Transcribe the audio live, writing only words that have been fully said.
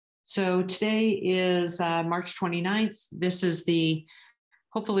So today is March 29th. This is the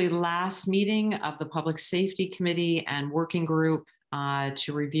hopefully last meeting of the Public Safety Committee and Working Group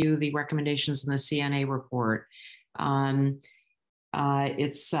to review the recommendations in the CNA report.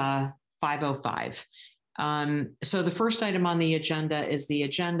 It's 5:05. So the first item on the agenda is the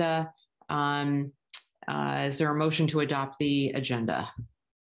agenda. Is there a motion to adopt the agenda?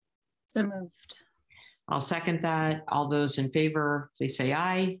 So moved. I'll second that. All those in favor, please say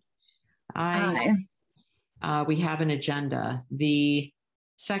aye. Aye. We have an agenda. The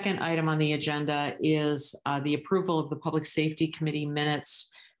second item on the agenda is the approval of the Public Safety Committee minutes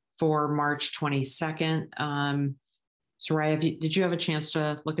for March 22nd. Soraya, did you have a chance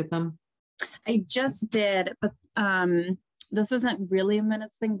to look at them? I just did, but this isn't really a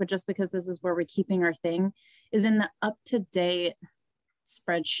minutes thing, but just because this is where we're keeping our thing, is in the up-to-date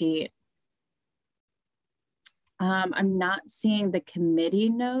spreadsheet. I'm not seeing the committee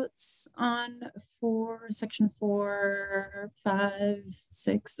notes on section 4, 5,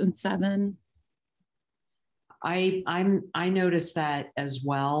 6, and 7. I noticed that as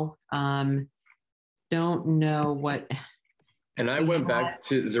well. Don't know what. And I went back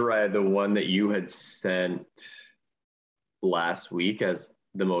to Zariah, the one that you had sent last week as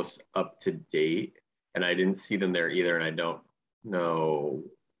the most up to date, and I didn't see them there either, and I don't know.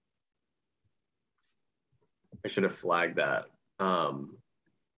 I should have flagged that.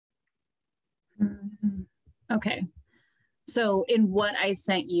 Okay. So in what I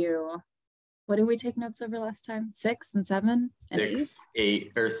sent you, what did we take notes over last time? 6 and 7 and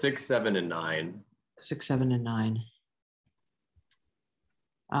 8, or 6, 7, and 9. 6, 7, and 9.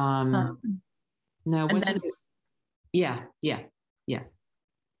 No, wasn't it? Yeah.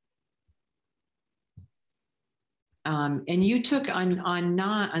 And you took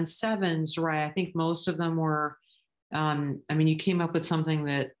on 7, Zariah, I think most of them were, you came up with something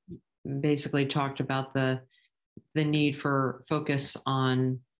that basically talked about the need for focus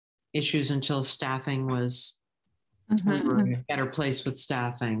on issues until staffing was we were in a better place with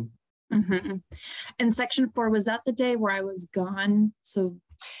staffing. And section 4, was that the day where I was gone? So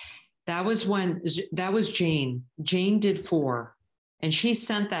that was Jane. Jane did 4, and she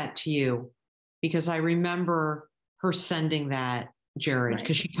sent that to you because I remember her sending that, Jared,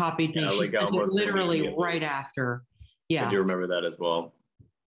 because she copied me. She sent it literally right after. Yeah, I do remember that as well.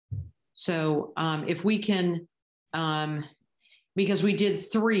 So if we can, because we did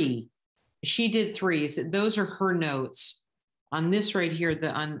 3, she did 3. So those are her notes on this right here.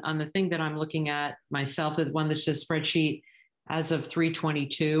 On the thing that I'm looking at myself, the one that's just spreadsheet as of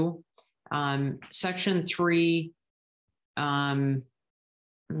 3/22, section 3.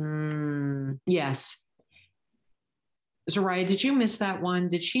 Yes. Zariah, did you miss that one?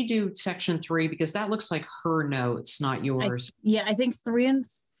 Did she do section 3? Because that looks like her notes, not yours. I think 3 and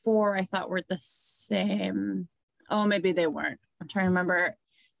 4 I thought were the same. Oh, maybe they weren't. I'm trying to remember.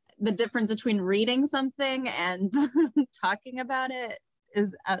 The difference between reading something and talking about it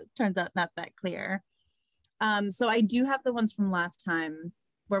is turns out not that clear. So I do have the ones from last time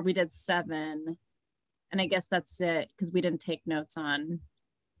where we did 7, and I guess that's it because we didn't take notes on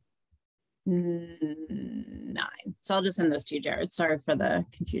 9. So I'll just send those to you, Jared. Sorry for the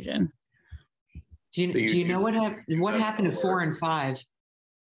confusion. Do you know what happened to 4 and 5?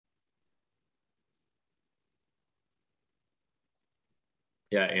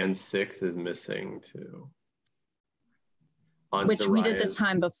 Yeah, and 6 is missing too. Which we did the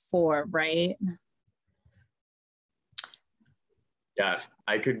time before, right? Yeah,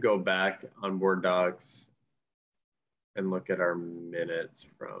 I could go back on Board Docs and look at our minutes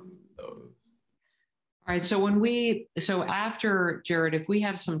from those. All right, so after, Jared, if we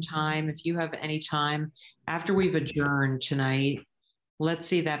have some time, if you have any time, after we've adjourned tonight, let's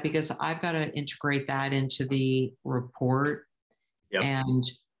see that, because I've got to integrate that into the report. Yep. And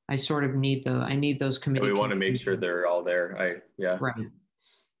I sort of need those committee. We want to make sure they're all there. Right.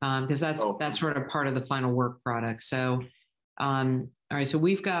 Because that's sort of part of the final work product. So, all right, so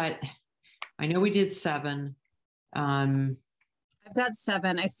we've got, I know we did 7. I've got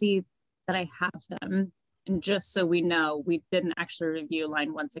 7. I see that I have them. And just so we know, we didn't actually review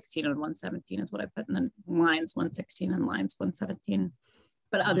line 116 and 117 is what I put in the lines 116 and lines 117.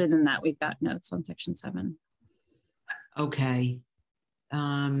 But other than that, we've got notes on section 7. Okay.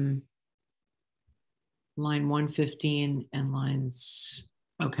 Line 115 and lines.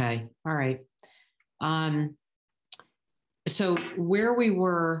 Okay. All right. So where we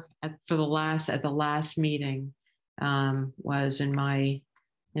were at the last meeting was in my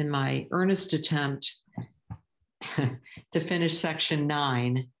earnest attempt to finish section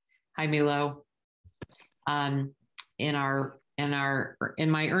 9. Hi, Milo. In our in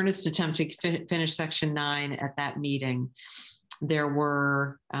my earnest attempt to finish section 9 at that meeting, there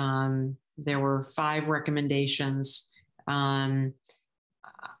were 5 recommendations. I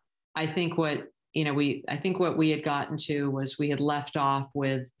think what we had gotten to was we had left off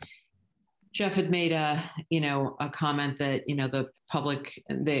with Jeff had made a comment that,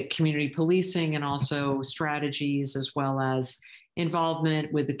 the community policing and also strategies as well as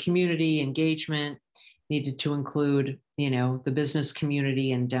involvement with the community engagement needed to include, the business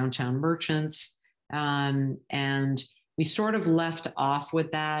community and downtown merchants. And we sort of left off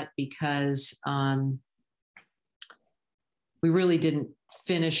with that because we really didn't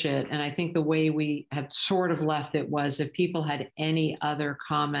finish it. And I think the way we had sort of left it was if people had any other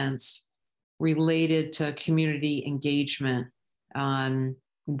comments related to community engagement,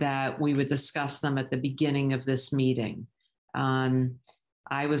 that we would discuss them at the beginning of this meeting.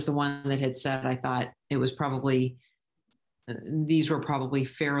 I was the one that had said, I thought it was probably, these were probably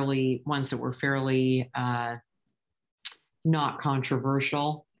ones that were fairly not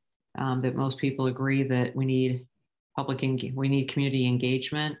controversial, that most people agree that we need community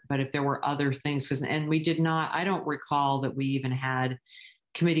engagement. But if there were other things, and I don't recall that we even had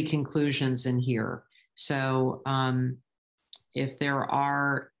committee conclusions in here. So if there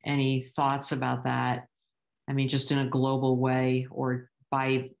are any thoughts about that, just in a global way or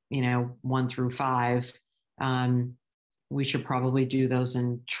by, 1 through 5, we should probably do those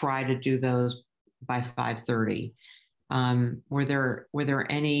and try to do those by 5:30. Were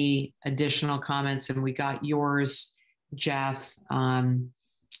there any additional comments? And we got yours, Jeff. I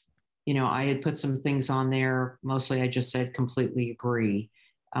had put some things on there. Mostly I just said completely agree.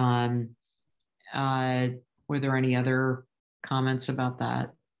 Were there any other comments about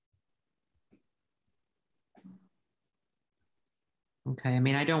that? Okay,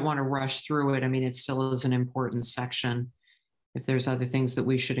 I don't want to rush through it. It still is an important section. If there's other things that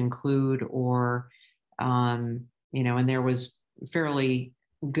we should include or, and there was fairly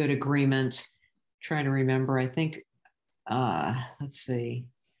good agreement. Trying to remember, I think, let's see.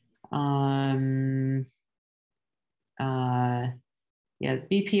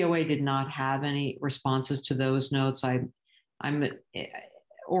 BPOA did not have any responses to those notes.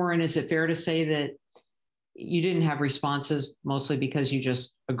 Oren, is it fair to say that you didn't have responses mostly because you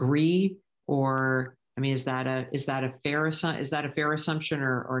just agree, or is that a fair assumption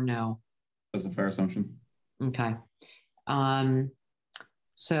or no? That's a fair assumption. Okay.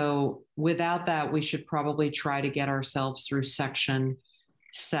 So without that, we should probably try to get ourselves through section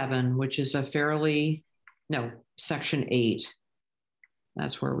 7, which is section 8.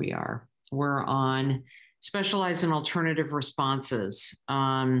 That's where we are. We're on specialized and alternative responses.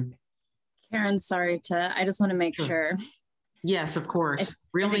 Karen, I just want to make sure. Yes, of course.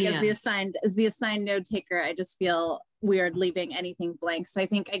 Really, as the assigned note taker, I just feel weird leaving anything blank. So I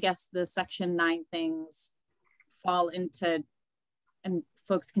guess the section 9 things fall into, and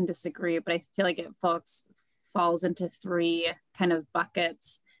folks can disagree, but I feel like it falls into 3 kind of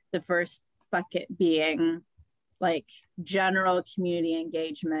buckets. The first bucket being like general community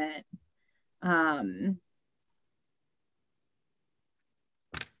engagement, and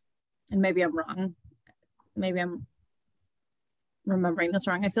maybe I'm wrong. Maybe I'm remembering this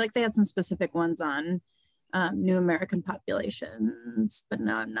wrong. I feel like they had some specific ones on new American populations, but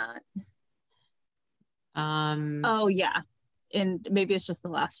no, I'm not. Oh yeah, and maybe it's just the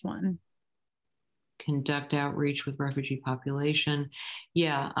last one. Conduct outreach with refugee population.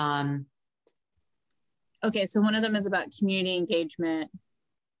 Yeah. Okay, so one of them is about community engagement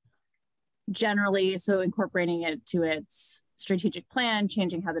generally, so incorporating it to its strategic plan,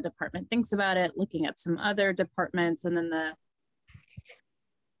 changing how the department thinks about it, looking at some other departments, and then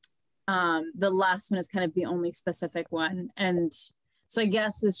the last one is kind of the only specific one. And so I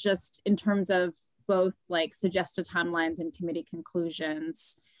guess it's just in terms of both like suggested timelines and committee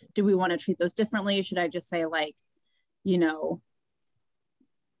conclusions, do we want to treat those differently? Should I just say like,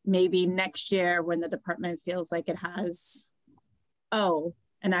 maybe next year when the department feels like it has,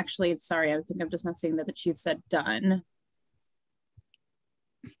 and actually, sorry, I think I'm just not seeing that the chief said done.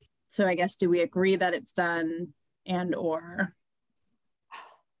 So I guess, do we agree that it's done and or?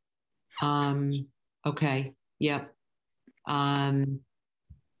 Okay, yeah. I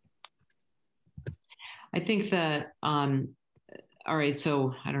think that, all right,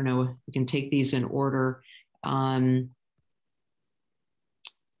 so I don't know, we can take these in order.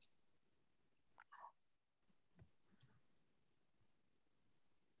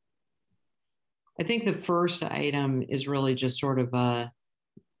 I think the first item is really just sort of to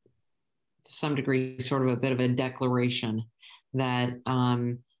some degree, sort of a bit of a declaration that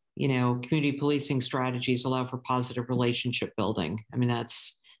community policing strategies allow for positive relationship building. I mean,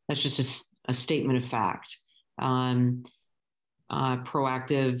 that's just a statement of fact.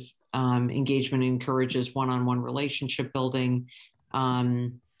 Proactive engagement encourages one-on-one relationship building.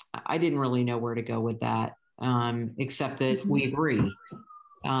 I didn't really know where to go with that, except that we agree.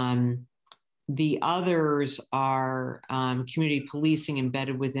 The others are community policing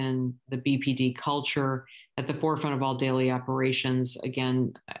embedded within the BPD culture at the forefront of all daily operations.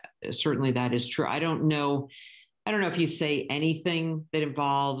 Again, certainly that is true. I don't know if you say anything that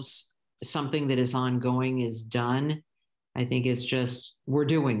involves something that is ongoing is done. I think it's just we're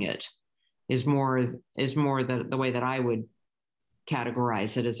doing it is more the way that I would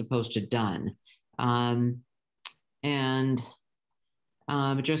categorize it, as opposed to done.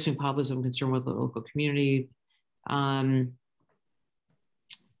 Addressing populism, concern with the local community. And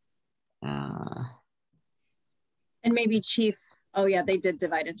maybe Chief, oh yeah, they did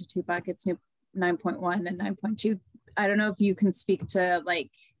divide into two buckets, 9.1 and 9.2. I don't know if you can speak to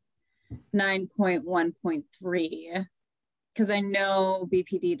like 9.1.3, because I know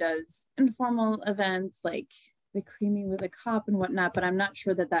BPD does informal events like the Creamy with a Cop and whatnot, but I'm not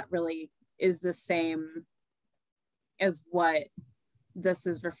sure that really is the same as what this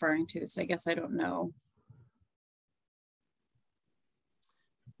is referring to. So I guess I don't know.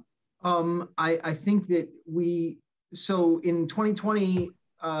 I think that so in 2020,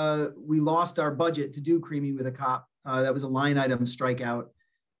 we lost our budget to do Creamy with a Cop. That was a line item strikeout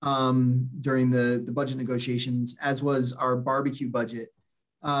during the budget negotiations, as was our barbecue budget.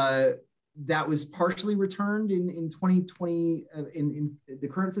 That was partially returned in 2020 in the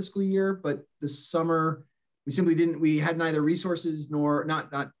current fiscal year, but the summer, we had neither resources nor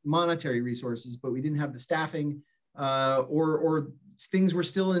not monetary resources, but we didn't have the staffing or things were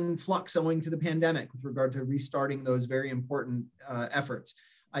still in flux owing to the pandemic with regard to restarting those very important efforts.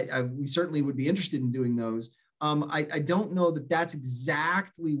 We certainly would be interested in doing those. I don't know that that's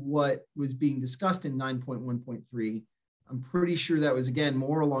exactly what was being discussed in 9.1.3. I'm pretty sure that was, again,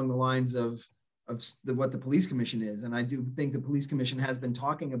 more along the lines of what the Police Commission is. And I do think the Police Commission has been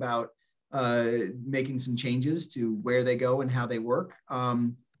talking about making some changes to where they go and how they work.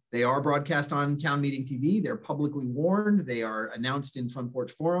 They are broadcast on Town Meeting TV. They're publicly warned. They are announced in Front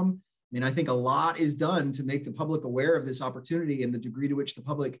Porch Forum. I mean, I think a lot is done to make the public aware of this opportunity, and the degree to which the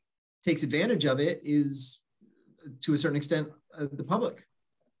public takes advantage of it is, to a certain extent, the public.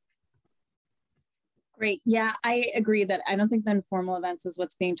 Great. Yeah, I agree that I don't think the informal events is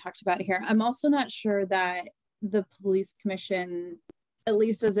what's being talked about here. I'm also not sure that the Police Commission, at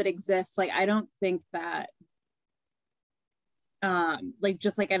least as it exists, like I don't think that, I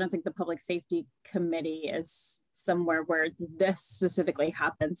don't think the Public Safety Committee is somewhere where this specifically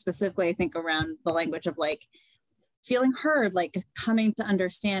happens. Specifically, I think around the language of like feeling heard, like coming to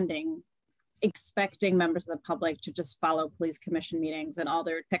understanding, expecting members of the public to just follow Police Commission meetings and all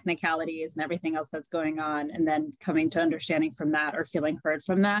their technicalities and everything else that's going on, and then coming to understanding from that or feeling heard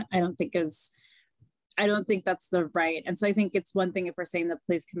from that, I don't think that's the right. And so I think it's one thing if we're saying the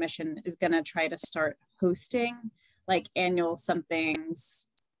Police Commission is going to try to start hosting like annual somethings.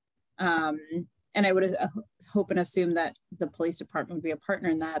 And I would hope and assume that the police department would be a partner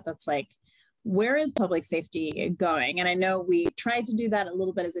in that. That's like, where is public safety going? And I know we tried to do that a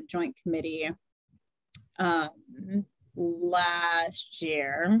little bit as a joint committee last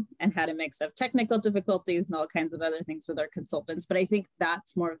year and had a mix of technical difficulties and all kinds of other things with our consultants. But I think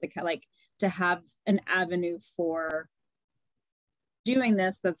that's more of the like to have an avenue for doing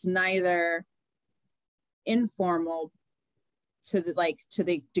this that's neither informal to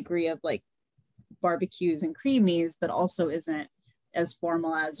the degree of like barbecues and creamies, but also isn't as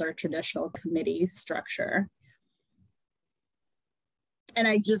formal as our traditional committee structure. And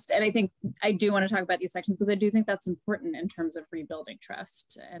I think I do want to talk about these sections because I do think that's important in terms of rebuilding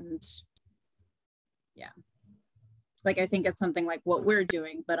trust. And yeah, like I think it's something like what we're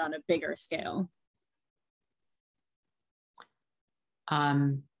doing, but on a bigger scale.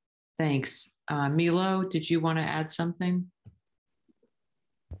 Thanks. Milo, did you want to add something?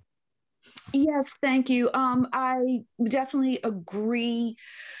 Yes, thank you. I definitely agree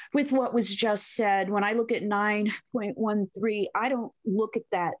with what was just said. When I look at 9.13, I don't look at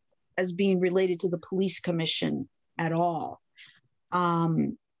that as being related to the Police Commission at all. I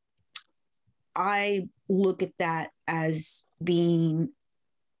look at that as being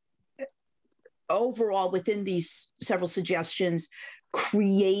overall within these several suggestions,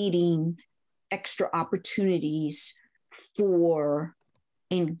 creating extra opportunities for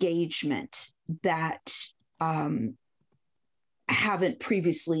engagement that haven't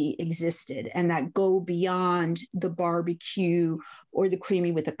previously existed and that go beyond the barbecue or the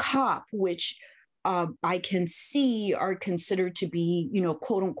creamy with a cop, which I can see are considered to be,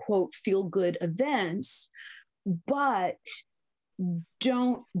 quote unquote, feel good events, but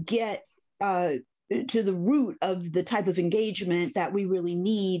don't get to the root of the type of engagement that we really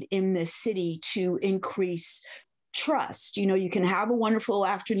need in this city to increase trust. You can have a wonderful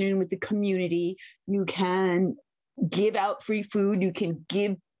afternoon with the community. You can give out free food. You can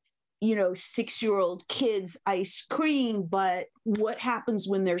give 6-year-old kids ice cream, but what happens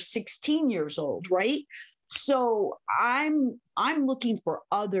when they're 16 years old, right? So I'm looking for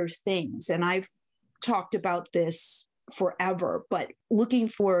other things, and I've talked about this forever, but looking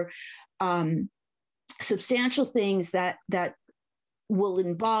for substantial things that will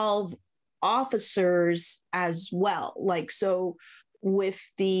involve officers as well. Like, so with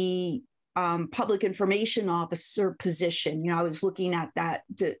the public information officer position, I was looking at that,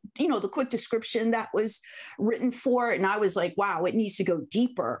 the quick description that was written for it. And I was like, wow, it needs to go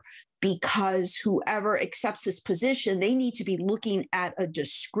deeper, because whoever accepts this position, they need to be looking at a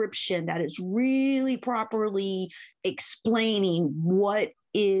description that is really properly explaining what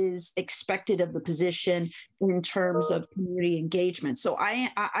is expected of the position in terms of community engagement. So I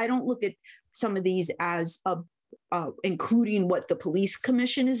don't look at some of these as including what the police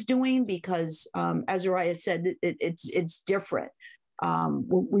commission is doing, because as Uriah said, it's different.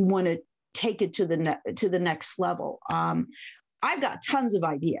 We want to take it to the next level. I've got tons of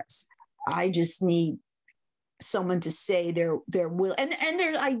ideas. I just need someone to say their will, and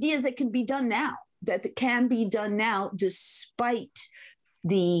there's ideas that can be done now, despite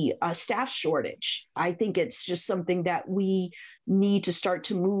the staff shortage. I think it's just something that we need to start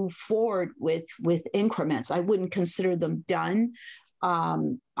to move forward with increments. I wouldn't consider them done.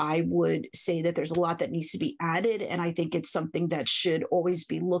 I would say that there's a lot that needs to be added, and I think it's something that should always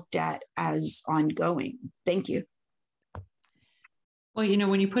be looked at as ongoing. Thank you. Well,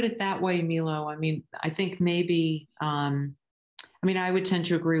 when you put it that way, Milo, I think maybe, I would tend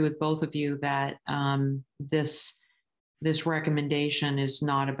to agree with both of you that this recommendation is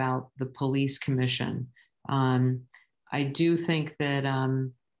not about the police commission. I do think that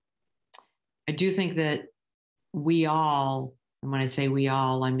we all, and when I say we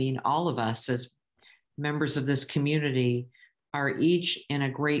all, I mean all of us as members of this community, are each in a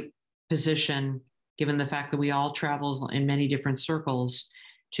great position, given the fact that we all travel in many different circles,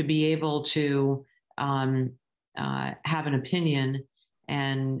 to be able to have an opinion,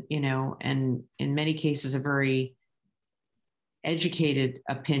 and and in many cases a very educated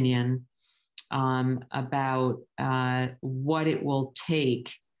opinion about what it will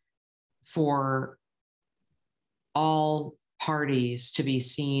take for all parties to be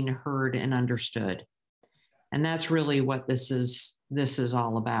seen, heard, and understood. And that's really what this is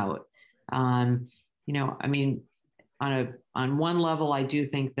all about. On one level, I do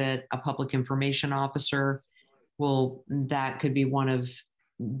think that a public information officer that could be one of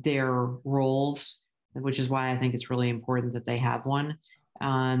their roles, which is why I think it's really important that they have one.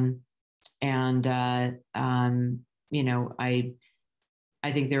 I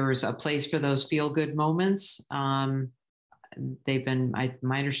think there is a place for those feel-good moments. They've been,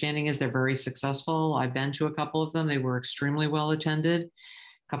 my understanding is they're very successful. I've been to a couple of them. They were extremely well attended a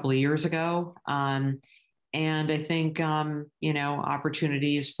couple of years ago. And I think,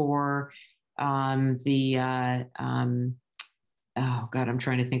 opportunities for oh God, I'm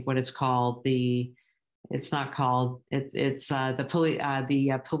trying to think what it's called. It's not called, it's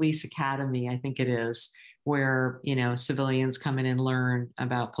the police academy, I think it is, where, civilians come in and learn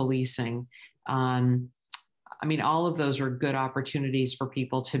about policing. All of those are good opportunities for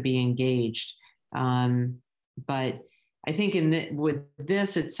people to be engaged. But I think with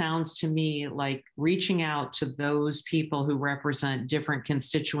this, it sounds to me like reaching out to those people who represent different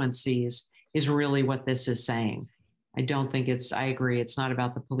constituencies is really what this is saying. I agree, it's not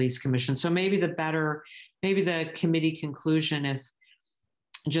about the police commission. So maybe the committee conclusion, if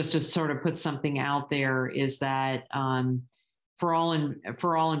just to sort of put something out there, is that for all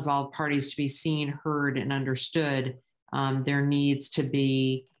involved parties to be seen, heard, and understood, there needs to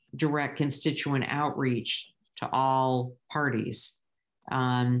be direct constituent outreach to all parties.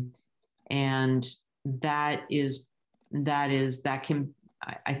 And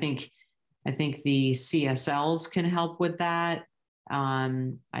I think the CSLs can help with that.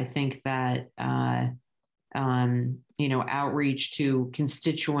 I think that, outreach to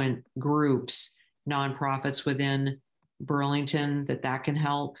constituent groups, nonprofits within Burlington, that can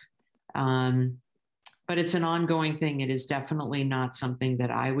help. But it's an ongoing thing. It is definitely not something that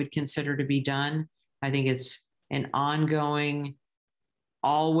I would consider to be done. I think it's an ongoing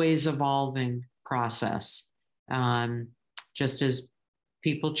always evolving process. Just as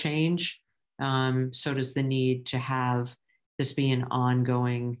people change, so does the need to have this be an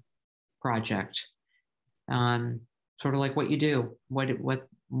ongoing project. Sort of like what you do,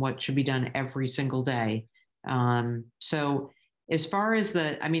 what should be done every single day. So as far as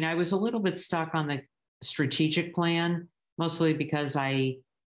I was a little bit stuck on the strategic plan, mostly because I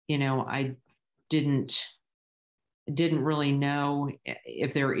didn't really know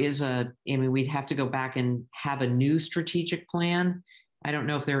if there is we'd have to go back and have a new strategic plan. I don't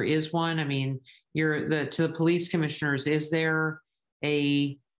know if there is one. I mean, to the police commissioners, is there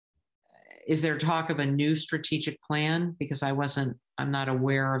talk of a new strategic plan? Because I'm not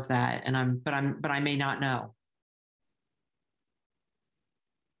aware of that, but I may not know.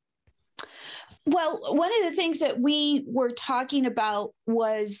 Well, one of the things that we were talking about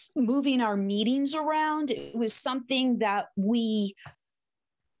was moving our meetings around. It was something that we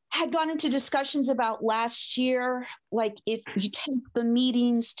had gone into discussions about last year. Like if you take the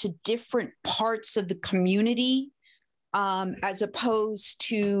meetings to different parts of the community, as opposed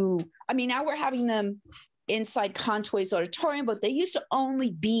to, now we're having them inside Contoy's auditorium, but they used to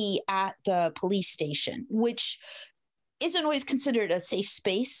only be at the police station, which isn't always considered a safe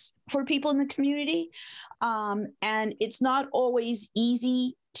space for people in the community. And it's not always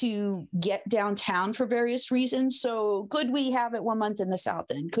easy to get downtown for various reasons. So could we have it 1 month in the South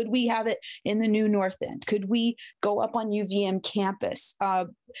End? Could we have it in the new North End? Could we go up on UVM campus?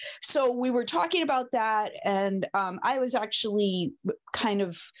 So we were talking about that. And I was actually kind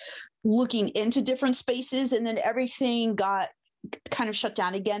of looking into different spaces, and then everything got kind of shut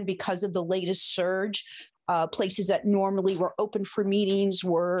down again because of the latest surge. Places that normally were open for meetings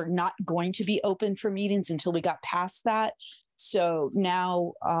were not going to be open for meetings until we got past that. So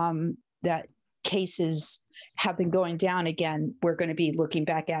now that cases have been going down again, we're going to be looking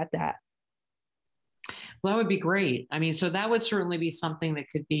back at that. Well, that would be great. So that would certainly be something that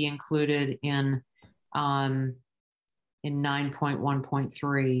could be included in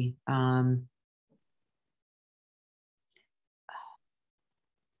 9.1.3.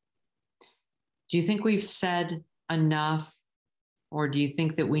 Do you think we've said enough, or do you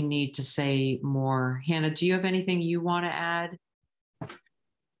think that we need to say more? Hannah, do you have anything you want to add?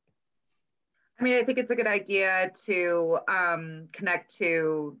 I think it's a good idea to connect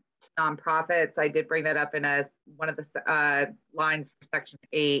to nonprofits. I did bring that up in one of the lines for Section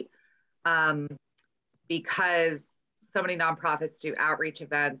 8, because so many nonprofits do outreach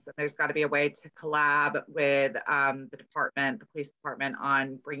events, and there's got to be a way to collab with the police department,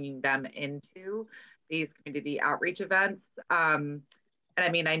 on bringing them into these community outreach events. And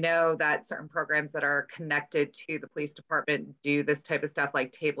I know that certain programs that are connected to the police department do this type of stuff,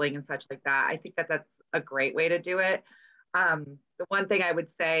 like tabling and such like that. I think that that's a great way to do it. The one thing I would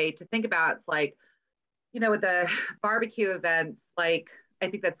say to think about is with the barbecue events, I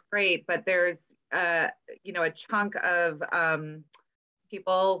think that's great, but there's a chunk of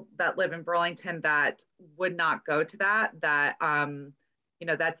people that live in Burlington that would not go to that. That's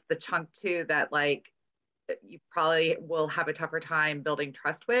the chunk too that you probably will have a tougher time building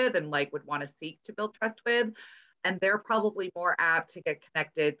trust with, and would want to seek to build trust with. And they're probably more apt to get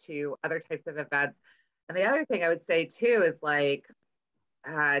connected to other types of events. And the other thing I would say too is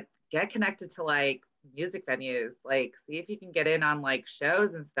get connected to music venues, see if you can get in on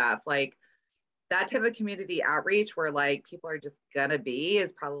shows and stuff. That type of community outreach where people are just gonna be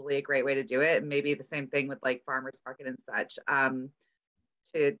is probably a great way to do it. And maybe the same thing with farmers market and such,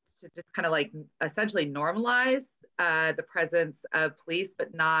 to just kind of essentially normalize the presence of police,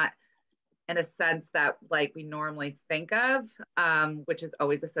 but not in a sense that we normally think of, which is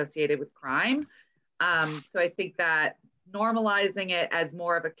always associated with crime. So I think that normalizing it as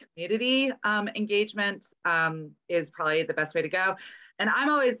more of a community engagement is probably the best way to go. And I'm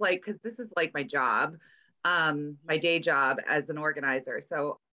always because this is my job, my day job as an organizer.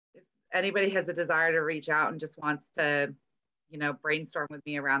 So if anybody has a desire to reach out and just wants to, brainstorm with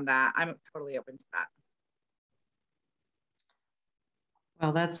me around that, I'm totally open to that.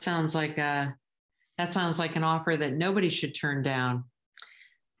 Well, that sounds like an offer that nobody should turn down.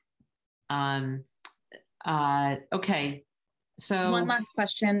 Okay. So one last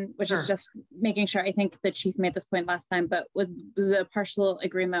question, which is just making sure, I think the chief made this point last time, but with the partial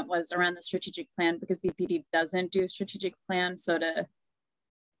agreement was around the strategic plan, because BPD doesn't do a strategic plan. So to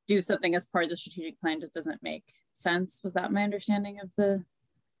do something as part of the strategic plan just doesn't make sense. Was that my understanding of the?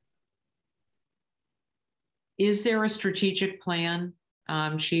 Is there a strategic plan,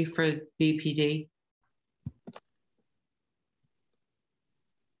 Chief, for BPD?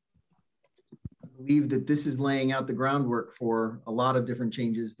 believe that this is laying out the groundwork for a lot of different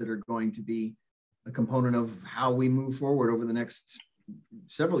changes that are going to be a component of how we move forward over the next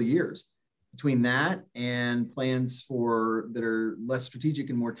several years. Between that and plans that are less strategic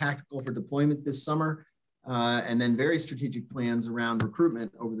and more tactical for deployment this summer, and then very strategic plans around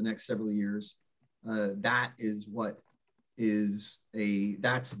recruitment over the next several years, that is what is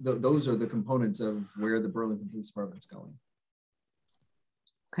those are the components of where the Burlington Police Department's going.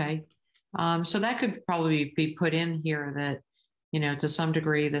 Okay. So that could probably be put in here that, you know, to some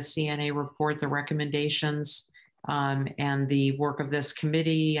degree, the CNA report, the recommendations, and the work of this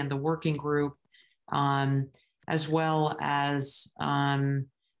committee and the working group, as well as,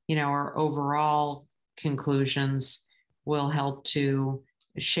 you know, our overall conclusions will help to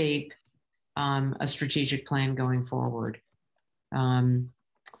shape a strategic plan going forward,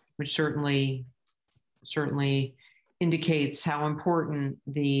 which certainly indicates how important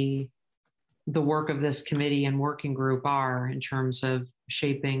the work of this committee and working group are in terms of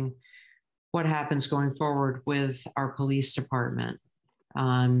shaping what happens going forward with our police department.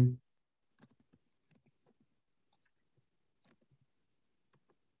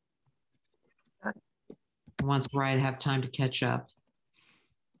 Once I have time to catch up.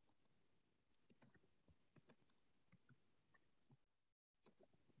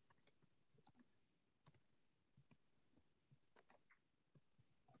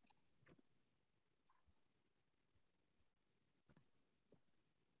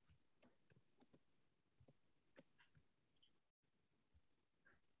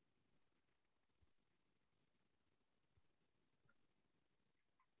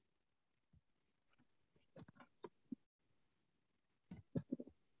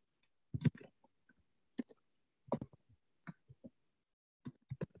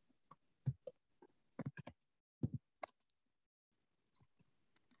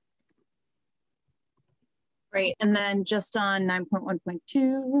 Right, and then just on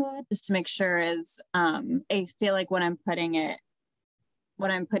 9.1.2, just to make sure is, I feel like what I'm putting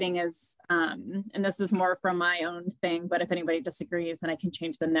is, and this is more from my own thing, but if anybody disagrees, then I can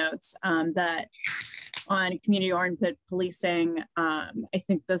change the notes, that on community-oriented policing, I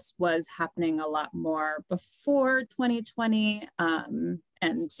think this was happening a lot more before 2020, and,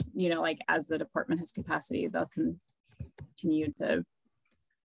 you know, like as the department has capacity, they'll continue to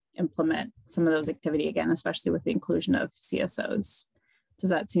implement some of those activity again, especially with the inclusion of CSOs. Does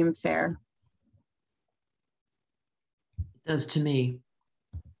that seem fair? It does to me.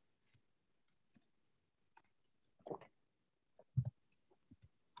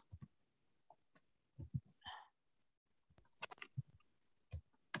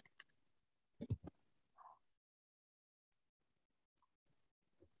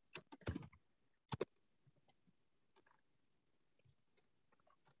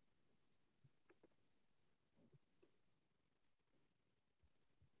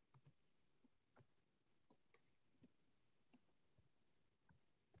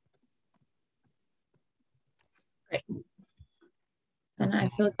 Great. And I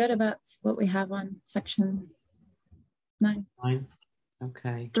feel good about what we have on section 9.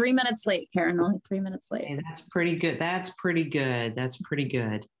 Okay. 3 minutes late, Karen, only 3 minutes late. Hey, that's pretty good. That's pretty good. That's pretty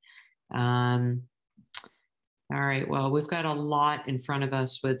good. All right. Well, we've got a lot in front of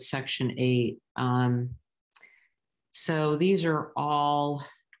us with section 8. So these are all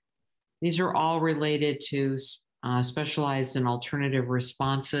related to specialized and alternative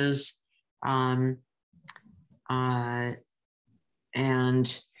responses. And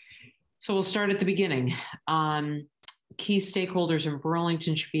so we'll start at the beginning. Key stakeholders in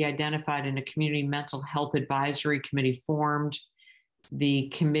Burlington should be identified in a community mental health advisory committee formed. The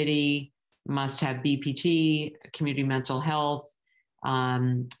committee must have BPT, community mental health,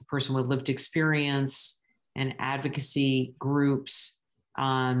 person with lived experience, and advocacy groups,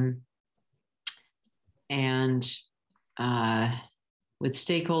 and with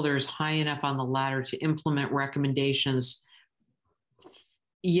stakeholders high enough on the ladder to implement recommendations,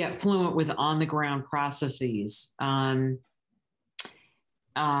 yet fluent with on-the-ground processes. You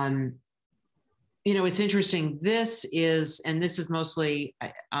know, it's interesting. This is mostly,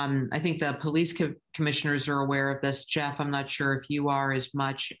 I think the police commissioners are aware of this. Jeff, I'm not sure if you are as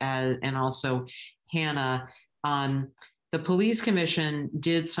much as, and also Hannah. The police commission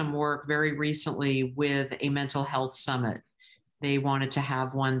did some work very recently with a mental health summit. They wanted to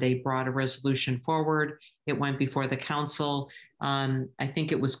have one. They brought a resolution forward. It went before the council. I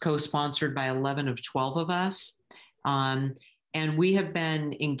think it was co-sponsored by 11 of 12 of us. And we have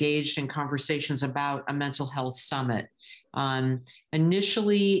been engaged in conversations about a mental health summit.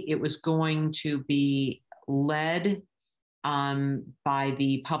 Initially, it was going to be led by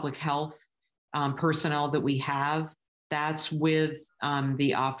the public health personnel that we have. That's with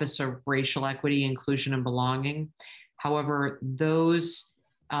the Office of Racial Equity, Inclusion, and Belonging. However, those,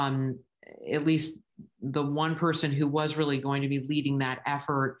 at least the one person who was really going to be leading that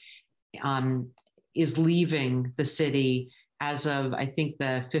effort is leaving the city as of, I think,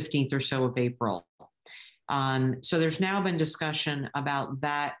 the 15th or so of April. So there's now been discussion about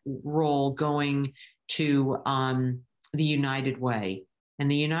that role going to the United Way. And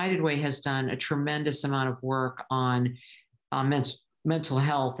the United Way has done a tremendous amount of work on mental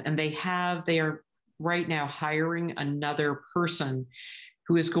health. And they are right now hiring another person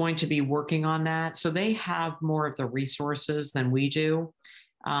who is going to be working on that. So they have more of the resources than we do.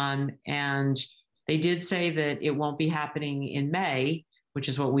 And they did say that it won't be happening in May, which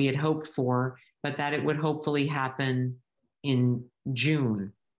is what we had hoped for, but that it would hopefully happen in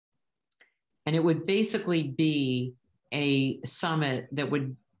June. And it would basically be a summit that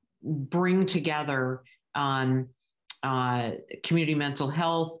would bring together community mental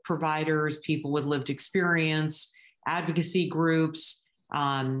health providers, people with lived experience, advocacy groups,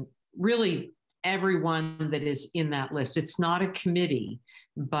 really everyone that is in that list. It's not a committee,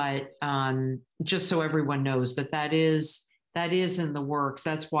 but just so everyone knows that is in the works.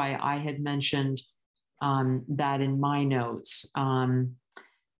 That's why I had mentioned that in my notes. I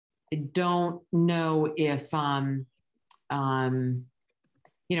don't know if, and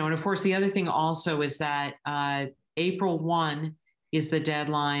of course, the other thing also is that April 1 is the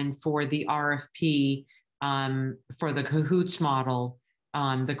deadline for the RFP for the CAHOOTS model,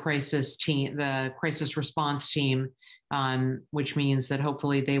 the crisis response team, which means that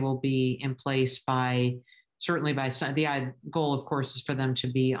hopefully they will be in place certainly by the goal, of course, is for them to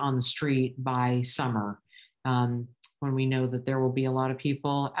be on the street by summer, when we know that there will be a lot of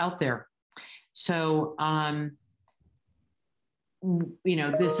people out there. So,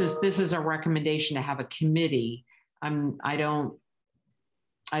 this is a recommendation to have a committee. I don't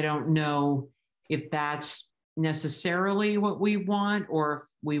know if that's necessarily what we want, or if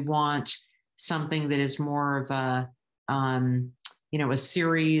we want something that is more of a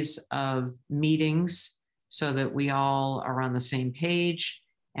series of meetings so that we all are on the same page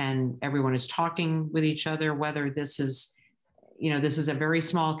and everyone is talking with each other, whether this is a very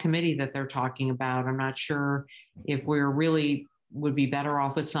small committee that they're talking about. I'm not sure if would be better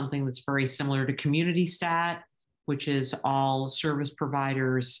off with something that's very similar to Community Stat, which is all service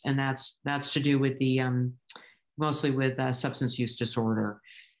providers, and that's to do with the mostly with substance use disorder.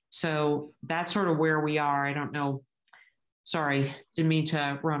 So that's sort of where we are. I don't know. Sorry, didn't mean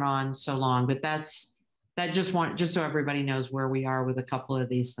to run on so long, but just so everybody knows where we are with a couple of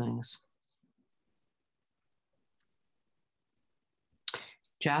these things.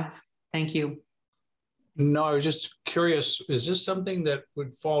 Jeff, thank you. No, I was just curious, is this something that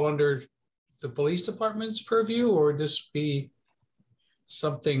would fall under the police department's purview, or would this be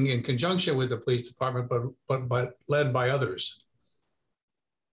something in conjunction with the police department, but led by others?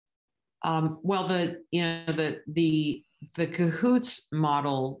 Well, the CAHOOTS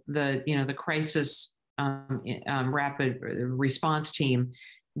model, the crisis rapid response team,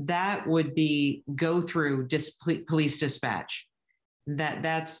 that would go through police dispatch.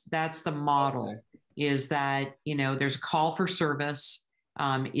 That's the model. Okay. Is that, there's a call for service.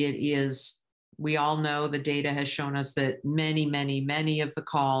 We all know the data has shown us that many of the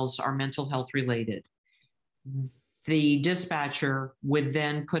calls are mental health related. The dispatcher would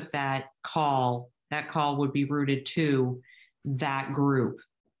then put that call would be routed to that group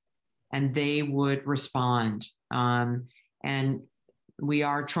and they would respond. And we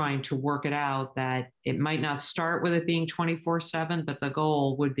are trying to work it out that it might not start with it being 24/7, but the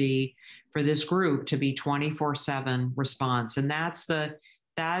goal would be for this group to be 24/7 response. And that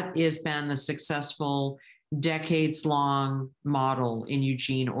has been the successful decades-long model in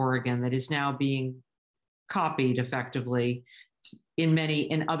Eugene, Oregon, that is now being copied effectively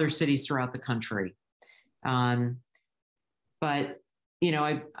in other cities throughout the country. But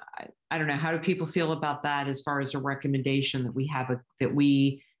I don't know, how do people feel about that as far as a recommendation that we have that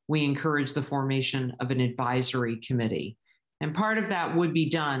we encourage the formation of an advisory committee? And part of that would be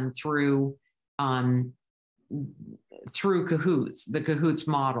done through CAHOOTS, the CAHOOTS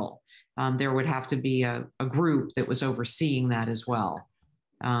model. There would have to be a group that was overseeing that as well.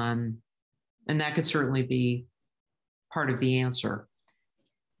 And that could certainly be part of the answer.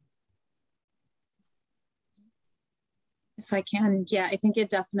 If I can, yeah, I think it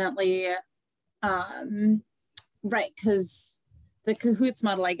definitely, right, because the CAHOOTS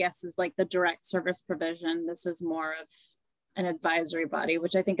model, I guess, is like the direct service provision. This is more of an advisory body,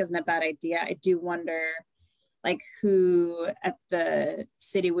 which I think isn't a bad idea. I do wonder like who at the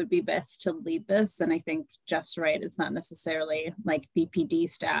city would be best to lead this. And I think Jeff's right. It's not necessarily like BPD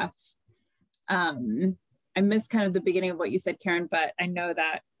staff. I missed kind of the beginning of what you said, Karen, but I know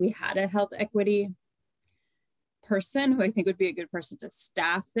that we had a health equity person who I think would be a good person to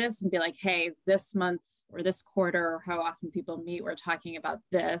staff this and be like, hey, this month or this quarter or how often people meet, we're talking about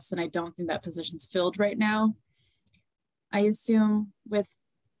this. And I don't think that position's filled right now, I assume, with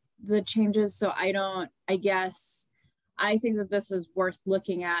the changes. So I guess I think that this is worth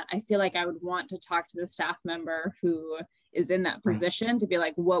looking at. I feel like I would want to talk to the staff member who is in that position to be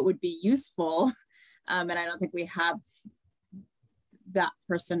like, what would be useful? And I don't think we have that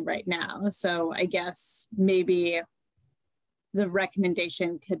person right now. So I guess maybe the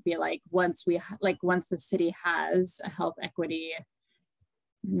recommendation could be like, once the city has a health equity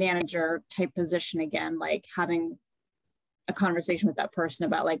manager type position again, like having a conversation with that person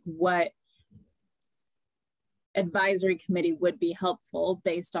about like what advisory committee would be helpful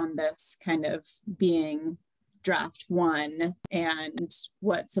based on this kind of being draft one, and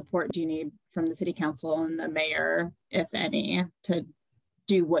what support do you need from the city council and the mayor, if any, to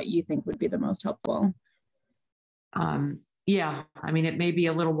do what you think would be the most helpful? Yeah, I mean, it may be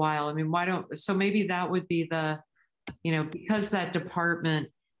a little while. I mean, so maybe that would be because that department,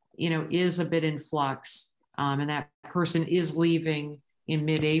 is a bit in flux, and that person is leaving in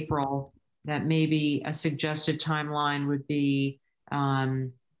mid-April, that maybe a suggested timeline would be,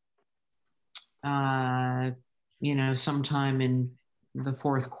 sometime in the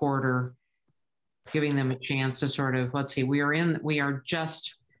fourth quarter, giving them a chance to sort of, let's see, we are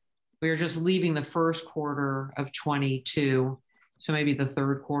just leaving the first quarter of 22. So maybe the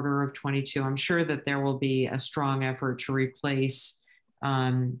third quarter of 22. I'm sure that there will be a strong effort to replace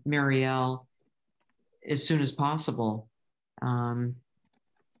Marielle as soon as possible.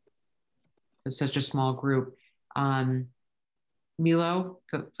 It's such a small group. Milo,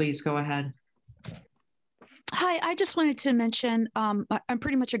 please go ahead. Hi, I just wanted to mention, I'm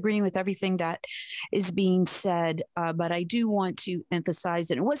pretty much agreeing with everything that is being said, but I do want to emphasize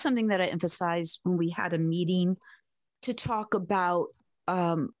that it was something that I emphasized when we had a meeting to talk about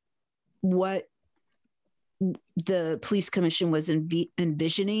what the police commission was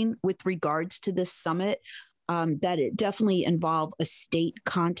envisioning with regards to this summit, that it definitely involved a state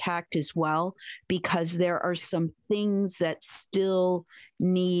contact as well, because there are some things that still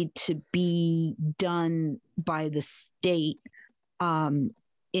need to be done by the state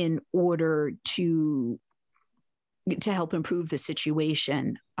in order to help improve the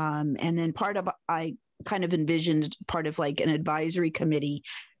situation. And then I kind of envisioned part of like an advisory committee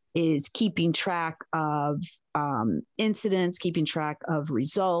is keeping track of incidents, keeping track of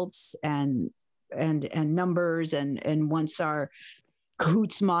results and numbers, and once our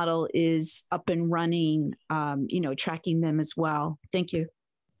CAHOOTS model is up and running, tracking them as well. Thank you.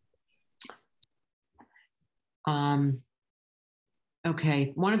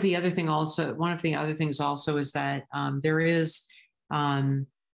 Okay. One of the other things also is that there is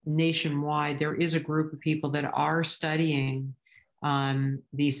nationwide, there is a group of people that are studying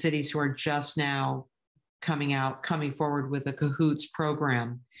these cities who are just now coming forward with a CAHOOTS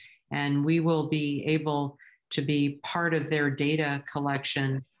program. And we will be able to be part of their data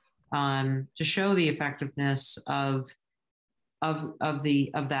collection to show the effectiveness of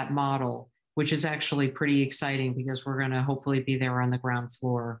that model, which is actually pretty exciting because we're going to hopefully be there on the ground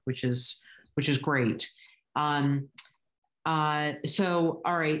floor, which is great. So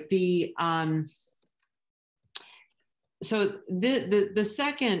all right, so the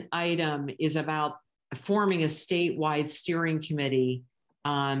second item is about forming a statewide steering committee.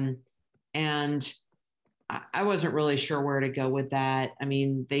 And I wasn't really sure where to go with that. I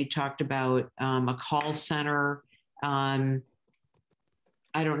mean, they talked about a call center. I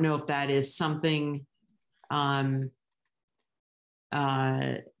don't know if that is something that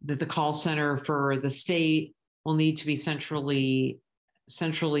the call center for the state will need to be centrally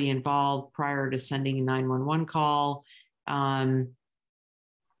involved prior to sending a 911 call. I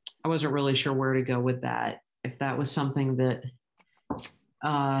wasn't really sure where to go with that. If that was something that,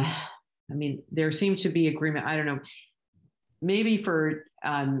 I mean, there seemed to be agreement. I don't know, maybe for,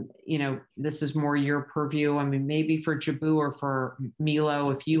 this is more your purview. I mean, maybe for Jabu or for Milo,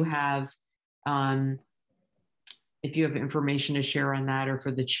 if you have information to share on that, or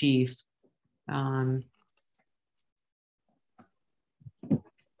for the chief.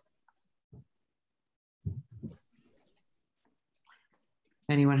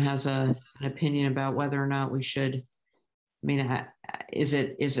 Anyone has an opinion about whether or not we should, I mean, is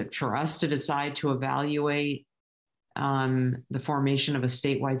it for us to decide to evaluate the formation of a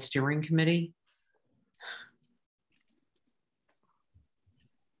statewide steering committee?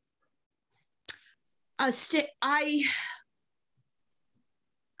 I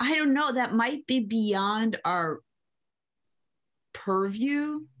don't know. That might be beyond our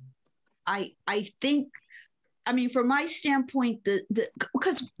purview. I think, I mean, from my standpoint,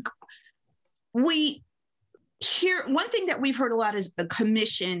 because we hear one thing that we've heard a lot is the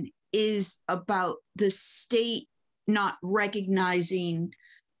commission is about the state not recognizing,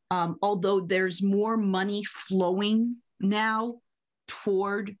 although there's more money flowing now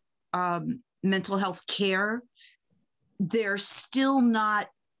toward mental health care, there's still not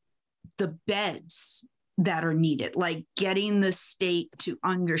the beds that are needed, like getting the state to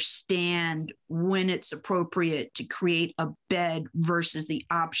understand when it's appropriate to create a bed versus the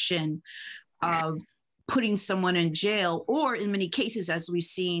option of putting someone in jail, or in many cases, as we've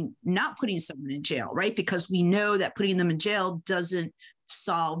seen, not putting someone in jail, right? Because we know that putting them in jail doesn't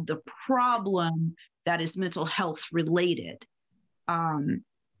solve the problem that is mental health related.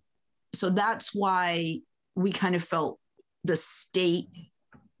 So that's why we kind of felt the state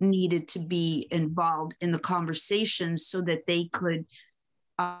needed to be involved in the conversation so that they could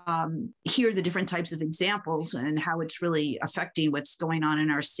hear the different types of examples and how it's really affecting what's going on in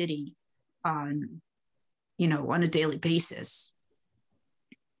our city on a daily basis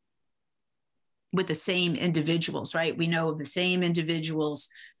with the same individuals, right? We know the same individuals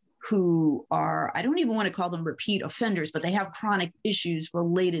who are, I don't even want to call them repeat offenders, but they have chronic issues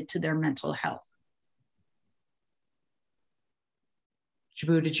related to their mental health.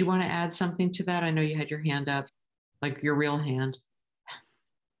 Jabu, did you want to add something to that? I know you had your hand up, like your real hand.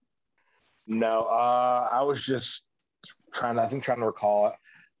 No, I was just trying to recall it.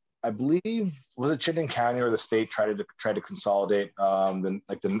 I believe, was it Chittenden County or the state tried to consolidate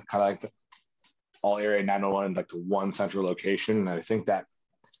the all area 911 into one central location, and I think that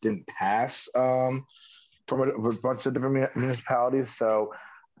didn't pass from a bunch of different municipalities. So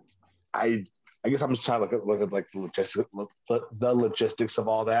I guess I'm just trying to look at like the logistics of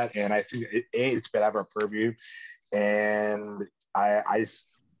all that, and I think it's been out of our purview, and I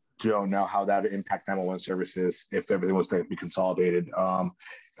just don't know how that would impact 911 services if everything was to be consolidated.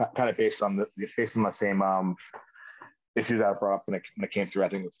 Kind of based on the same issues that I brought up when it came through. I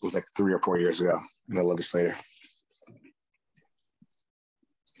think it was like 3 or 4 years ago in the legislature.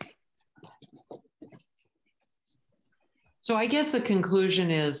 So I guess the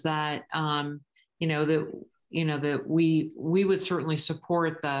conclusion is that that we would certainly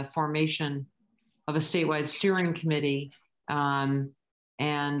support the formation of a statewide steering committee, and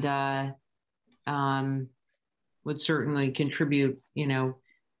would certainly contribute,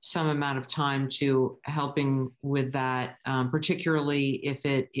 some amount of time to helping with that, particularly if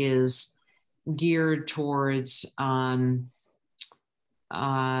it is geared towards not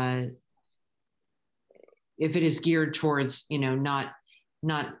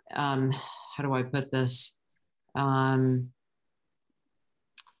how do I put this?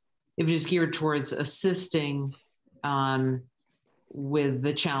 If it is geared towards assisting with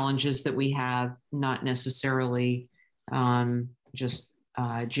the challenges that we have, not necessarily just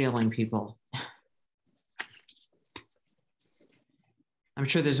jailing people. I'm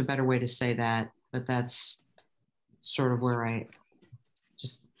sure there's a better way to say that, but that's sort of where I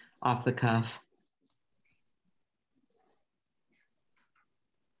just off the cuff.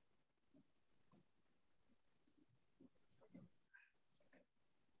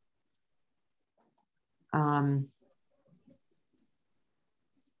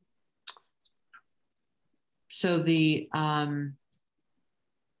 So the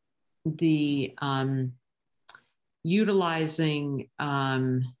utilizing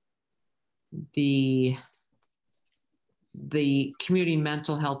the Community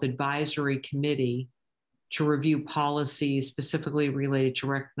Mental Health Advisory Committee to review policies specifically related to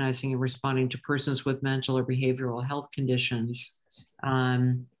recognizing and responding to persons with mental or behavioral health conditions.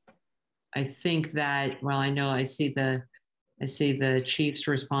 I think that, well, I know I see the chief's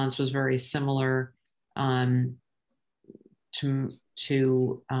response was very similar to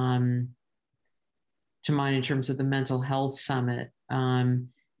mine in terms of the mental health summit.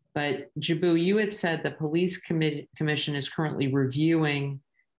 But Jabu, you had said the police commission is currently reviewing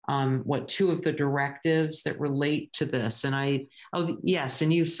 2 of the directives that relate to this. And yes,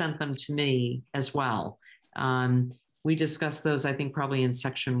 and you sent them to me as well. We discussed those, I think, probably in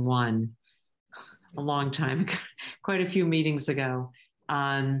section 1 a long time ago, quite a few meetings ago.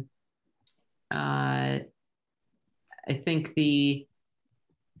 I think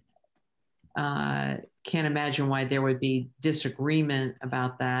can't imagine why there would be disagreement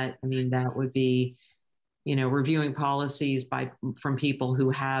about that. I mean, that would be, reviewing policies from people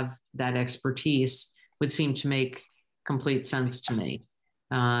who have that expertise would seem to make complete sense to me.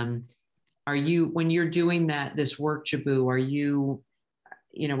 Are are you, when you're doing this work, Jabu, are you,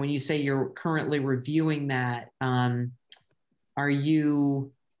 when you say you're currently reviewing that, are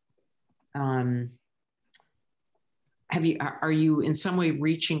you in some way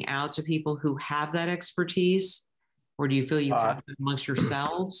reaching out to people who have that expertise, or do you feel you have it amongst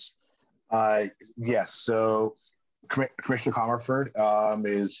yourselves? Yes. So Commissioner Comerford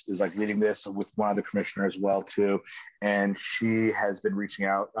is like leading this with one other commissioner as well too, and she has been reaching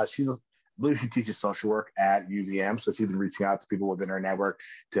out. I believe she teaches social work at UVM, so she's been reaching out to people within her network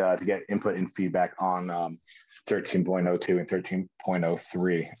to get input and feedback on 13.02 and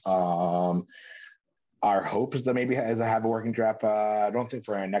 13.03. Our hope is that maybe as I have a working draft, I don't think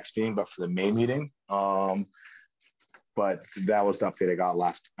for our next meeting, but for the May meeting. But that was the update I got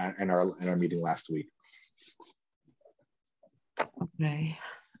in our meeting last week. Okay.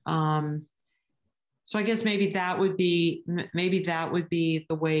 So I guess maybe that would be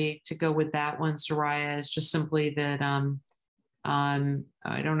the way to go with that one, Soraya, is just simply that I don't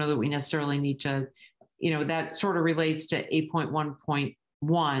know that we necessarily need to, that sort of relates to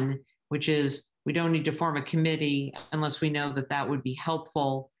 8.1.1, which is we don't need to form a committee unless we know that that would be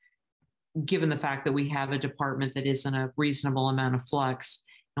helpful, given the fact that we have a department that is in a reasonable amount of flux,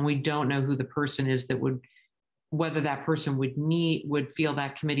 and we don't know who the person is that whether that person would feel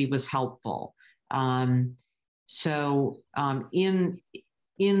that committee was helpful. So in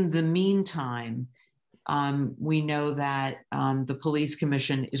the meantime, we know that the Police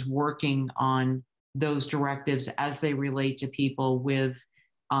Commission is working on those directives as they relate to people with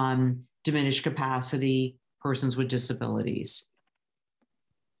diminished capacity, persons with disabilities.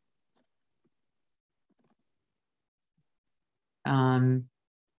 And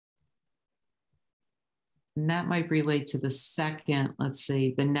that might relate to the second, let's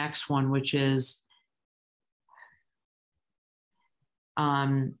see, the next one, which is,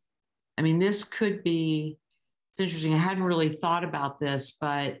 this could be, it's interesting. I hadn't really thought about this,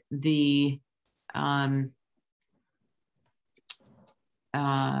 but the, in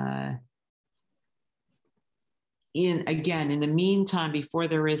the meantime, before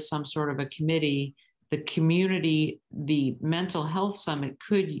there is some sort of a committee, the mental health summit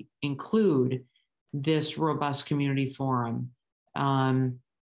could include this robust community forum,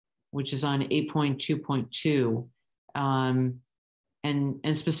 which is on 8.2.2,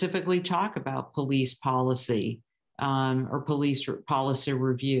 and specifically talk about police policy or police policy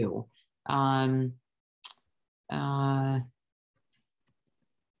review. But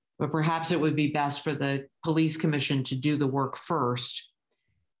perhaps it would be best for the Police Commission to do the work first,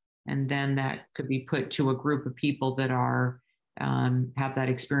 and then that could be put to a group of people that have that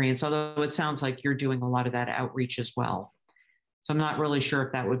experience, although it sounds like you're doing a lot of that outreach as well. So I'm not really sure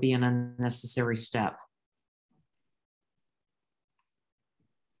if that would be an unnecessary step.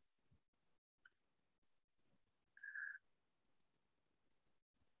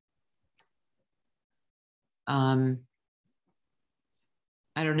 I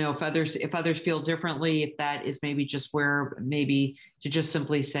don't know if others feel differently, if that is maybe just where, maybe to just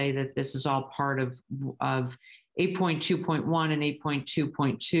simply say that this is all part of 8.2.1 and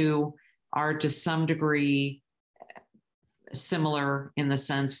 8.2.2 are to some degree similar in the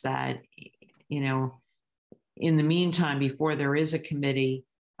sense that, in the meantime, before there is a committee,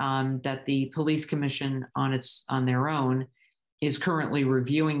 that the Police Commission on their own is currently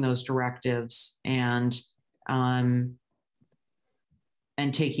reviewing those directives and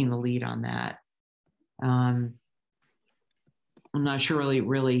taking the lead on that. I'm not sure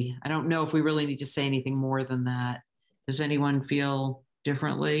really, I don't know if we really need to say anything more than that. Does anyone feel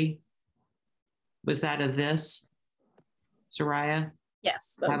differently? Was that a this, Soraya?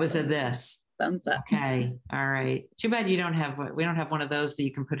 Yes. That was a this. Thumbs up. Okay, all right. Too bad we don't have one of those that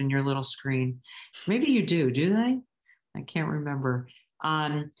you can put in your little screen. Maybe you do they? I can't remember.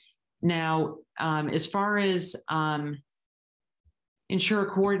 Now, as far as ensure a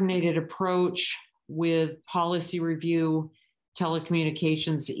coordinated approach with policy review,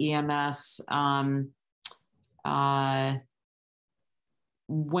 telecommunications, EMS.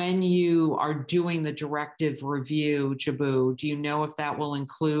 When you are doing the directive review, Jabu, do you know if that will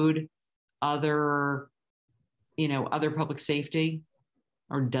include other public safety,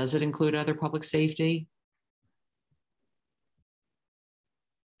 or does it include other public safety?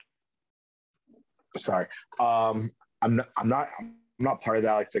 Sorry, I'm not part of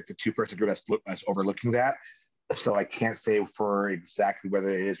that, like the two-person group that's overlooking that. So I can't say for exactly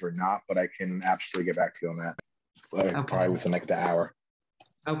whether it is or not, but I can absolutely get back to you on that. Okay. Probably within like the hour.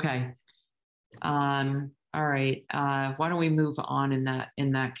 Okay. All right. Why don't we move on in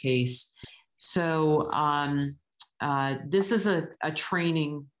that case? So this is a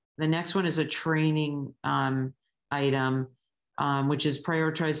training the next one is a training item, which is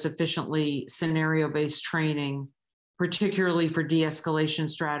prioritize sufficiently scenario-based training, particularly for de-escalation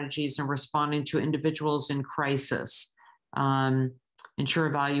strategies and responding to individuals in crisis. Ensure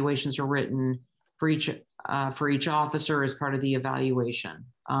evaluations are written for each officer as part of the evaluation.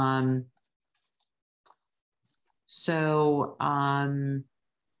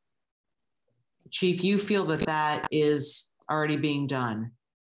 Chief, you feel that that is already being done.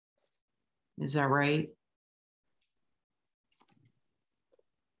 Is that right?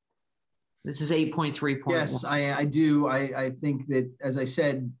 This is 8.3. Yes, I do. I think that, as I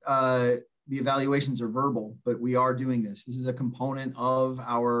said, the evaluations are verbal, but we are doing this. This is a component of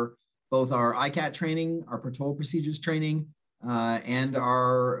both our ICAT training, our patrol procedures training, and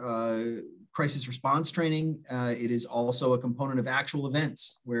our crisis response training. It is also a component of actual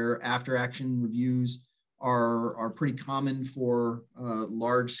events where after action reviews are pretty common for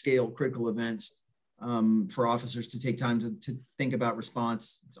large scale critical events. For officers to take time to think about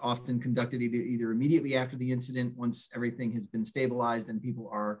response. It's often conducted either immediately after the incident, once everything has been stabilized and people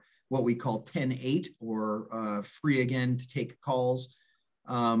are what we call 10-8 or free again to take calls,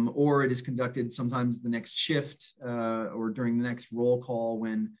 or it is conducted sometimes the next shift or during the next roll call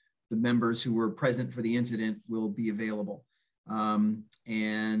when the members who were present for the incident will be available.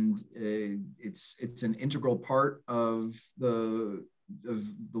 It's an integral part of the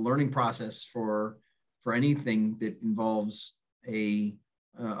learning process for anything that involves a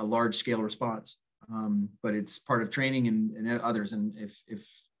large scale response. But it's part of training and others. And if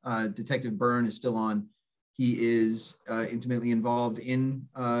Detective Byrne is still on, he is intimately involved in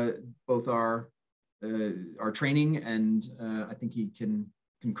both our training, and I think he can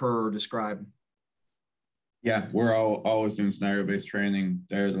concur or describe. Yeah, we're always doing scenario-based training.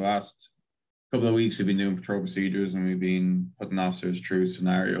 There, the last couple of weeks, we've been doing patrol procedures and we've been putting officers through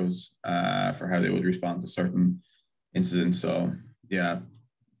scenarios for how they would respond to certain incidents. So yeah,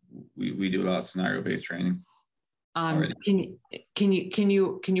 we do a lot of scenario-based training. Can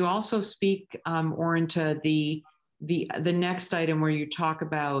you also speak, Oren, to the next item where you talk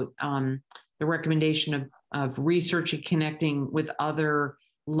about the recommendation of research and connecting with other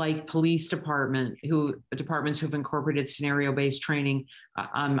like police departments who've incorporated scenario-based training.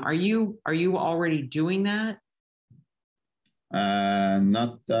 Are you already doing that?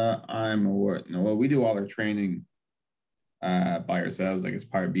 Not that I'm aware. No, well, we do all our training by ourselves, like as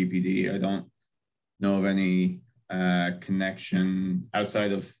part of BPD. I don't know of any connection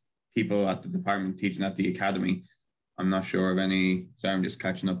outside of people at the department teaching at the academy. I'm not sure of any. Sorry, I'm just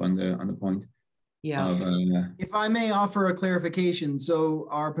catching up on the point. Yeah. If I may offer a clarification, so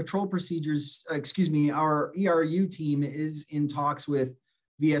our patrol procedures, our ERU team is in talks with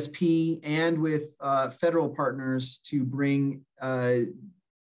VSP and with federal partners to bring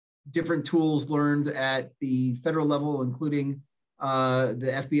different tools learned at the federal level, including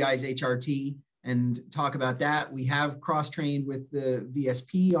the FBI's HRT, and talk about that. We have cross-trained with the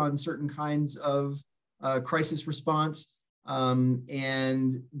VSP on certain kinds of crisis response.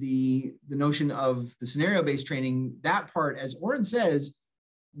 And the notion of the scenario-based training, that part, as Oren says,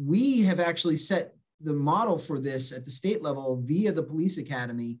 we have actually set the model for this at the state level via the police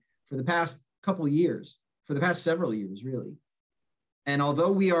academy for the past couple of years, for the past several years, really. And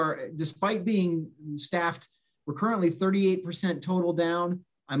although we are, despite being staffed, we're currently 38% total down.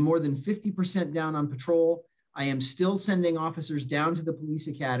 I'm more than 50% down on patrol. I am still sending officers down to the police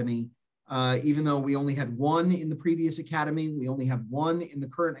academy. Even though we only had one in the previous academy, we only have one in the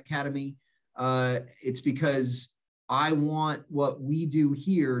current academy. It's because I want what we do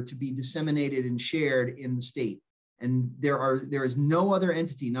here to be disseminated and shared in the state. And there is no other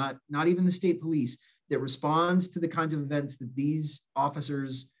entity, not even the state police, that responds to the kinds of events that these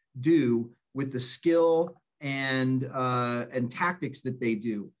officers do with the skill and tactics that they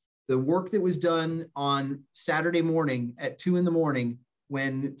do. The work that was done on Saturday morning at 2 in.the morning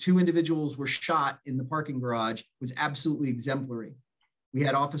when 2 individuals were shot in the parking garage was absolutely exemplary. We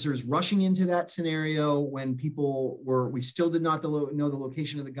had officers rushing into that scenario when we still did not know the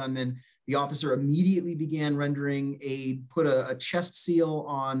location of the gunman. The officer immediately began rendering aid, put a chest seal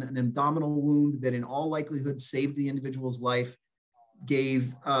on an abdominal wound that in all likelihood saved the individual's life,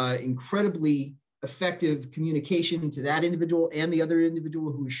 gave incredibly effective communication to that individual and the other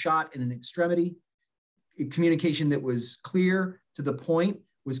individual who was shot in an extremity. Communication that was clear, to the point,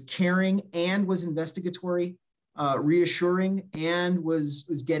 was caring and was investigatory, reassuring and was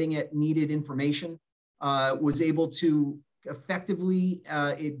getting at needed information, was able to effectively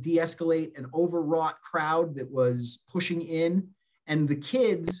de-escalate an overwrought crowd that was pushing in. And the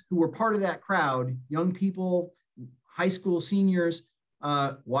kids who were part of that crowd, young people, high school seniors,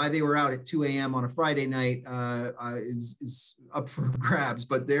 Why they were out at 2 a.m. on a Friday night is up for grabs,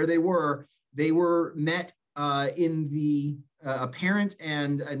 but there they were. They were met in the a parent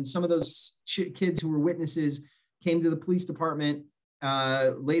and some of those kids who were witnesses came to the police department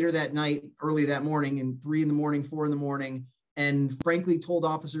later that night, early that morning, in 3 in the morning, 4 in the morning, and frankly told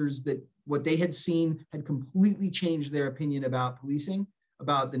officers that what they had seen had completely changed their opinion about policing,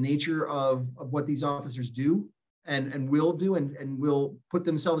 about the nature of what these officers do and will do and will put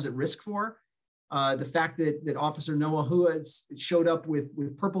themselves at risk for. The fact that Officer Noah Hua showed up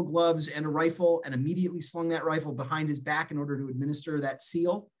with purple gloves and a rifle and immediately slung that rifle behind his back in order to administer that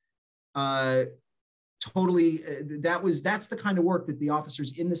seal. Totally, that's the kind of work that the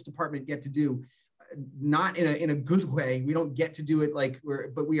officers in this department get to do. Not in a good way. We don't get to do it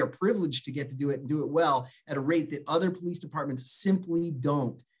but we are privileged to get to do it and do it well at a rate that other police departments simply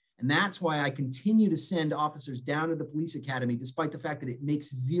don't. And that's why I continue to send officers down to the police academy, despite the fact that it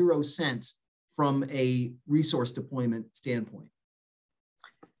makes zero sense from a resource deployment standpoint.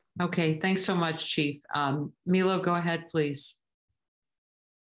 Okay, thanks so much, Chief. Milo, go ahead, please.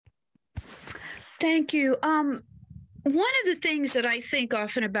 Thank you. One of the things that I think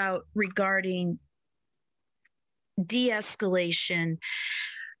often about regarding de-escalation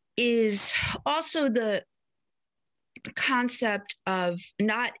is also the concept of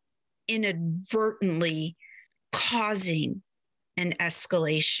not inadvertently causing an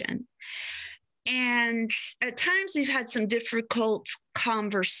escalation. And at times we've had some difficult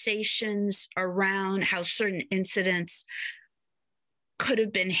conversations around how certain incidents could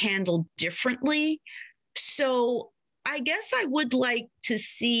have been handled differently. So I guess I would like to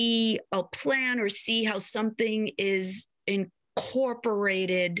see a plan or see how something is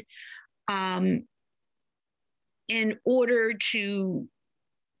incorporated in order to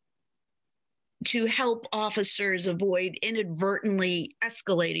help officers avoid inadvertently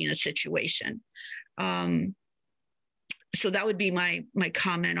escalating a situation. So that would be my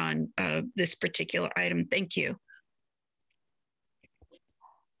comment on this particular item. Thank you.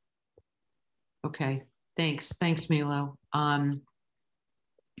 Okay, thanks, Milo.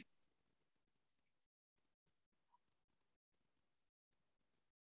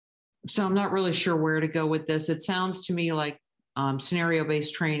 So I'm not really sure where to go with this. It sounds to me like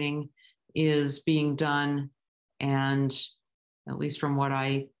scenario-based training is being done, and at least from what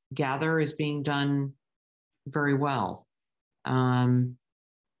I gather, is being done very well.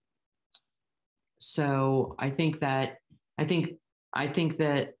 So I think that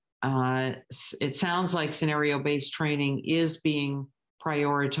it sounds like scenario-based training is being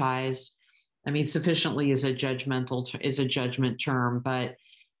prioritized. I mean, sufficiently is a judgment term, but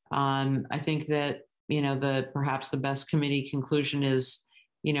I think that perhaps the best committee conclusion is,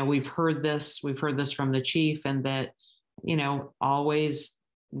 we've heard this from the chief, and that always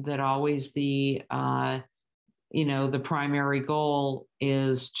the the primary goal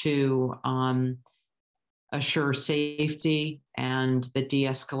is to assure safety, and the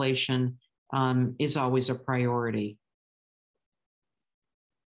de-escalation is always a priority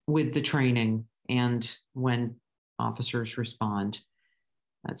with the training and when officers respond.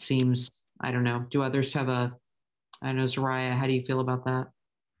 That seems, I don't know, do others have I don't know, Zariah, how do you feel about that?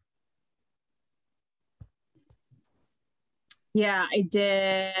 Yeah, I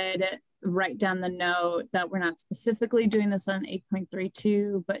did write down the note that we're not specifically doing this on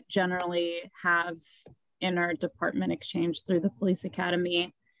 8.32, but generally have inter-department exchange through the police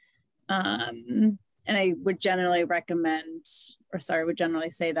academy. And I would generally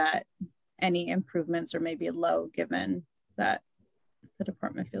say that any improvements are maybe low, given that the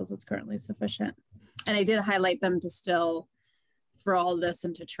department feels it's currently sufficient. And I did highlight them to still for all this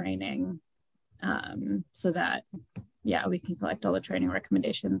into training, so that, yeah, we can collect all the training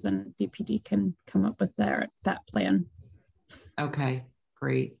recommendations and BPD can come up with that plan. Okay,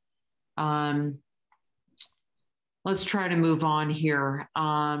 great. Let's try to move on here.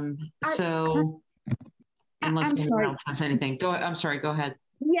 So unless anyone else has anything, go ahead. I'm sorry, go ahead.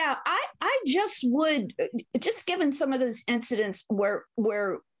 Yeah, I just would, just given some of those incidents where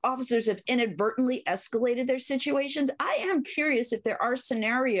officers have inadvertently escalated their situations, I am curious if there are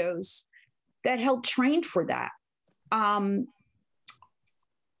scenarios that help train for that. And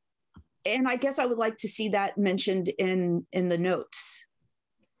I guess I would like to see that mentioned in the notes.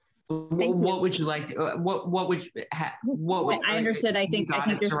 What would you like to, what would I understood. I think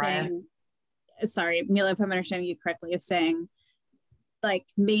you're saying, sorry, Mila, if I'm understanding you correctly, is saying like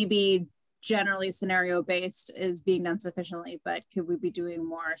maybe generally scenario based is being done sufficiently, but could we be doing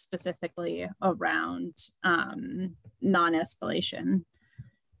more specifically around non-escalation?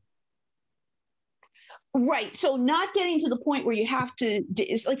 Right. So not getting to the point where you have to,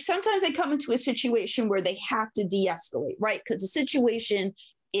 it's like sometimes they come into a situation where they have to de-escalate, right? Because the situation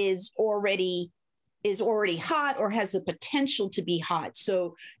is already hot or has the potential to be hot.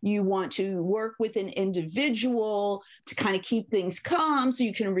 So you want to work with an individual to kind of keep things calm so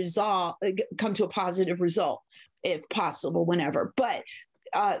you can come to a positive result if possible, whenever. But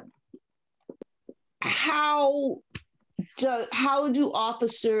how do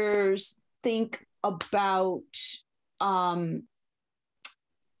officers think about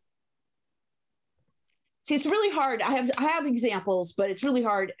see, it's really hard. I have examples, but it's really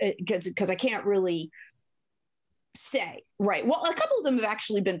hard because I can't really say, right? Well, a couple of them have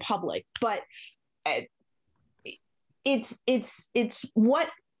actually been public, but it's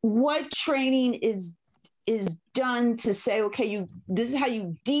what training is done to say, okay, this is how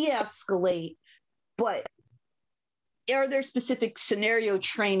you de-escalate, but are there specific scenario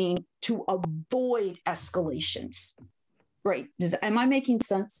training to avoid escalations? Right. Am I making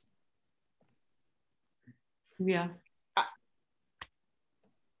sense? Yeah.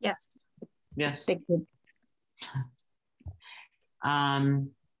 Yes. Yes. Thank you.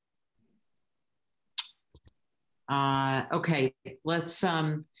 Okay, let's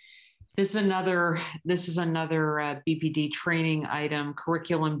this is another BPD training item.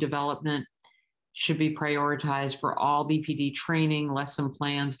 Curriculum development should be prioritized for all BPD training, lesson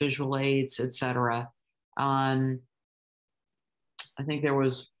plans, visual aids, etc. I think there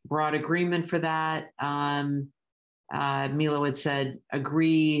was broad agreement for that. Milo had said,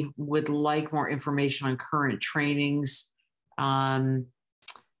 agree, would like more information on current trainings.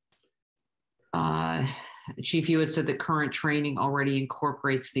 Chief, you had said that current training already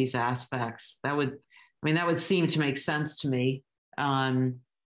incorporates these aspects. That would seem to make sense to me.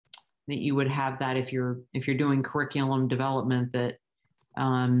 That you would have that if you're doing curriculum development, that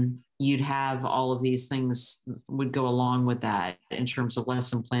you'd have all of these things would go along with that in terms of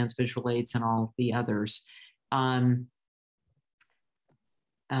lesson plans, visual aids, and all the others.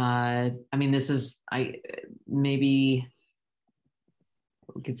 This is maybe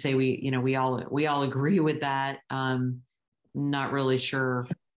we could say we all agree with that. Not really sure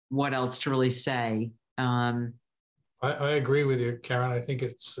what else to really say. I agree with you, Karen. I think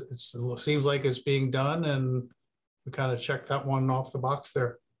it seems like it's being done, and we kind of checked that one off the box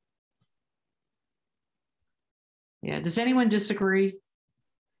there. Yeah. Does anyone disagree?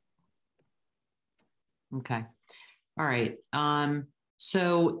 Okay. All right.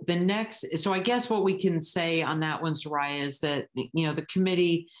 So I guess what we can say on that one, Soraya, is that the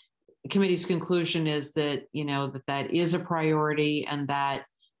committee's conclusion is that that is a priority, and that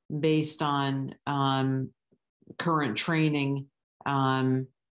based on current training,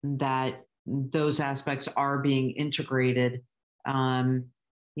 that those aspects are being integrated. I'm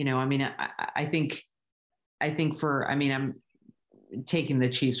taking the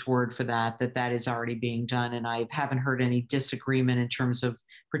chief's word for that is already being done, and I haven't heard any disagreement in terms of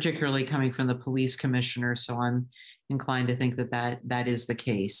particularly coming from the police commissioner. So I'm inclined to think that is the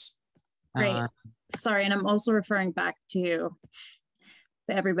case. Great. Sorry, and I'm also referring back to, if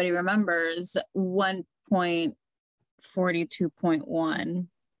everybody remembers, 1.42.1,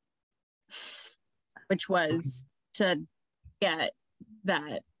 which was to get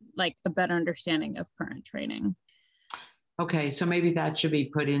that, like, a better understanding of current training. Okay, so maybe that should be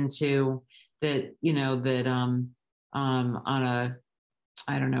put into that, on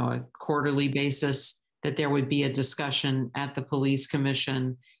a quarterly basis, that there would be a discussion at the police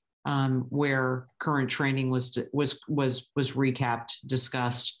commission where current training was recapped,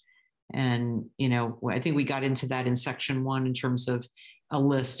 discussed. And, I think we got into that in section 1 in terms of a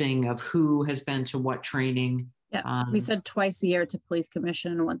listing of who has been to what training. Yeah, we said twice a year to police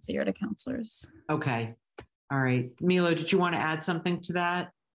commission and once a year to counselors. Okay. All right. Milo, did you want to add something to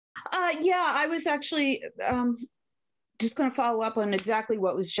that? Yeah, I was actually just going to follow up on exactly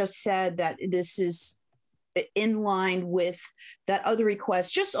what was just said, that this is in line with that other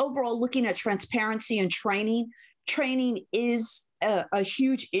request. Just overall looking at transparency and training. Training is a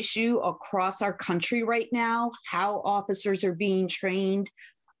huge issue across our country right now, how officers are being trained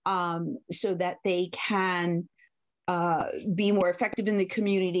so that they can be more effective in the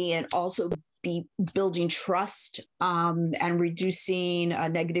community, and also be building trust and reducing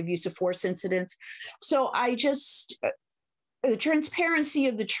negative use of force incidents. So the transparency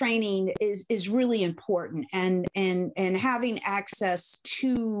of the training is really important, and having access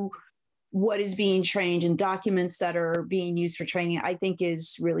to what is being trained and documents that are being used for training, I think,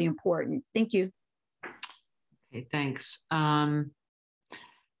 is really important. Thank you. Okay, thanks. All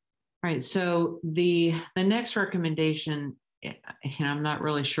right, so the next recommendation I'm not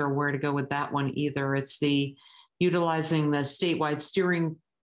really sure where to go with that one either. It's the utilizing the statewide steering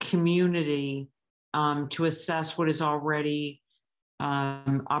community to assess what is already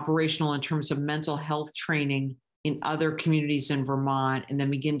operational in terms of mental health training in other communities in Vermont, and then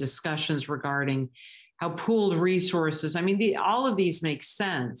begin discussions regarding how pooled resources, I mean, all of these make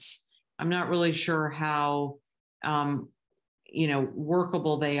sense. I'm not really sure how,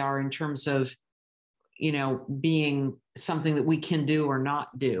 workable they are in terms of, being something that we can do or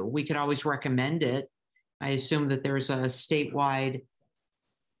not do. We could always recommend it. I assume that there's a statewide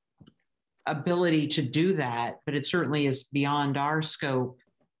ability to do that, but it certainly is beyond our scope,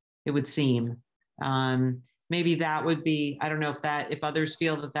 it would seem. Maybe that would be, I don't know if others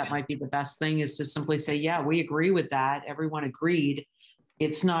feel that might be the best thing, is to simply say, yeah, we agree with that. Everyone agreed.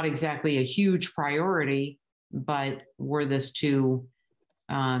 It's not exactly a huge priority, but were this to,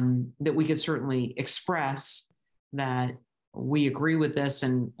 that we could certainly express that we agree with this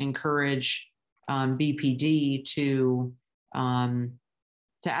and encourage BPD to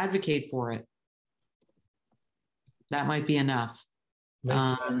advocate for it. That might be enough.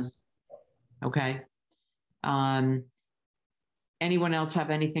 Makes sense. Okay. Anyone else have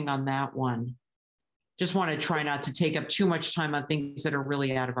anything on that one? Just want to try not to take up too much time on things that are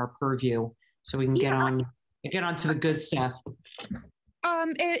really out of our purview, so we can get on to the good stuff.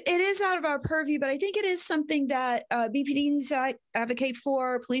 It is out of our purview, but I think it is something that BPD needs to advocate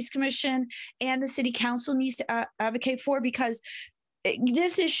for, Police Commission and the City Council needs to advocate for, because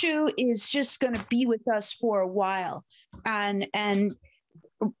this issue is just going to be with us for a while. And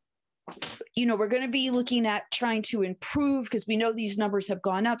we're going to be looking at trying to improve, because we know these numbers have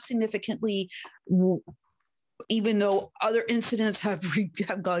gone up significantly, even though other incidents have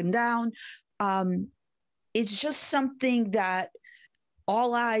gone down. It's just something that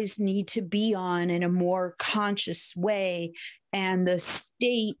all eyes need to be on in a more conscious way, and the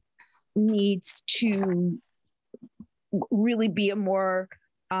state needs to really be a more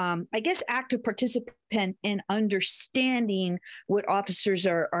active participant in understanding what officers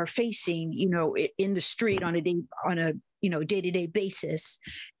are facing, in the street on a day-to-day basis,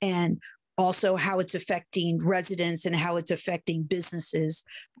 and also how it's affecting residents and how it's affecting businesses,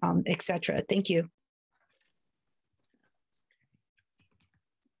 et cetera. Thank you.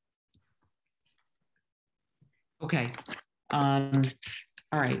 Okay. All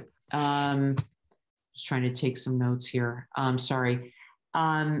right. Just trying to take some notes here. Sorry.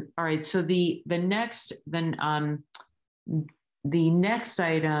 All right. So the next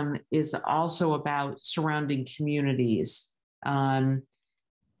item is also about surrounding communities.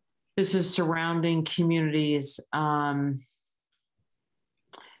 This is surrounding communities who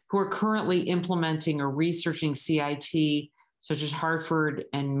are currently implementing or researching CIT, such as Hartford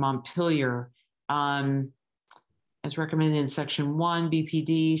and Montpelier. As recommended in Section 1,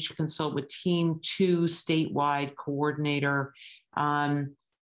 BPD should consult with Team 2 statewide coordinator. According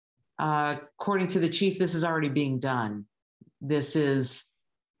to the chief, this is already being done. This is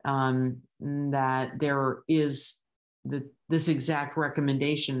that there is this exact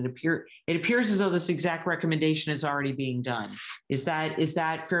recommendation. It appears as though this exact recommendation is already being done. Is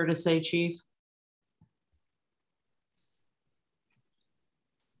that fair to say, Chief?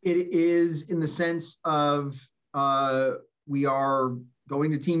 It is, in the sense of we are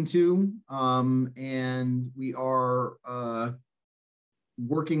going to Team 2, and we are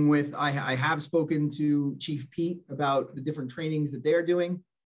working with, I have spoken to Chief Pete about the different trainings that they're doing,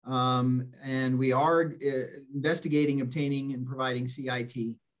 and we are investigating, obtaining, and providing CIT.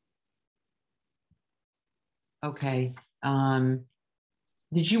 Okay.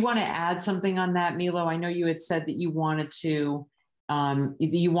 Did you want to add something on that, Milo? I know you had said that you wanted to,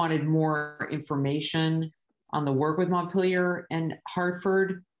 you wanted more information on the work with Montpelier and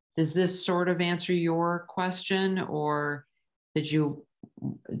Hartford. Does this sort of answer your question, or did you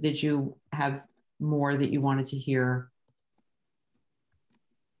have more that you wanted to hear?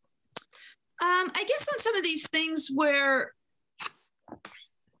 I guess on some of these things where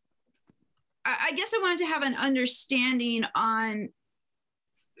I guess I wanted to have an understanding on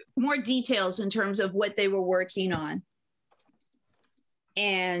more details in terms of what they were working on.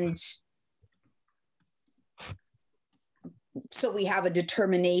 And so we have a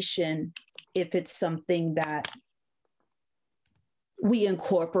determination if it's something that we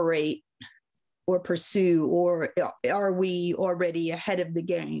incorporate or pursue, or are we already ahead of the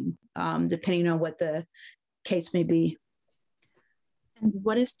game, depending on what the case may be. And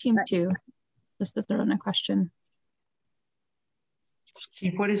what is Team 2? Just to throw in a question.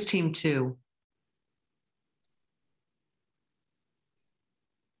 Chief, what is Team 2?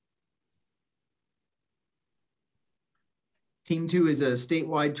 Team 2 is a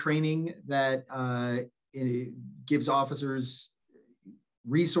statewide training that it gives officers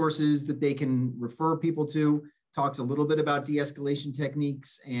resources that they can refer people to, talks a little bit about de-escalation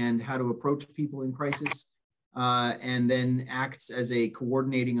techniques and how to approach people in crisis, and then acts as a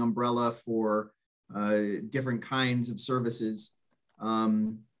coordinating umbrella for different kinds of services.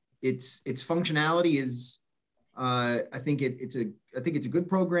 Its functionality is, I think it's a good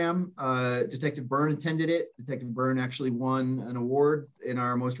program. Detective Byrne attended it. Detective Byrne actually won an award in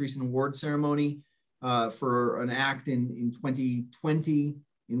our most recent award ceremony for an act in 2020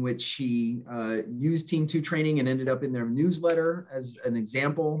 in which he used Team 2 training and ended up in their newsletter as an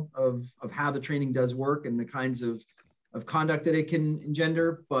example of how the training does work and the kinds of conduct that it can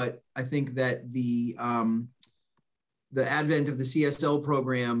engender. But I think that the advent of the CSL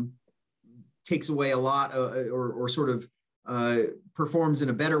program takes away a lot or sort of performs in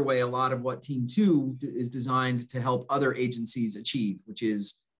a better way a lot of what Team 2 is designed to help other agencies achieve, which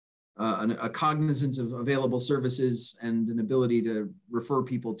is a cognizance of available services and an ability to refer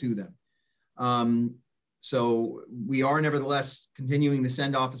people to them. So we are nevertheless continuing to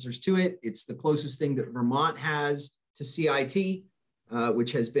send officers to it. It's the closest thing that Vermont has to CIT,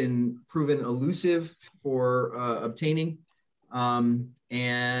 which has been proven elusive for obtaining. And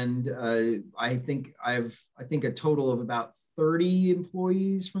I think a total of about 30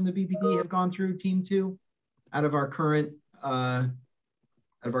 employees from the BPD have gone through Team 2 out of our current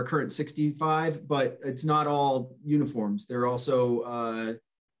 65, but it's not all uniforms. There are also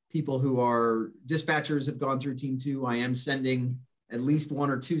people who are dispatchers have gone through Team 2. I am sending at least 1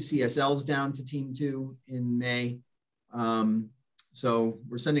 or 2 CSLs down to Team 2 in May. So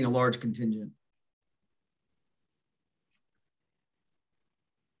we're sending a large contingent.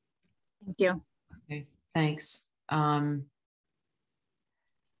 Thank you. Okay, thanks. All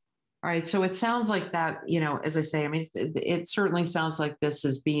right, so it sounds like that, you know, as I say, I mean, it certainly sounds like this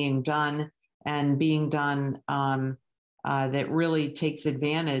is being done and being done that really takes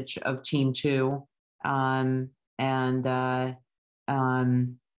advantage of Team 2. I'm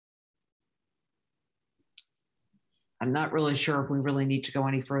not really sure if we really need to go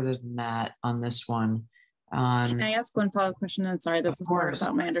any further than that on this one. Can I ask one follow-up question? And sorry, this is more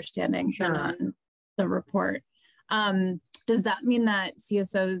about my understanding than on the report. Does that mean that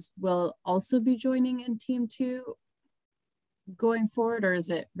CSOs will also be joining in Team 2 going forward, or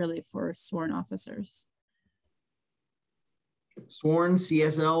is it really for sworn officers? Sworn,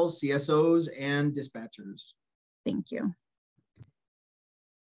 CSLs, CSOs, and dispatchers. Thank you.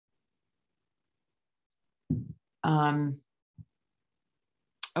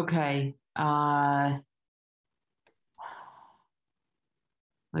 Okay.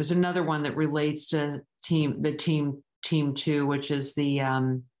 There's another one that relates to Team 2, which is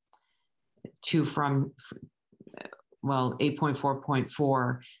the 2 from, well,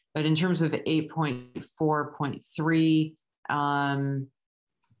 8.4.4. But in terms of 8.4.3,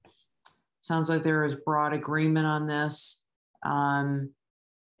 sounds like there is broad agreement on this.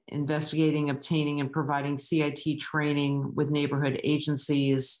 Investigating, obtaining, and providing CIT training with neighborhood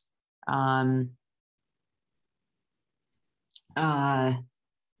agencies.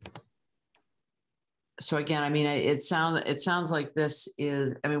 So again, I mean, it sounds like this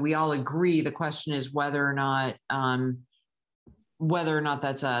is, I mean, we all agree. The question is whether or not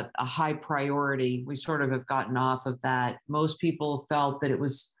that's a high priority. We sort of have gotten off of that. Most people felt that it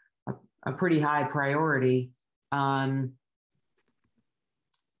was a pretty high priority.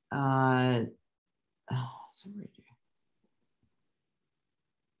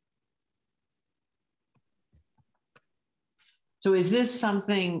 So is this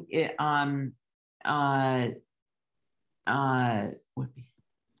something would be.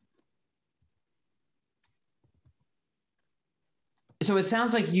 So it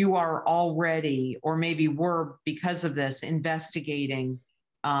sounds like you are already, or maybe were because of this, investigating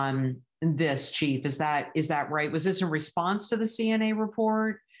this, Chief. Is that right? Was this in response to the CNA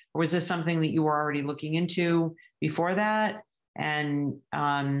report, or was this something that you were already looking into before that? And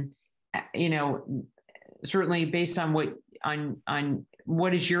you know, certainly based on what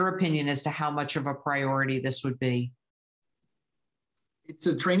is your opinion as to how much of a priority this would be? It's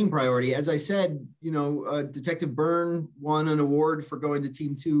a training priority. As I said, you know, Detective Byrne won an award for going to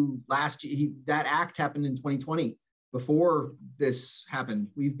Team 2 last year. That act happened in 2020. Before this happened,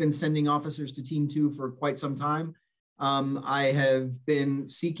 we've been sending officers to Team 2 for quite some time. I have been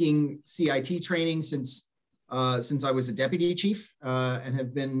seeking CIT training since I was a deputy chief and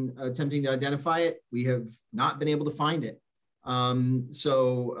have been attempting to identify it. We have not been able to find it.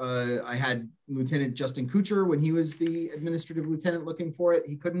 So I had Lieutenant Justin Kucher when he was the administrative lieutenant looking for it.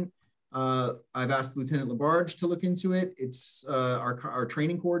 He couldn't. I've asked Lieutenant Labarge to look into it. It's our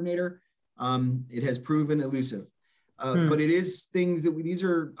training coordinator. It has proven elusive. But it is things that these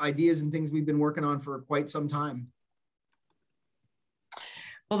are ideas and things we've been working on for quite some time.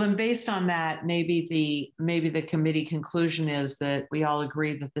 Well, then based on that, maybe the committee conclusion is that we all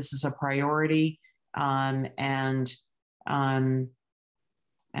agree that this is a priority, and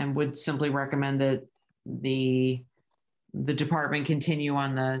would simply recommend that the department continue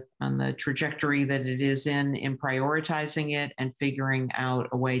on the trajectory that it is in prioritizing it and figuring out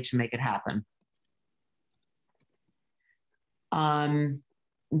a way to make it happen. Actually,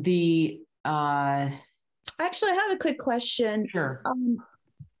 I have a quick question. Sure.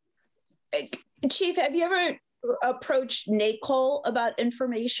 Chief, have you ever approached NACOL about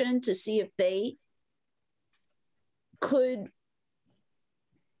information to see if they could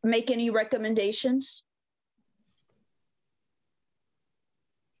make any recommendations?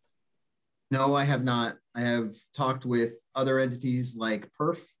 No, I have not. I have talked with other entities like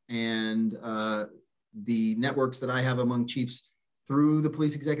PERF and the networks that I have among chiefs through the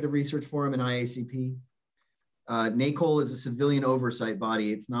Police Executive Research Forum and IACP. NACOL is a civilian oversight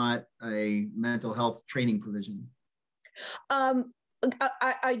body. It's not a mental health training provision. I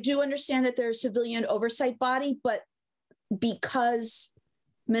do understand that they're a civilian oversight body, but because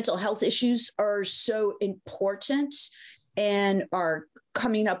mental health issues are so important and are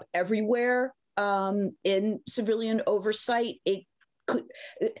coming up everywhere in civilian oversight, they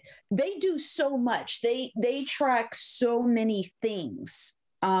do so much. They track so many things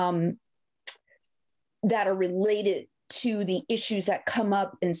that are related to the issues that come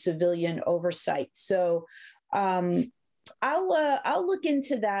up in civilian oversight. So I'll look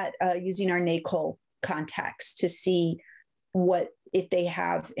into that using our NACOL contacts to see if they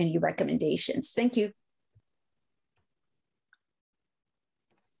have any recommendations. Thank you.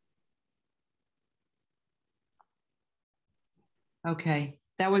 Okay,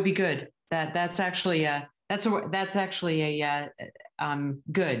 that would be good. That's actually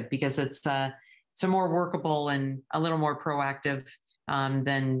good, because it's a more workable and a little more proactive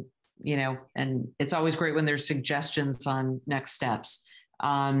than, and it's always great when there's suggestions on next steps.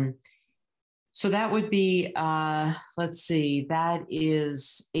 So that would be, let's see, that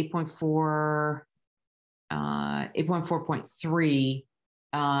is 8.4, 8.4.3,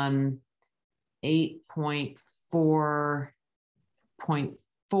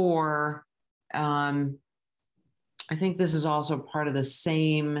 8.4.4. I think this is also part of the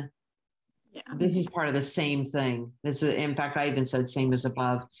same. Yeah. This is part of the same thing. This is, in fact, I even said same as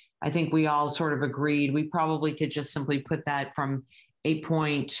above. I think we all sort of agreed. We probably could just simply put that from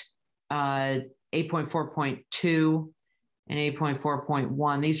 8.4.2 and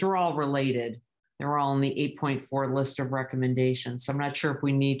 8.4.1. These are all related. They're all in the 8.4 list of recommendations. So I'm not sure if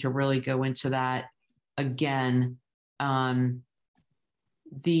we need to really go into that again.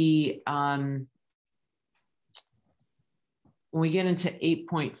 When we get into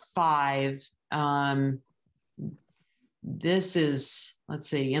 8.5, this is, let's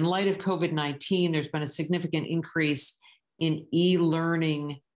see, in light of COVID-19, there's been a significant increase in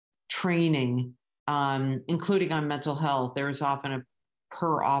e-learning training, including on mental health. There is often a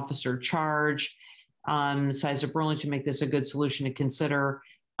per officer charge. Size of Burlington make this a good solution to consider.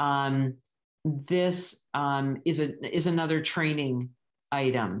 This is another training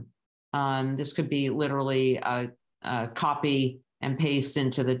item. This could be literally a copy and paste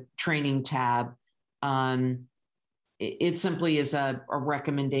into the training tab. It simply is a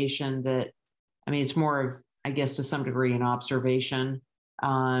recommendation that, I mean, it's more of, I guess, to some degree, an observation.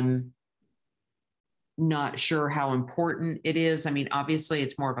 Not sure how important it is. I mean, obviously,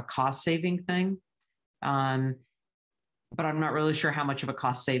 it's more of a cost-saving thing. But I'm not really sure how much of a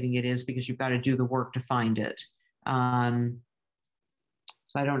cost saving it is, because you've got to do the work to find it. So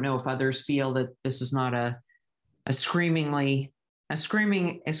I don't know if others feel that this is not a screamingly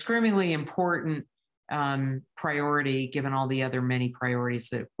important priority, given all the other many priorities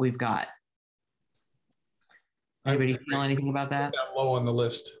that we've got. Anybody feel anything about that? That low on the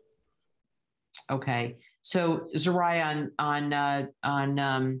list. Okay, so Zariah, on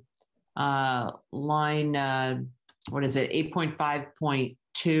line, what is it,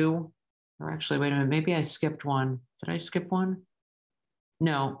 8.5.2, or actually, wait a minute, maybe I skipped one. Did I skip one?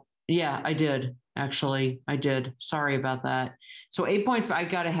 No, yeah, I did. Actually, I did. Sorry about that. So 8.5, I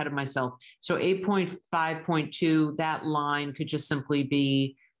got ahead of myself. So 8.5.2, that line could just simply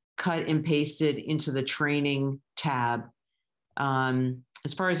be cut and pasted into the training tab.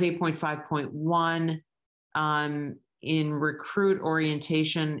 As far as 8.5.1, in recruit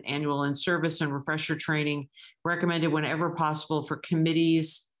orientation, annual in-service and refresher training, recommended whenever possible for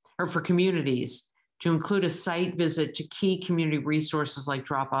committees or for communities to include a site visit to key community resources like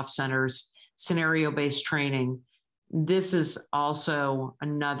drop-off centers, scenario-based training. This is also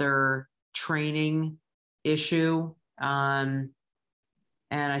another training issue. And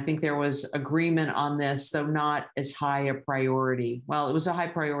I think there was agreement on this, though not as high a priority. Well, it was a high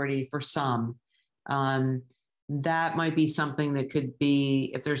priority for some. That might be something that could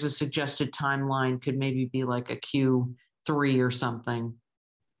be, if there's a suggested timeline, could maybe be like a Q3 or something.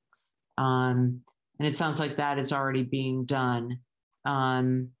 And it sounds like that is already being done.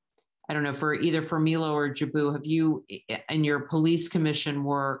 I don't know, for either for Milo or Jabu, have you, in your police commission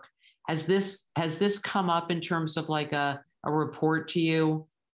work, has this come up in terms of like a report to you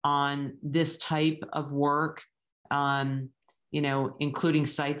on this type of work, you know, including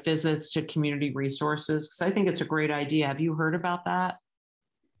site visits to community resources? Because I think it's a great idea. Have you heard about that?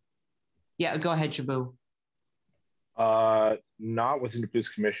 Yeah, go ahead, Jabu. Not within the police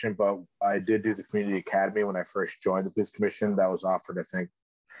commission, but I did do the community academy when I first joined the police commission. That was offered, I think,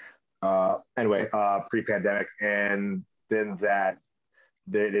 pre-pandemic, and then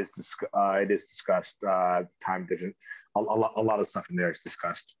it is discussed. Time different, a lot of stuff in there is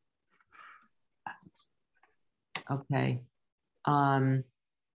discussed. Okay.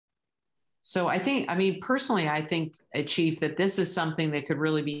 So I mean, personally, I think, Chief, that this is something that could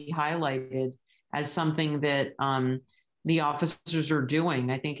really be highlighted as something that the officers are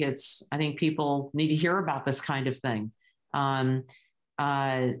doing. I think people need to hear about this kind of thing,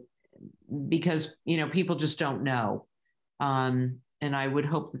 because, you know, people just don't know. And I would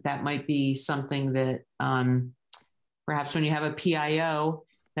hope that that might be something that perhaps when you have a PIO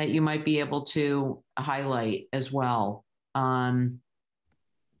that you might be able to highlight as well. All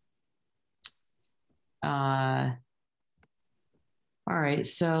right,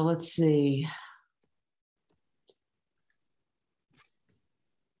 so let's see.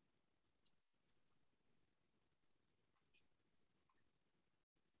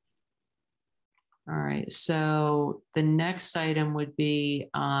 All right, so the next item would be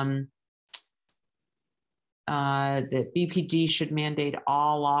that BPD should mandate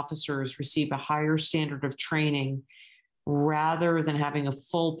all officers receive a higher standard of training rather than having a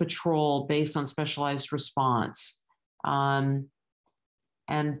full patrol based on specialized response. And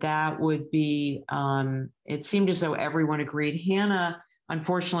that would be, it seemed as though everyone agreed. Hannah,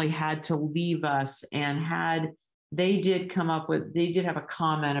 unfortunately, had to leave us, and they did have a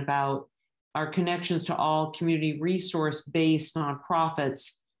comment about our connections to all community resource-based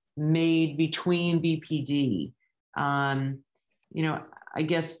nonprofits made between BPD. You know, I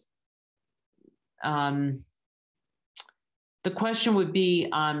guess the question would be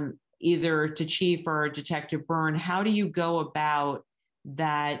either to Chief or Detective Byrne, how do you go about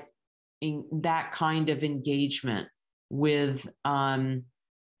that kind of engagement with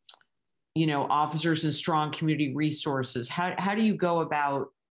you know, officers and strong community resources? How do you go about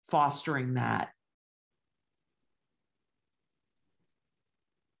fostering that?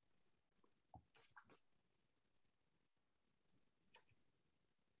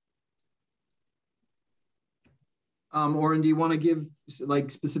 Oren, do you want to give like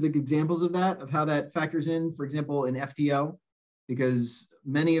specific examples of that, of how that factors in, for example, in FTO? Because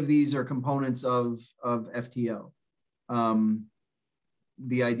many of these are components of FTO.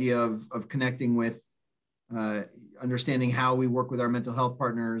 The idea of connecting with, understanding how we work with our mental health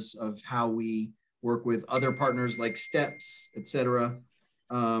partners, of how we work with other partners like STEPS, et cetera.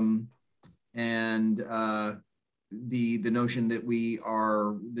 And the notion that we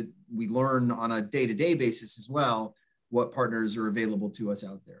learn on a day-to-day basis as well, what partners are available to us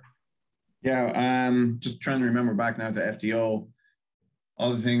out there. Yeah, just trying to remember back now to FTO.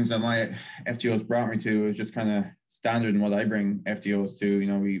 All the things that my FTOs brought me to is just kind of standard in what I bring FTOs to. You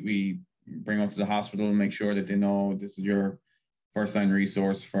know, we bring them to the hospital and make sure that they know this is your first line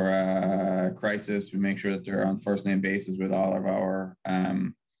resource for a crisis. We make sure that they're on first name basis with all of our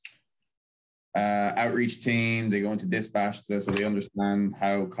outreach team. They go into dispatch so they understand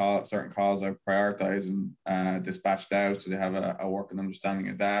how certain calls are prioritized and dispatched out, so they have a working understanding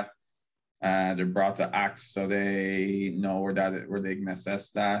of that. They're brought to ACT so they know where they can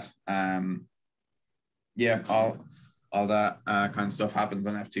assess that. Yeah, all that kind of stuff happens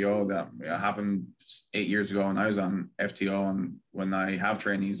on FTO. That happened 8 years ago when I was on FTO, and when I have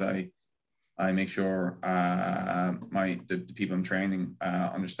trainees, I make sure the people I'm training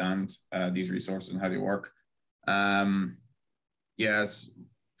understand these resources and how they work. Yeah, as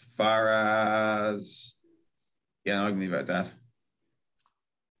far as, yeah, I can leave it at that.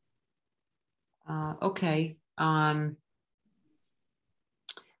 Okay.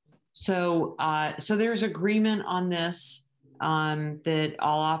 So there's agreement on this. that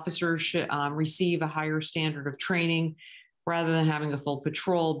all officers should receive a higher standard of training rather than having a full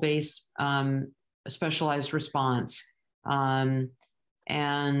patrol-based specialized response. I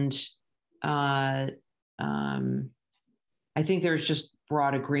think there's just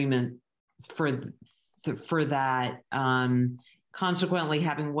broad agreement for that. Consequently,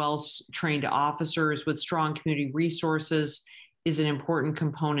 having well-trained officers with strong community resources is an important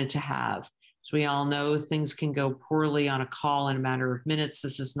component to have. As we all know, things can go poorly on a call in a matter of minutes.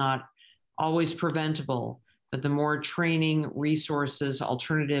 This is not always preventable, but the more training, resources,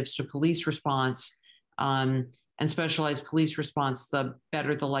 alternatives to police response, and specialized police response, the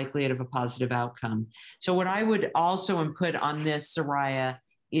better the likelihood of a positive outcome. So what I would also input on this, Soraya,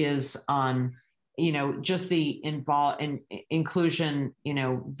 is just the inclusion,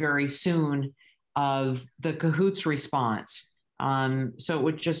 very soon of the CAHOOTS response.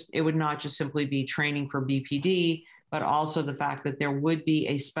 So it would not just simply be training for BPD, but also the fact that there would be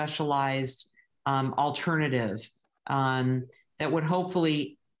a specialized alternative that would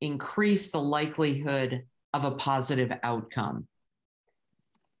hopefully increase the likelihood of a positive outcome.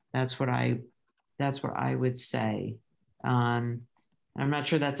 That's what I would say. I'm not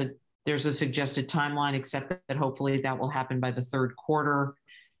sure there's a suggested timeline, except that hopefully that will happen by the third quarter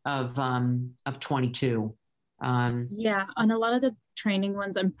of 22. Yeah, on a lot of the training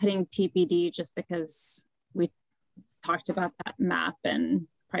ones, I'm putting TBD just because we talked about that map and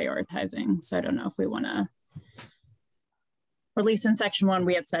prioritizing. So I don't know if we want to, or at least in section 1,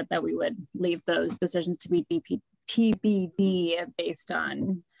 we had said that we would leave those decisions to be TBD based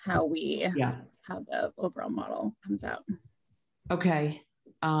on how the overall model comes out. Okay.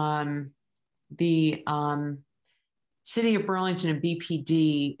 The City of Burlington and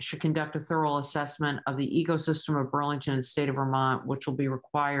BPD should conduct a thorough assessment of the ecosystem of Burlington and state of Vermont, which will be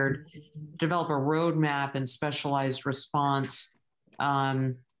required to develop a roadmap and specialized response,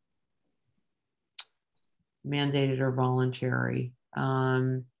 mandated or voluntary.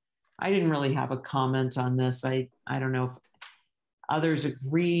 I didn't really have a comment on this. I don't know if others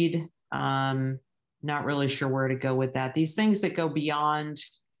agreed. Not really sure where to go with that. These things that go beyond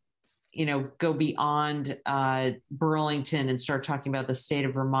Burlington and start talking about the state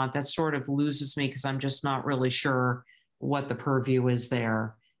of Vermont, that sort of loses me because I'm just not really sure what the purview is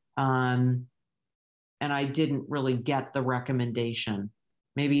there. And I didn't really get the recommendation.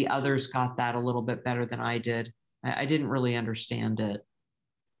 Maybe others got that a little bit better than I did. I didn't really understand it.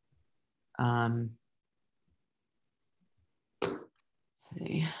 Let's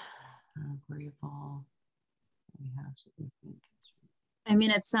see. Agreeable. I mean,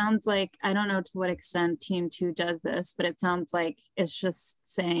 it sounds like, I don't know to what extent Team 2 does this, but it sounds like it's just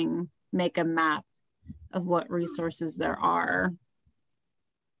saying, make a map of what resources there are.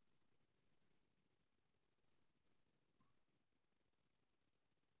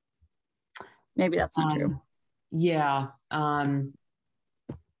 Maybe that's not true. Yeah. I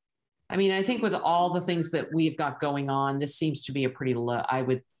mean, I think with all the things that we've got going on, this seems to be a pretty low, I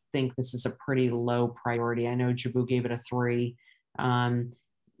would think this is a pretty low priority. I know Jabu gave it a 3.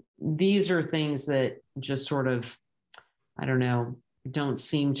 These are things that just sort of, I don't know, don't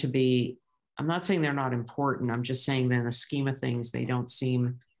seem to be, I'm not saying they're not important. I'm just saying that in the scheme of things, they don't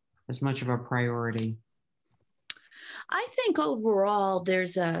seem as much of a priority. I think overall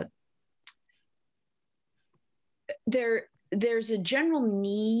there's a general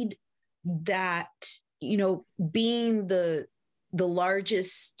need that, being the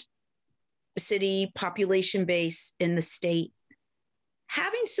largest city population base in the state,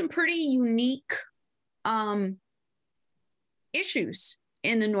 having some pretty unique issues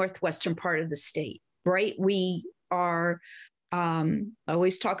in the northwestern part of the state, right? We are, I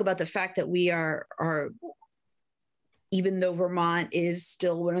always talk about the fact that we are even though Vermont is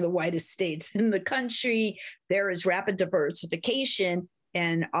still one of the whitest states in the country, there is rapid diversification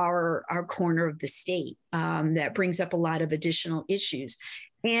in our corner of the state that brings up a lot of additional issues.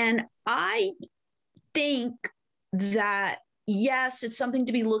 And I think that, yes, it's something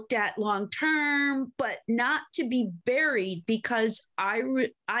to be looked at long term, but not to be buried, because I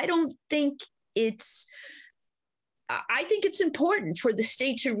think it's important for the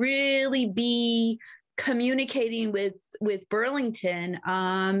state to really be communicating with Burlington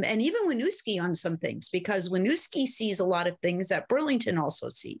and even Winooski on some things, because Winooski sees a lot of things that Burlington also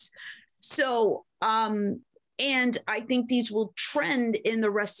sees. So, and I think these will trend in the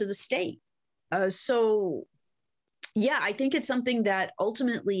rest of the state. So, yeah, I think it's something that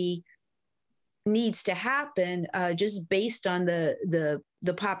ultimately needs to happen just based on the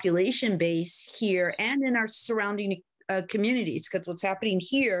population base here and in our surrounding communities, because what's happening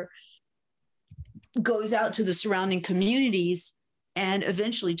here goes out to the surrounding communities and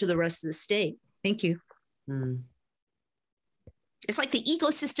eventually to the rest of the state. Thank you. It's like the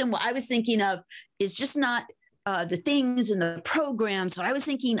ecosystem. What I was thinking of is just not the things and the programs, but I was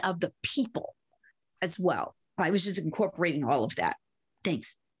thinking of the people as well. I was just incorporating all of that.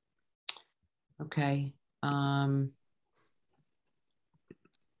 Thanks. Okay. All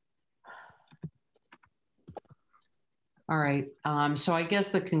right. So I guess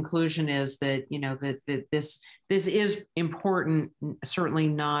the conclusion is that, you know, that this is important, certainly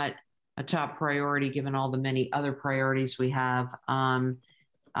not a top priority given all the many other priorities we have,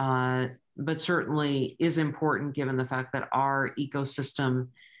 but certainly is important given the fact that our ecosystem,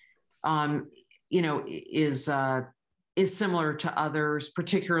 you know, is similar to others,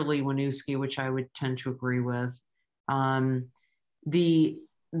 particularly Winooski, which I would tend to agree with. The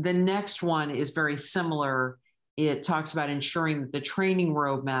next one is very similar. It talks about ensuring that the training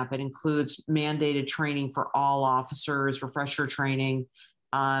roadmap, it includes mandated training for all officers, refresher training,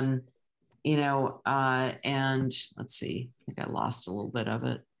 you know, and let's see, I think I lost a little bit of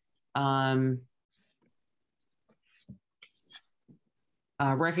it.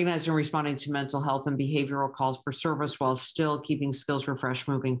 Recognizing and responding to mental health and behavioral calls for service while still keeping skills refreshed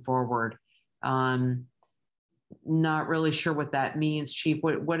moving forward. Not really sure what that means, Chief.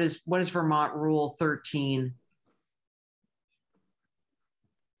 What is Vermont Rule 13?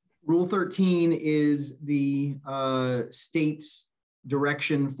 Rule 13 is the state's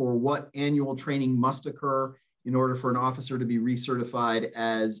direction for what annual training must occur in order for an officer to be recertified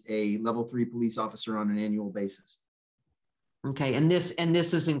as a level 3 police officer on an annual basis. Okay, and this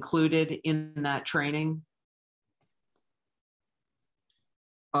is included in that training?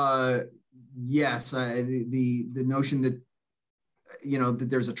 Yes, the notion that, you know, that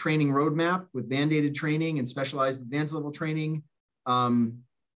there's a training roadmap with mandated training and specialized advanced level training.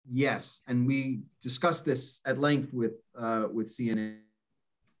 Yes, and we discussed this at length with CNA.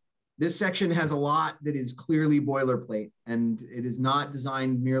 This section has a lot that is clearly boilerplate, and it is not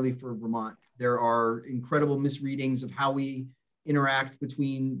designed merely for Vermont. There are incredible misreadings of how we interact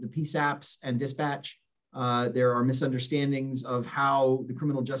between the PSAPs and dispatch. There are misunderstandings of how the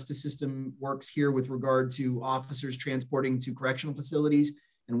criminal justice system works here with regard to officers transporting to correctional facilities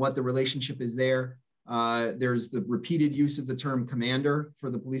and what the relationship is there. There's the repeated use of the term commander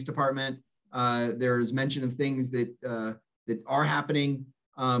for the police department. There's mention of things that are happening.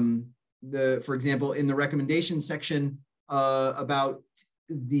 For example, in the recommendation section about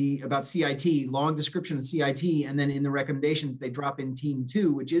CIT, long description of CIT, and then in the recommendations they drop in Team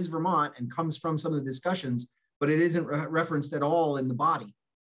 2, which is Vermont and comes from some of the discussions, but it isn't referenced at all in the body.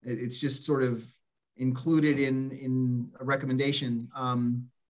 It's just sort of included in a recommendation.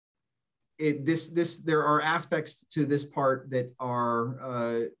 There are aspects to this part that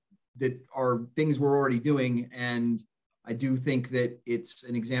are things we're already doing, and I do think that it's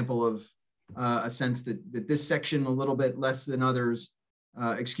an example of a sense that this section a little bit less than others,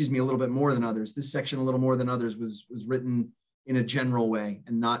 excuse me, a little bit more than others. This section a little more than others was written in a general way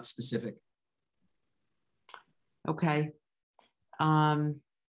and not specific. Okay. All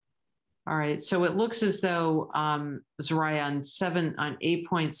right, so it looks as though, Zariah, on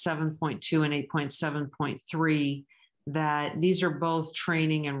 8.7.2 and 8.7.3, that these are both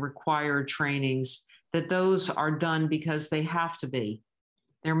training and required trainings, that those are done because they have to be.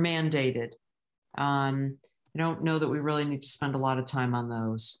 They're mandated. I don't know that we really need to spend a lot of time on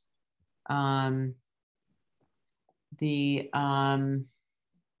those.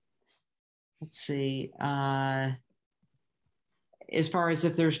 Let's see. As far as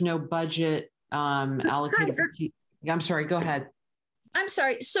if there's no budget allocated for, I'm sorry, go ahead. I'm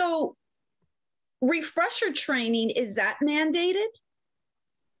sorry. So refresher training, is that mandated?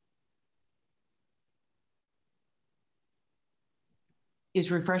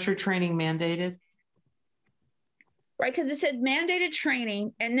 Is refresher training mandated? Right, because it said mandated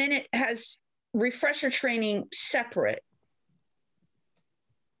training and then it has refresher training separate.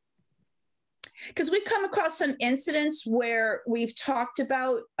 Because we've come across some incidents where we've talked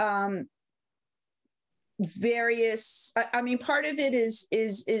about various, I mean, part of it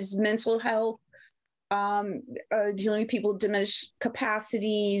is mental health, dealing with people with diminished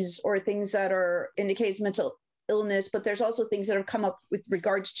capacities or things that are indicates mental illness, but there's also things that have come up with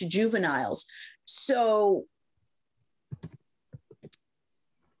regards to juveniles. So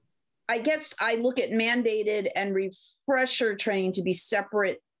I guess I look at mandated and refresher training to be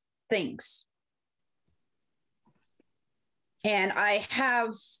separate things. And I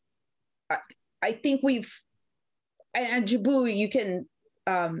think and Jabu, you can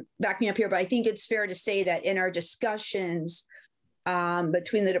back me up here, but I think it's fair to say that in our discussions,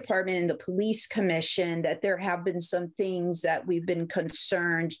 between the department and the police commission, that there have been some things that we've been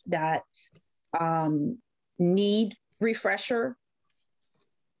concerned that need refresher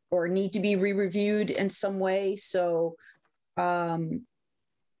or need to be re-reviewed in some way. So I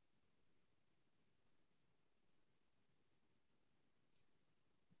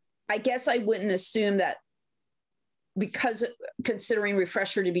guess I wouldn't assume that, because considering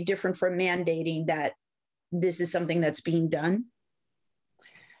refresher to be different from mandating, that this is something that's being done.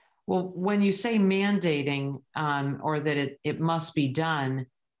 Well, when you say mandating or that it must be done,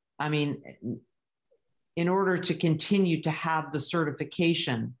 I mean, in order to continue to have the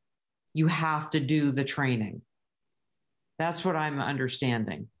certification, you have to do the training. That's what I'm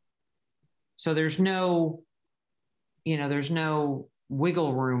understanding. So there's no, there's no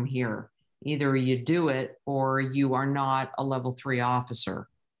wiggle room here. Either you do it or you are not a level 3 officer.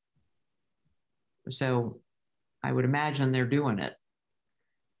 So I would imagine they're doing it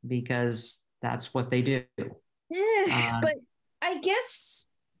because that's what they do. But I guess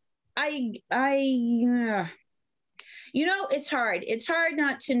it's hard. It's hard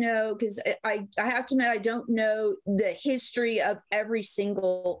not to know, because I have to admit, I don't know the history of every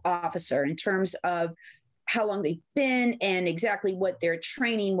single officer in terms of how long they've been and exactly what their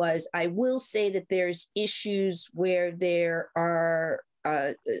training was. I will say that there's issues where there are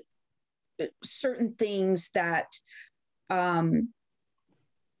certain things that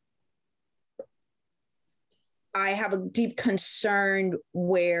I have a deep concern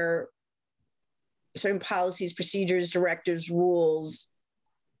where certain policies, procedures, directives, rules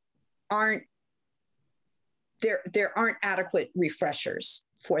there aren't adequate refreshers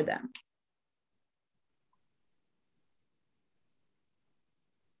for them.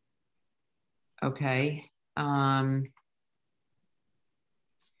 Okay.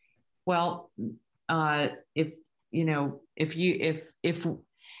 Well, if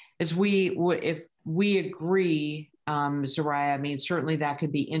we agree, Zariah, I mean, certainly that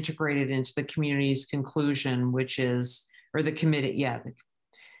could be integrated into the community's conclusion, which is, or the committee,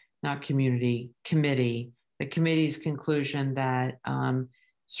 not community, committee, the committee's conclusion that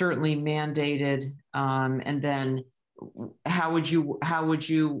certainly mandated, and then how would you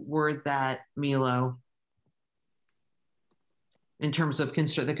word that, Milo, in terms of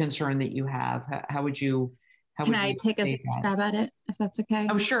the concern that you have? How would you? Can I take a stab at it, if that's okay?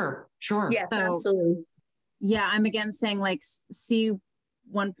 Oh, sure. Yes, so, absolutely. Yeah, I'm again saying like C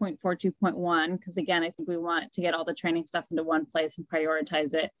 1.42.1, because again, I think we want to get all the training stuff into one place and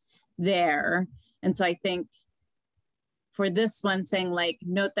prioritize it there. And so I think for this one, saying like,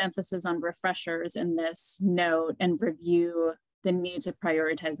 note the emphasis on refreshers in this note and review the need to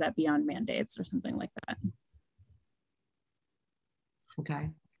prioritize that beyond mandates or something like that. Okay.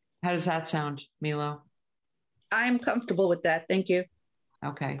 How does that sound, Milo? I'm comfortable with that. Thank you.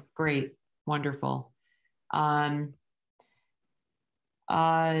 Okay, great. Wonderful. I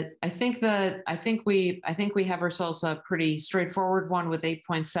think we have ourselves a pretty straightforward one with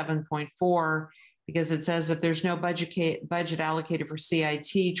 8.7.4, because it says if there's no budget allocated for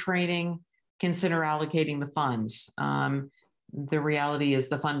CIT training, consider allocating the funds. The reality is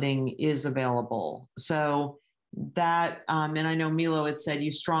the funding is available. So that, and I know Milo had said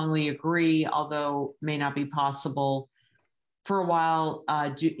you strongly agree, although may not be possible for a while,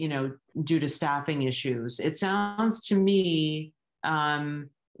 due to staffing issues. It sounds to me,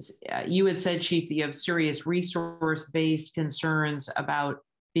 you had said, Chief, that you have serious resource-based concerns about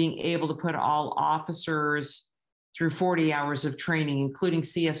being able to put all officers through 40 hours of training, including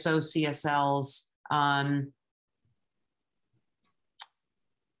CSO, CSLs.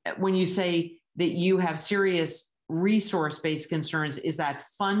 When you say that you have serious resource-based concerns, is that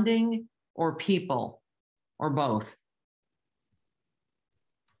funding or people or both?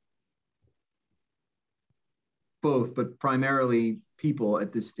 Both, but primarily people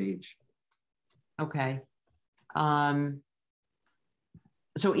at this stage. Okay.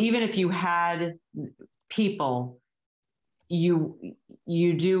 So even if you had people, you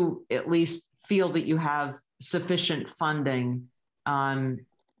do at least feel that you have sufficient funding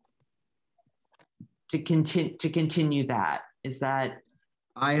to continue that. Is that?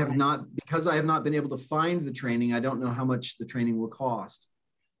 I have not, because I have not been able to find the training, I don't know how much the training will cost.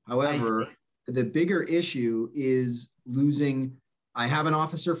 However, the bigger issue is losing. I have an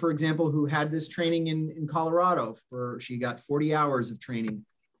officer, for example, who had this training in Colorado. She got 40 hours of training.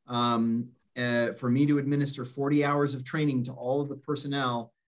 For me to administer 40 hours of training to all of the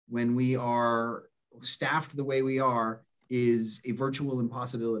personnel when we are staffed the way we are is a virtual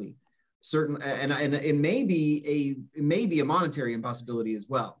impossibility. And it may be a monetary impossibility as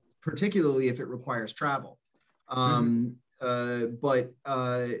well, particularly if it requires travel. there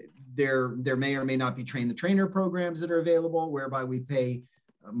may or may not be train the trainer programs that are available, whereby we pay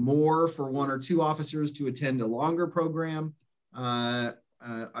more for 1 or 2 officers to attend a longer program. Are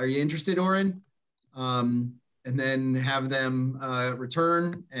you interested, Oren? And then have them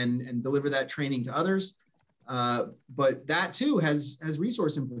return and deliver that training to others. But that too has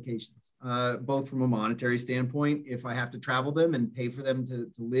resource implications, both from a monetary standpoint. If I have to travel them and pay for them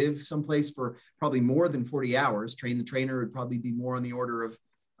to live someplace for probably more than 40 hours, train the trainer would probably be more on the order of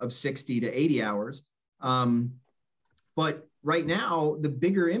 60 to 80 hours. But right now, the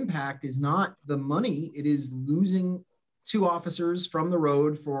bigger impact is not the money. It is losing 2 officers from the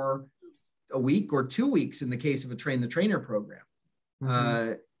road for a week or 2 weeks in the case of a train the trainer program.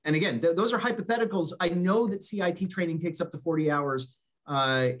 Mm-hmm. And again, those are hypotheticals. I know that CIT training takes up to 40 hours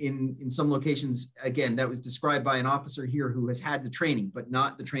in some locations. Again, that was described by an officer here who has had the training, but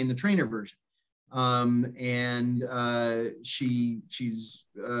not the train the trainer version. She's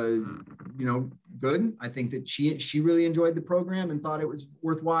good. I think that she really enjoyed the program and thought it was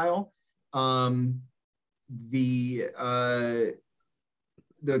worthwhile.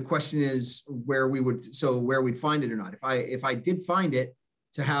 The question is where we'd find it or not. If I did find it,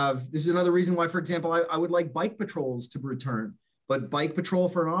 to have, this is another reason why, for example, I would like bike patrols to return, but bike patrol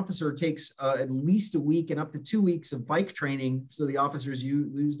for an officer takes at least a week and up to 2 weeks of bike training. So the officers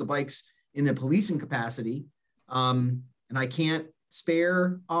use the bikes in a policing capacity. And I can't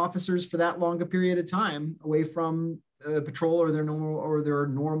spare officers for that long a period of time away from patrol or their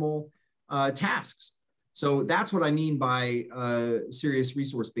normal tasks. So that's what I mean by serious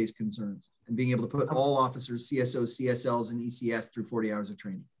resource-based concerns and being able to put all officers, CSOs, CSLs, and ECS through 40 hours of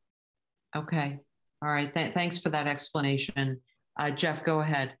training. Okay. All right. Thanks for that explanation. Jeff, go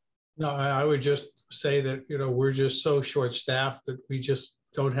ahead. No, I would just say that, we're just so short-staffed that we just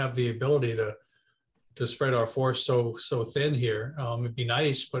don't have the ability to spread our force so thin here. It'd be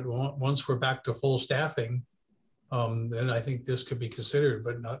nice, but once we're back to full staffing, then I think this could be considered,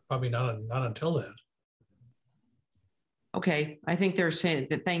 but probably not until then. Okay, I think they're saying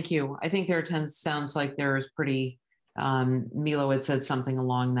that. Thank you. I think sounds like there's pretty. Milo had said something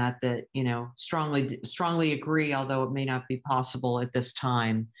along that strongly agree, although it may not be possible at this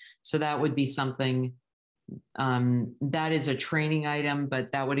time. So that would be something. That is a training item,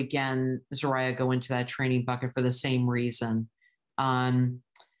 but that would again, Zariah, go into that training bucket for the same reason. I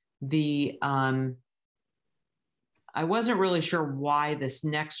wasn't really sure why this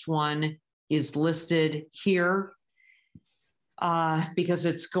next one is listed here. Because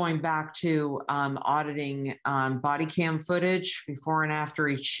it's going back to auditing body cam footage before and after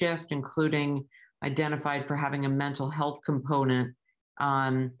each shift, including identified for having a mental health component.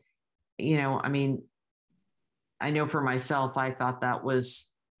 I know for myself, I thought that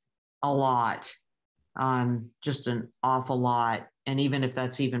was a lot, just an awful lot. And even if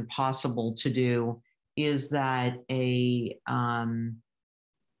that's even possible to do, is that is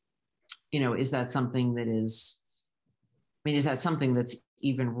that something that is, is that something that's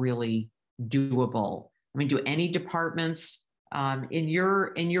even really doable? Do any departments, in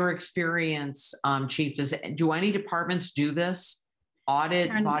your experience, Chief, do any departments do this? Audit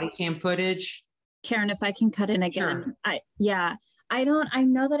Karen, body cam footage? Karen, if I can cut in again. Sure. I know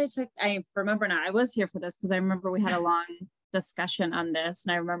that I remember now, I was here for this because I remember we had a long discussion on this.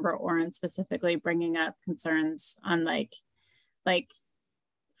 And I remember Oren specifically bringing up concerns on like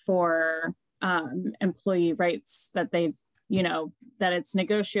for employee rights that they, that it's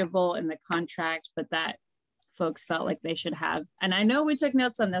negotiable in the contract, but that folks felt like they should have. And I know we took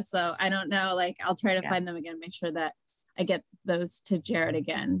notes on this, so I don't know, I'll try to find them again, make sure that I get those to Jared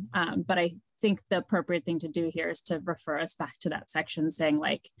again. But I think the appropriate thing to do here is to refer us back to that section saying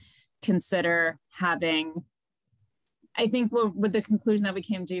consider having, I think with the conclusion that we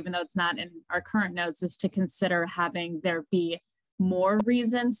came to, even though it's not in our current notes, is to consider having there be more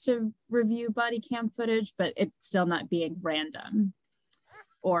reasons to review body cam footage, but it's still not being random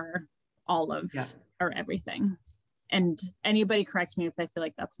or all of or everything. And anybody correct me if I feel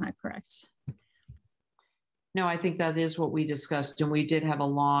like that's not correct. No, I think that is what we discussed, and we did have a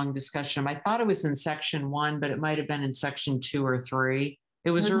long discussion. I thought it was in section 1, but it might have been in section 2 or 3.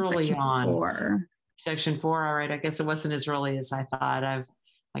 It was early on. 4. Section 4. All right. I guess it wasn't as early as I thought. I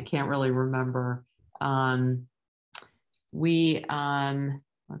can't really remember.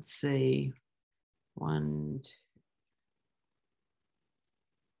 Let's see, 1.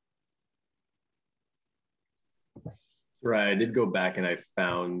 Right, I did go back and I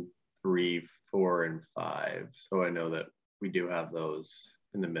found 3, 4, and 5. So I know that we do have those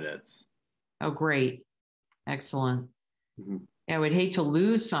in the minutes. Oh, great. Excellent. Mm-hmm. Yeah, I would hate to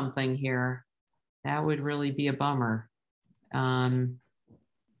lose something here. That would really be a bummer. So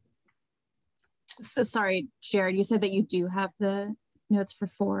sorry, Jared, you said that you do have the notes for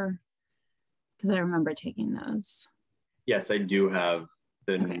 4, because I remember taking those. Yes, I do have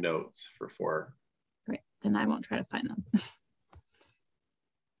the notes for 4. Great, then I won't try to find them.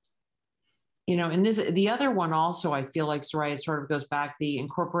 You know, and the other one also, I feel like, Soraya, sort of goes back, the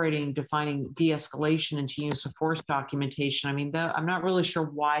incorporating, defining de-escalation into use of force documentation. I mean, I'm not really sure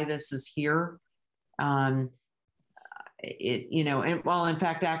why this is here. You know, and well, in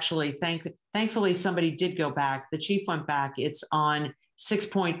fact, actually, thankfully, somebody did go back. The chief went back. It's on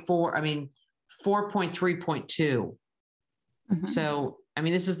 4.3.2. So, I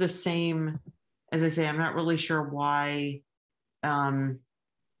mean, this is the same, as I say, I'm not really sure why, you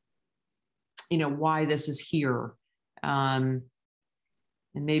know, why this is here. And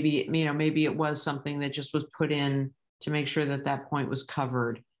maybe, you know, maybe it was something that just was put in to make sure that that point was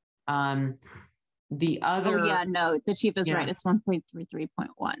covered. The other. Oh yeah, no, the chief is right. It's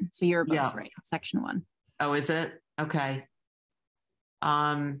 1.33.1. So you're both right. Section 1. Oh, is it? Okay.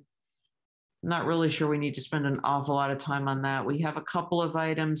 Not really sure we need to spend an awful lot of time on that. We have a couple of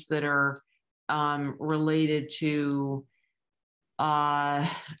items that are related to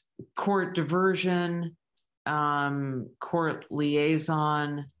court diversion, court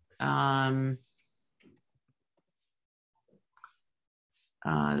liaison,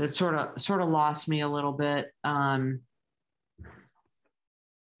 that sort of lost me a little bit.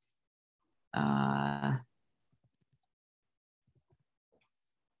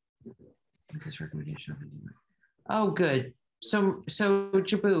 Oh, good. So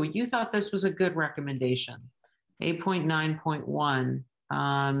Jabu, you thought this was a good recommendation. 8.9.1.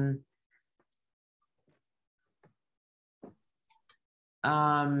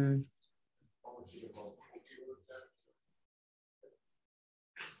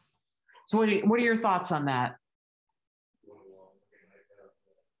 So what are your thoughts on that?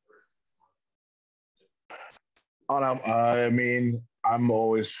 I mean, I'm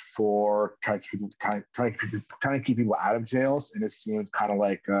always for trying to keep people out of jails, and it seems kind of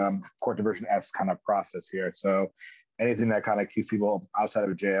like court diversion-esque kind of process here. So anything that kind of keeps people outside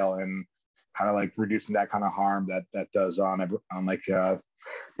of jail and kind of like reducing that kind of harm that does on like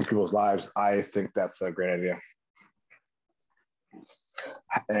people's lives, I think that's a great idea.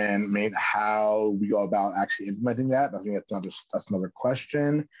 And I mean, how we go about actually implementing that, I think that's another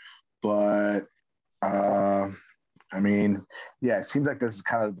question. But I mean, yeah, it seems like this is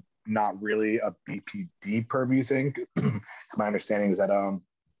kind of not really a BPD purview thing. My understanding is that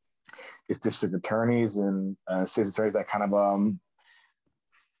it's district attorneys and state attorneys that kind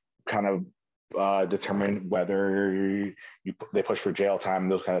of determine whether they push for jail time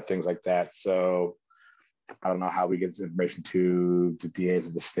and those kind of things like that. So I don't know how we get this information to DAs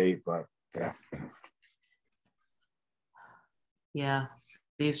of the state, but yeah. Yeah,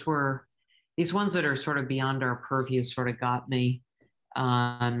 these ones that are sort of beyond our purview sort of got me,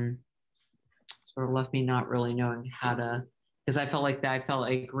 sort of left me not really knowing how to, because I I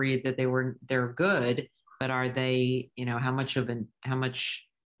agreed that they're good, but are they, you know, how much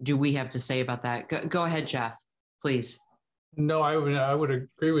do we have to say about that? Go ahead, Jeff, please. No, I would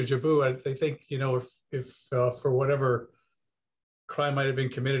agree with Jabu. I think, you know, if for whatever crime might have been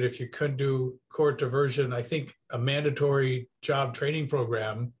committed, if you could do court diversion, I think a mandatory job training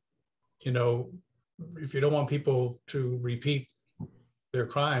program, you know, if you don't want people to repeat their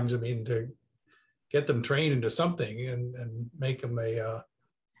crimes, I mean, to get them trained into something and make them a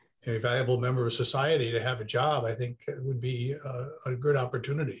valuable member of society to have a job, I think it would be a good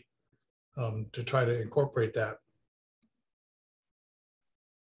opportunity to try to incorporate that.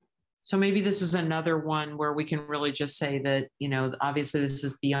 So maybe this is another one where we can really just say that, you know, obviously this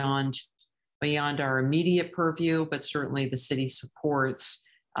is beyond our immediate purview, but certainly the city supports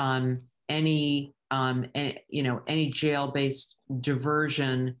any jail-based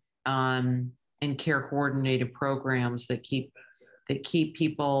diversion and care coordinated programs that keep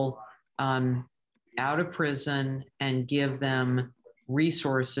people out of prison and give them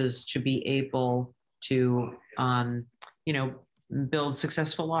resources to be able to build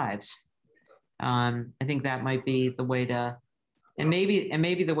successful lives. I think that might be the way to, and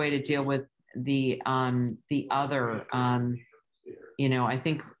maybe the way to deal with the other. I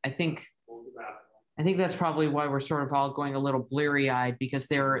think that's probably why we're sort of all going a little bleary-eyed, because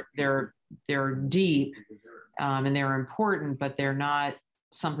they're deep and they're important, but they're not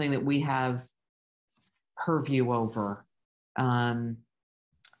something that we have purview over. I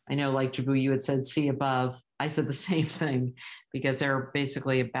know, like Jabu, you had said, see above. I said the same thing, because they're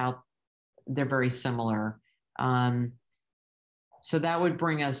basically they're very similar. So that would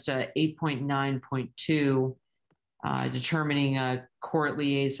bring us to 8.9.2. determining a court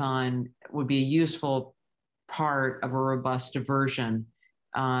liaison would be a useful part of a robust diversion.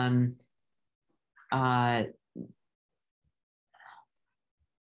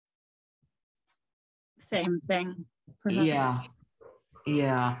 Same thing. Perhaps.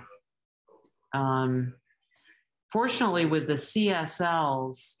 Yeah. Fortunately, with the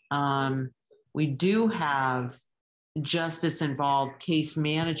CSLs, we do have justice-involved case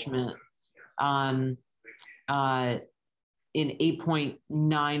management in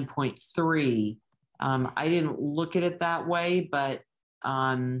 8.9.3. I didn't look at it that way, but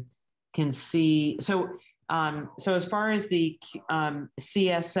can see. So as far as the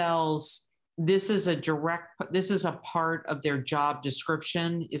CSLs, this is a part of their job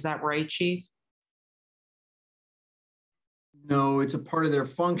description. Is that right, Chief? No, it's a part of their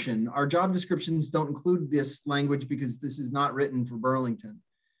function. Our job descriptions don't include this language because this is not written for Burlington.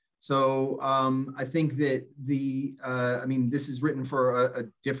 So I think that this is written for a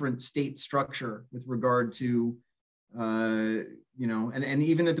different state structure with regard to, and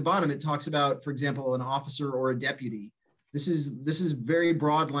even at the bottom, it talks about, for example, an officer or a deputy. This is very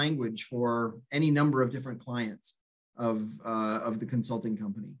broad language for any number of different clients of the consulting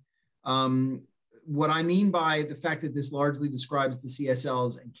company. What I mean by the fact that this largely describes the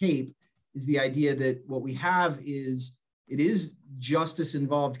CSLs and CAPE is the idea that what we have is, it is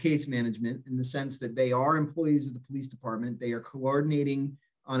justice-involved case management in the sense that they are employees of the police department. They are coordinating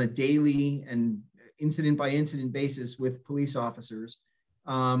on a daily and incident-by-incident basis with police officers.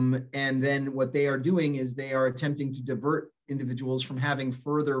 And then what they are doing is they are attempting to divert individuals from having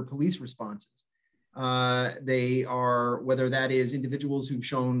further police responses. They are, whether that is individuals who've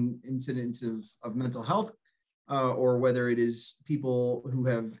shown incidents of mental health, or whether it is people who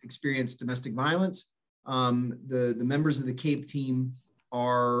have experienced domestic violence. The members of the CAPE team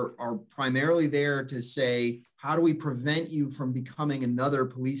are primarily there to say, how do we prevent you from becoming another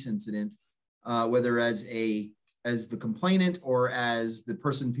police incident, whether as the complainant or as the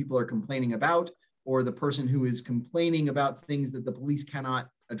person people are complaining about, or the person who is complaining about things that the police cannot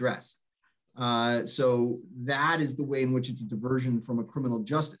address. So that is the way in which it's a diversion from a criminal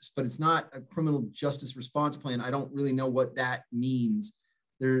justice, but it's not a criminal justice response plan. I don't really know what that means.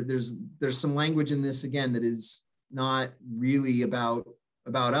 There's some language in this, again, that is not really about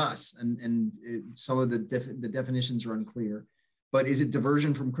us, and some of the definitions are unclear. But is it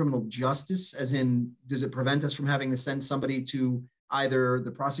diversion from criminal justice, as in, does it prevent us from having to send somebody to either the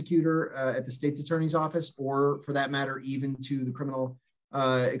prosecutor at the state's attorney's office, or for that matter, even to the criminal,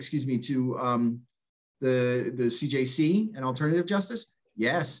 the CJC and alternative justice?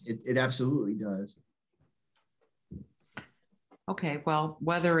 Yes, it absolutely does. Okay, well,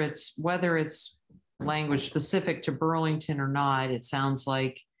 whether it's language specific to Burlington or not, it sounds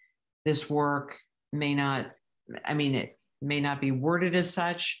like this work may not, it may not be worded as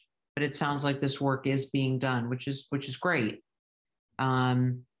such, but it sounds like this work is being done, which is great.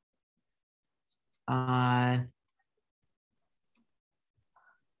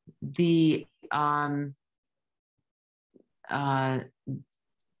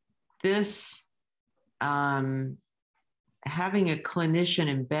 Having a clinician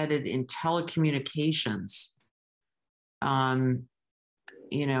embedded in telecommunications, I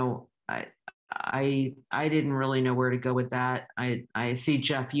didn't really know where to go with that. I see,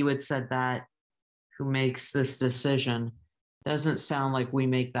 Jeff, you had said that, who makes this decision. Doesn't sound like we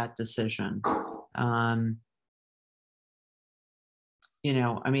make that decision.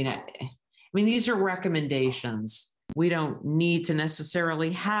 These are recommendations. We don't need to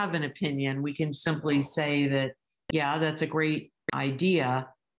necessarily have an opinion. We can simply say that, yeah, that's a great idea,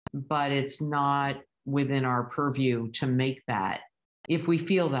 but it's not within our purview to make that if we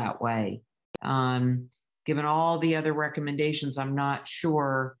feel that way. Given all the other recommendations, I'm not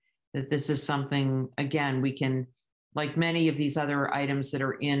sure that this is something, again, we can, like many of these other items that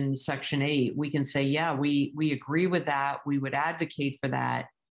are in Section 8, we can say, yeah, we agree with that. We would advocate for that,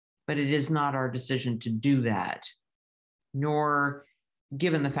 but it is not our decision to do that. Nor,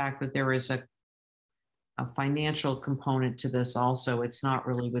 given the fact that there is a financial component to this also, it's not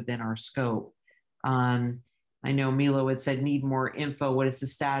really within our scope. I know Milo had said, need more info. What is the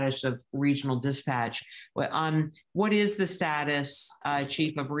status of regional dispatch? What is the status,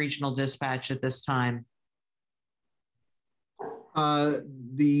 Chief, of regional dispatch at this time?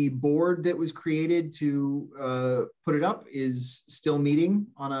 The board that was created to put it up is still meeting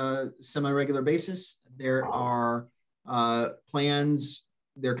on a semi-regular basis. There are plans,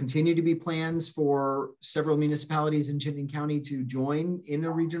 there continue to be plans for several municipalities in Chittenden County to join in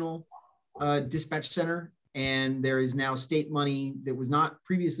a regional dispatch center. And there is now state money that was not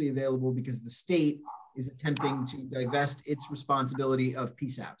previously available because the state is attempting to divest its responsibility of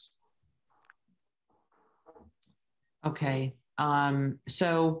PSAPs. Okay.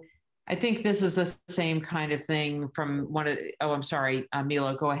 So I think this is the same kind of thing from one of, oh, I'm sorry,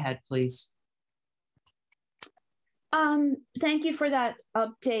 Mila, go ahead, please. Thank you for that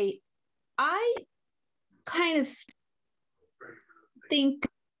update. I kind of think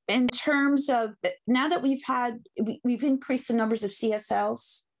in terms of, now that we've increased the numbers of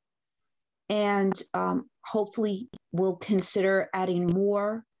CSLs, and hopefully we'll consider adding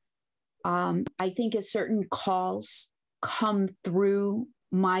more. I think as certain calls come through,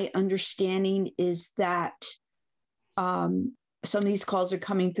 my understanding is that some of these calls are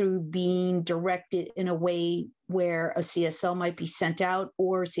coming through being directed in a way where a CSL might be sent out,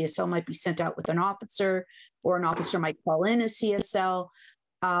 or CSL might be sent out with an officer, or an officer might call in a CSL.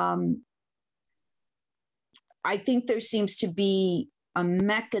 I think there seems to be a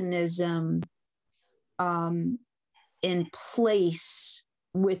mechanism in place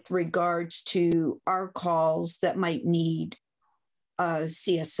with regards to our calls that might need a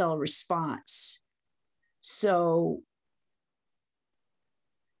CSL response. So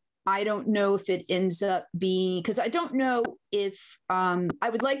I don't know if it ends up being, because I don't know if, I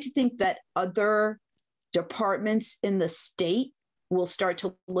would like to think that other departments in the state will start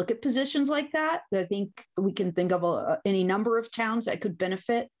to look at positions like that. I think we can think of any number of towns that could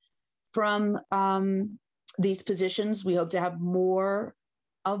benefit from these positions. We hope to have more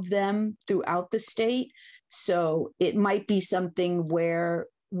of them throughout the state. So it might be something where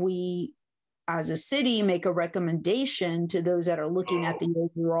we, as a city, make a recommendation to those that are looking at the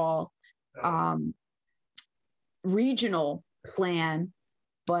overall regional plan.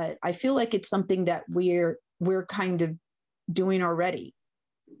 But I feel like it's something that we're kind of doing already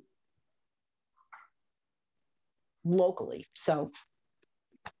locally. So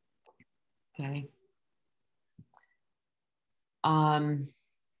okay.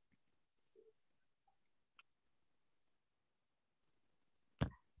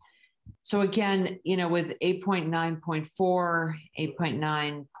 So again, you know, with 8.9.4,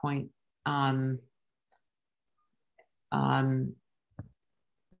 8.9.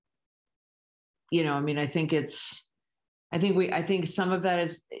 You know, I mean, I think some of that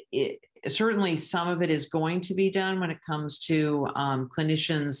is, certainly some of it is going to be done when it comes to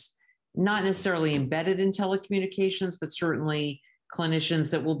clinicians, not necessarily embedded in telecommunications, but certainly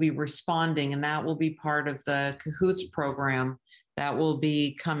clinicians that will be responding, and that will be part of the CAHOOTS program that will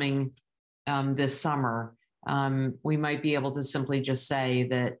be coming this summer. We might be able to simply just say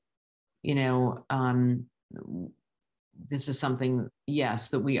that, you know, this is something, yes,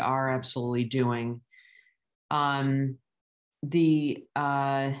 that we are absolutely doing.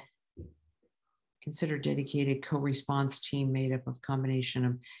 Consider dedicated co-response team made up of combination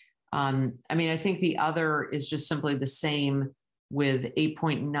of, I mean, I think the other is just simply the same with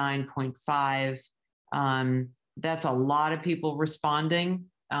 8.9.5. That's a lot of people responding,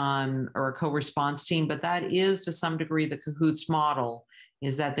 or a co-response team, but that is to some degree the CAHOOTS model,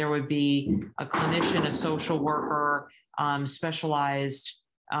 is that there would be a clinician, a social worker, specialized,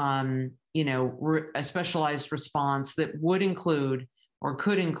 you know, a specialized response that would include or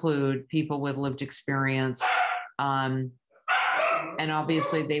could include people with lived experience. And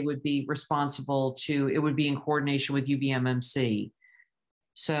obviously they would be responsible to, it would be in coordination with UVMMC.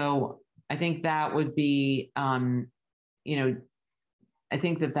 So I think that would be, you know, I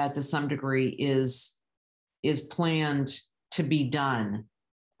think that to some degree is planned to be done.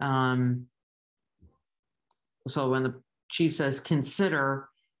 So when the chief says consider,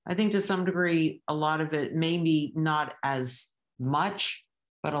 I think to some degree, a lot of it may be not as much,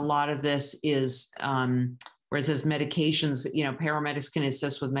 but a lot of this is, where it says medications, you know, paramedics can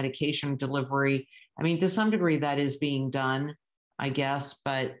assist with medication delivery. I mean, to some degree that is being done, I guess,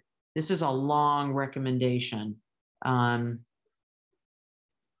 but this is a long recommendation. Let's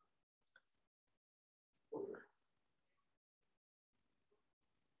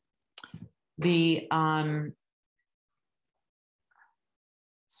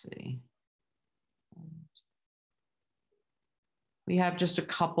see. We have just a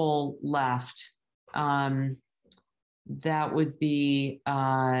couple left. That would be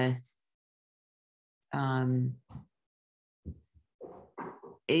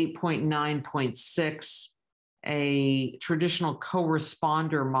 8.9.6, a traditional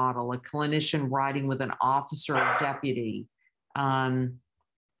co-responder model, a clinician riding with an officer or deputy.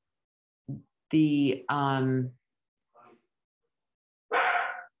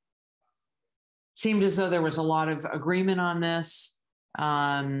 Seemed as though there was a lot of agreement on this.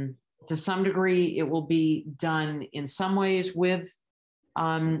 To some degree, it will be done in some ways with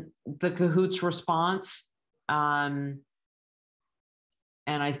the cahoots response. And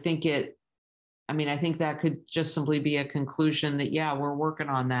I think I think that could just simply be a conclusion that, yeah, we're working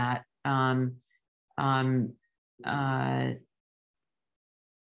on that.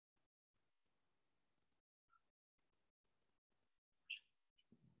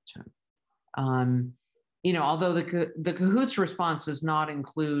 Although the cahoots response does not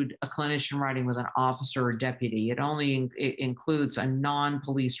include a clinician writing with an officer or deputy, it only includes a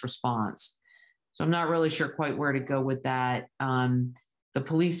non-police response. So I'm not really sure quite where to go with that. The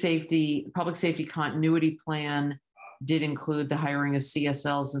public safety continuity plan did include the hiring of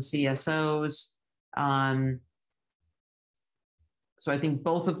CSLs and CSOs. So I think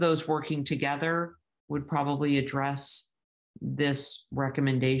both of those working together would probably address this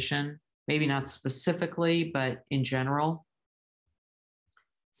recommendation. Maybe not specifically, but in general.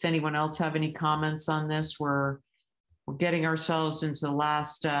 Does anyone else have any comments on this? We're getting ourselves into the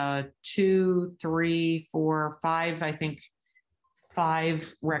last 2, 3, 4, 5, I think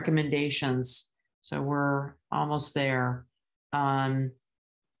 5 recommendations. So we're almost there. The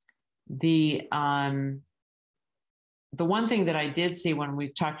one thing that I did see when we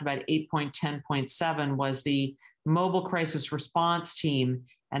talked about 8.10.7 was the mobile crisis response team.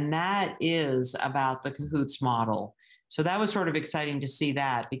 And that is about the cahoots model. So that was sort of exciting to see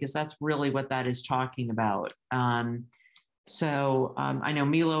that, because that's really what that is talking about. I know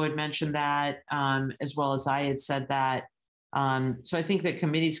Milo had mentioned that, as well as I had said that. So I think the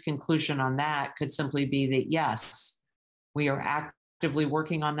committee's conclusion on that could simply be that, yes, we are actively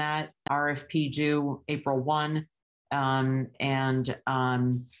working on that. RFP due April 1, and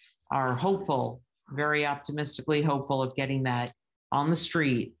are hopeful, very optimistically hopeful of getting that on the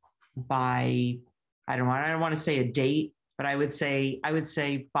street by, I don't want to say a date, but I would say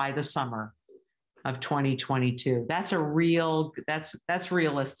by the summer of 2022. That's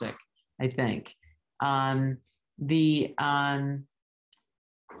realistic, I think. The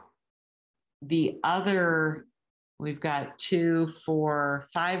other, we've got 2, 4,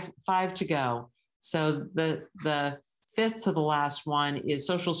 5 to go. So the 5th to the last one is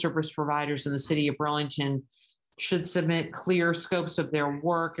social service providers in the city of Burlington should submit clear scopes of their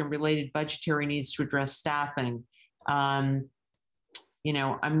work and related budgetary needs to address staffing. I'm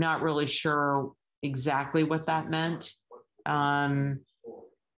not really sure exactly what that meant. And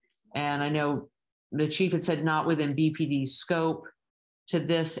I know the chief had said not within BPD scope to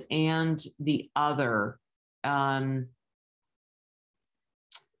this and the other, as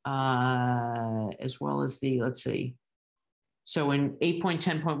well as the, let's see. So in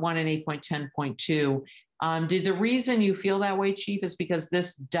 8.10.1 and 8.10.2, did the reason you feel that way, Chief, is because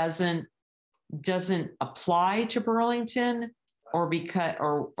this doesn't apply to Burlington, or because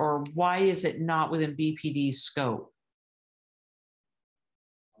or why is it not within BPD's scope?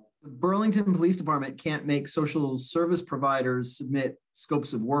 The Burlington Police Department can't make social service providers submit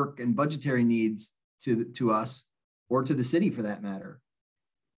scopes of work and budgetary needs to us or to the city, for that matter.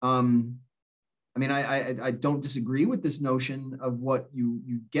 I don't disagree with this notion of what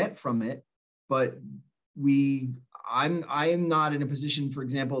you get from it, but I am not in a position, for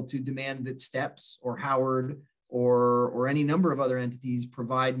example, to demand that Steps or Howard or any number of other entities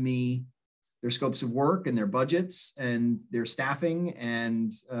provide me their scopes of work and their budgets and their staffing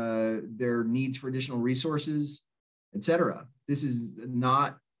and their needs for additional resources, et cetera. This is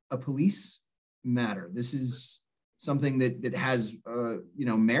not a police matter. This is something that has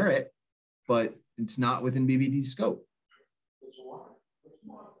merit, but it's not within BBD's scope.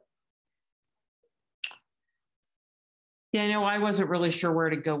 Yeah, no, I wasn't really sure where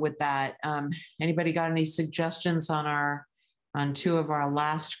to go with that. Anybody got any suggestions on 2 of our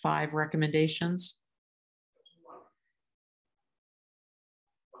last 5 recommendations?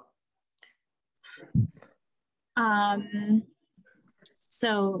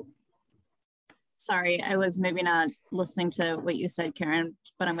 So sorry, I was maybe not listening to what you said, Karen,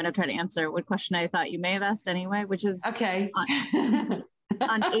 but I'm going to try to answer what question I thought you may have asked anyway, which is okay.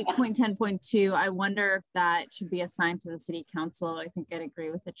 On 8.10.2, I wonder if that should be assigned to the city council. I think I'd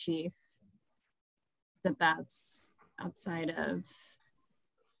agree with the chief that that's outside of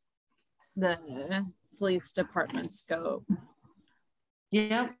the police department scope.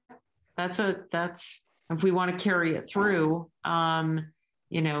 Yeah, that's if we want to carry it through, and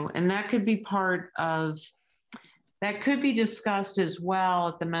that could be that could be discussed as well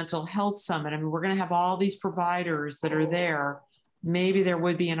at the mental health summit. I mean, we're going to have all these providers that are there. Maybe there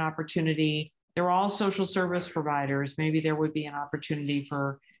would be an opportunity. They're all social service providers. Maybe there would be an opportunity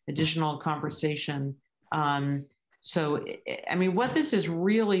for additional conversation. So, I mean, what this is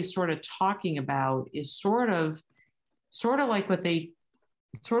really sort of talking about is sort of like what they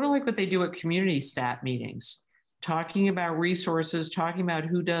sort of like what they do at community stat meetings, talking about resources, talking about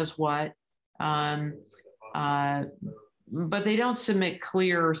who does what, but they don't submit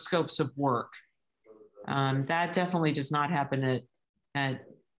clear scopes of work. That definitely does not happen at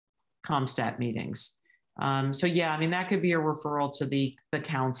ComStat meetings. So yeah, I mean, that could be a referral to the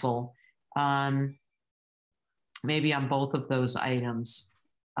council, maybe on both of those items.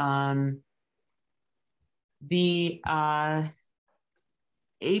 The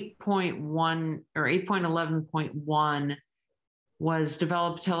 8.1 or 8.11.1 was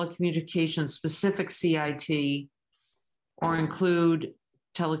develop telecommunications specific CIT or include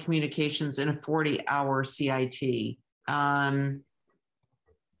telecommunications in a 40-hour CIT.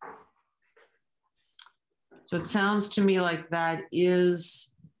 So it sounds to me like that is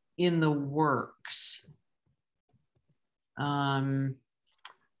in the works.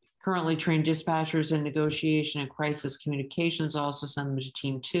 Currently trained dispatchers in negotiation and crisis communications, also send them to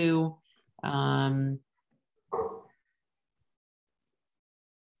team 2. I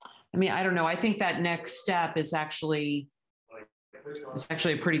mean, I don't know. I think that next step is actually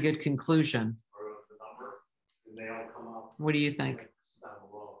a pretty good conclusion. What do you think?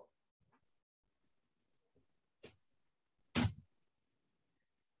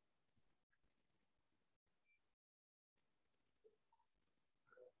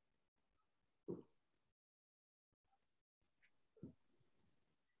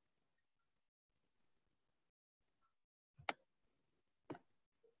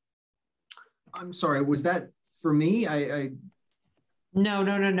 I'm sorry, was that for me? No.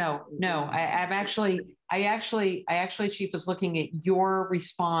 I actually, Chief, was looking at your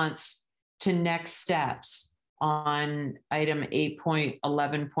response to next steps on item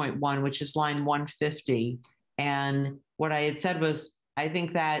 8.11.1, which is line 150. And what I had said was, I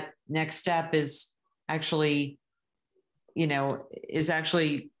think that next step is actually, a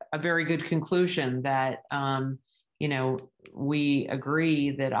very good conclusion that, we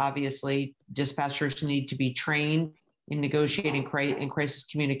agree that obviously dispatchers need to be trained in negotiating in crisis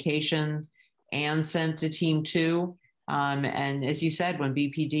communication and sent to team 2. And as you said, when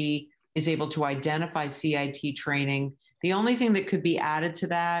BPD is able to identify CIT training, the only thing that could be added to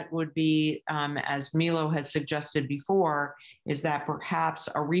that would be, as Milo has suggested before, is that perhaps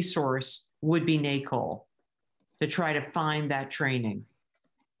a resource would be NACOL to try to find that training.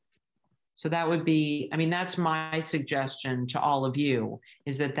 So that would be, I mean, that's my suggestion to all of you,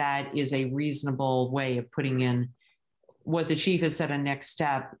 is that that is a reasonable way of putting in what the chief has said. A next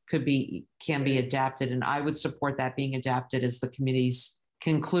step can be adapted. And I would support that being adapted as the committee's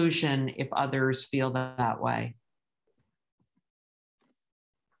conclusion if others feel that way.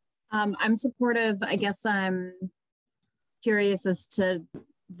 I'm supportive. I guess I'm curious as to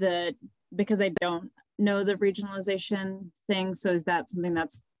because I don't know the regionalization thing. So is that something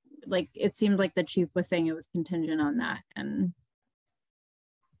that's, like, it seemed like the chief was saying it was contingent on that. And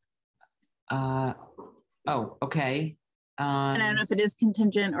oh, okay. And I don't know if it is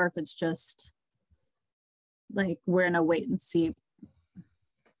contingent or if it's just like we're in a wait and see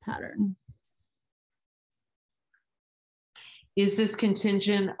pattern. Is this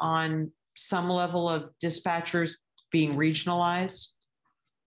contingent on some level of dispatchers being regionalized?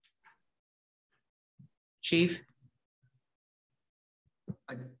 Chief?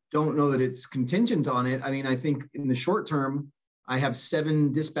 I don't know that it's contingent on it. I mean, I think in the short term, I have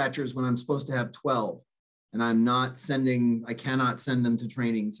 7 dispatchers when I'm supposed to have 12, and I cannot send them to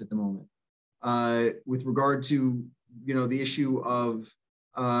trainings at the moment. With regard to, the issue of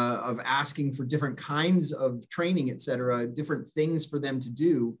asking for different kinds of training, et cetera, different things for them to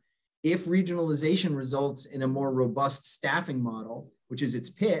do, if regionalization results in a more robust staffing model, which is its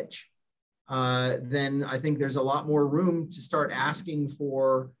pitch, then I think there's a lot more room to start asking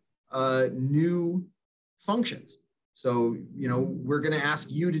for new functions. So, we're going to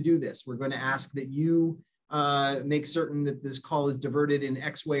ask you to do this. We're going to ask that you make certain that this call is diverted in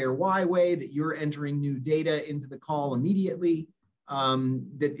X way or Y way, that you're entering new data into the call immediately,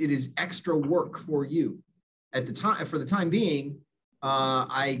 that it is extra work for you. For the time being,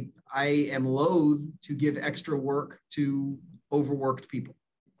 I am loath to give extra work to overworked people.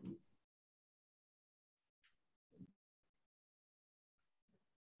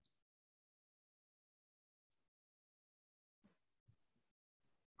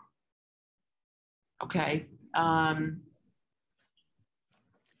 Okay. I'm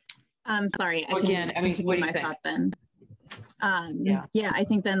sorry. Again, I mean, what do you think? Thought then. Yeah, I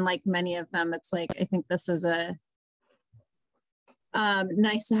think then, like many of them, it's like, I think this is a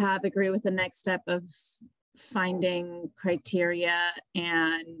nice to have. Agree with the next step of finding criteria,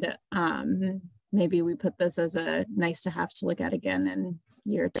 and maybe we put this as a nice to have to look at again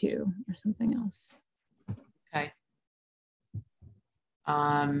year 2 or something else. Okay.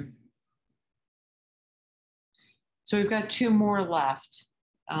 So we've got 2 more left.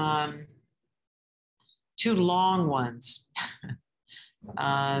 2 long ones.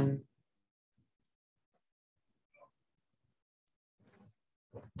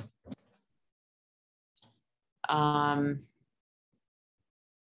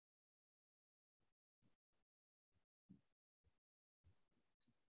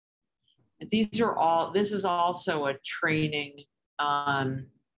 These are all, this is also a training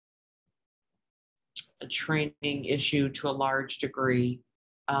issue to a large degree.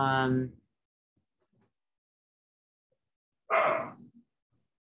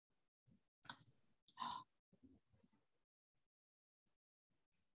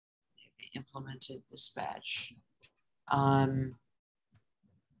 Implemented dispatch.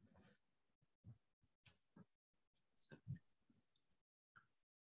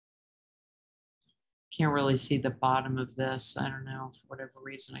 Can't really see the bottom of this. I don't know, for whatever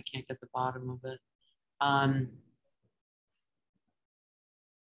reason, I can't get the bottom of it.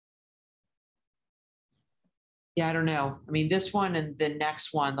 Yeah, I don't know. I mean, this one and the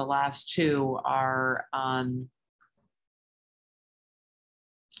next one, the last 2 are,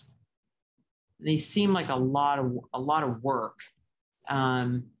 they seem like a lot of work.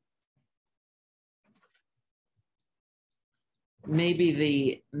 Maybe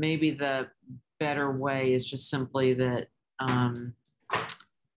the better way is just simply that,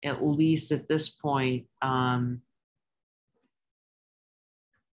 at least at this point, that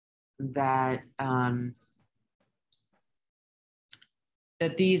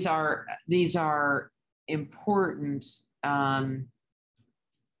these are important,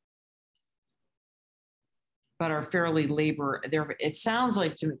 but are fairly it sounds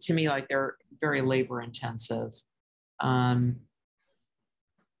like to me like they're very labor intensive.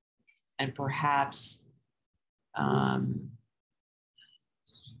 And perhaps, I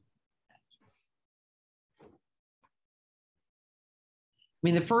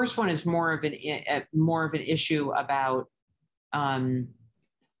mean, the first one is more of an issue about that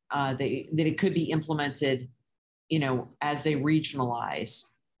it could be implemented, you know, as they regionalize.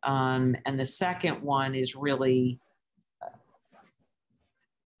 And the second one is really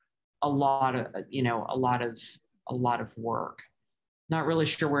a lot of work. Not really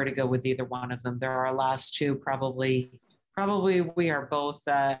sure where to go with either one of them. There are our last 2, probably we are both,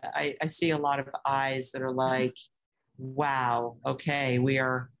 I see a lot of eyes that are like, wow, okay, we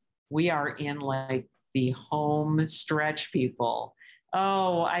are in like the home stretch, people.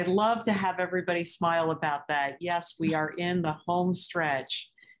 Oh, I'd love to have everybody smile about that. Yes, we are in the home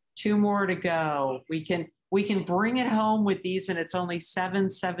stretch. 2 more to go. We can bring it home with these, and it's only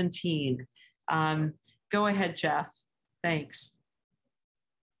 7:17. Go ahead, Jeff. Thanks.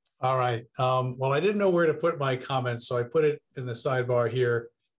 All right. Well, I didn't know where to put my comments, so I put it in the sidebar here.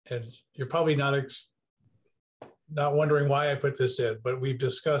 And you're probably not wondering why I put this in, but we've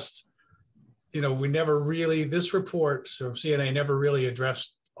discussed, you know, we never really, this report from CNA never really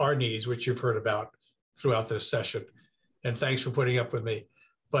addressed our needs, which you've heard about throughout this session. And thanks for putting up with me.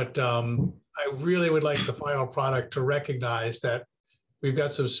 But I really would like the final product to recognize that we've got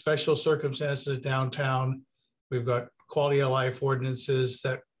some special circumstances downtown. We've got quality of life ordinances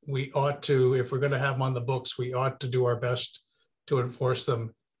that we ought to, if we're going to have them on the books, we ought to do our best to enforce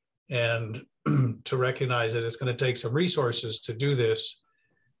them, and to recognize that it's going to take some resources to do this.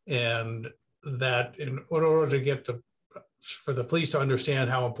 And that in order to get for the police to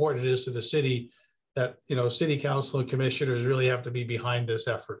understand how important it is to the city, that, you know, city council and commissioners really have to be behind this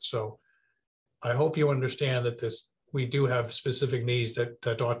effort. So I hope you understand that we do have specific needs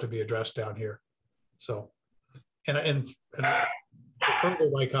that ought to be addressed down here. So, and to further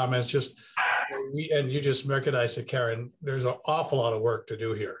my comments, just and you just recognized it, Karen, there's an awful lot of work to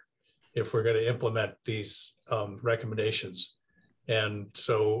do here if we're going to implement these recommendations. And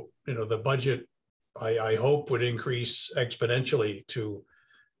so, you know, the budget, I hope, would increase exponentially to,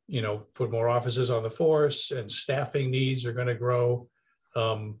 you know, put more officers on the force, and staffing needs are going to grow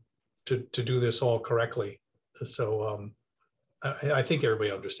to do this all correctly. So I think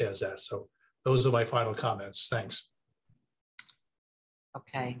everybody understands that. So those are my final comments. Thanks.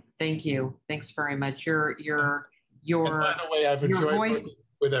 Okay, thank you. Thanks very much. Your and by the way, I've enjoyed working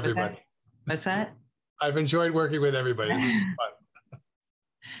with everybody. What's that? I've enjoyed working with everybody.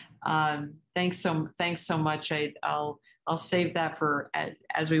 Thanks so much. I'll save that for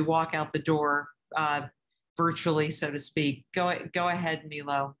as we walk out the door, virtually, so to speak. Go ahead,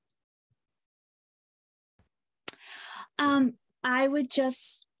 Milo. I would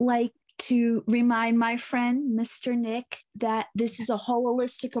just like to remind my friend, Mr. Nick, that this is a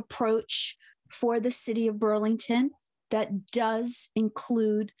holistic approach for the city of Burlington that does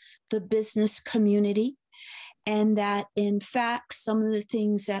include the business community, and that in fact, some of the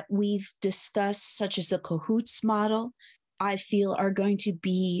things that we've discussed, such as the cahoots model, I feel are going to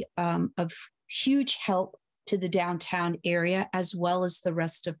be of huge help to the downtown area as well as the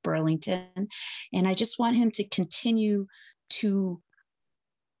rest of Burlington. And I just want him to continue to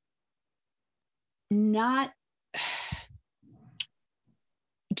not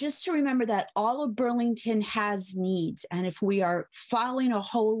just to remember that all of Burlington has needs. And if we are following a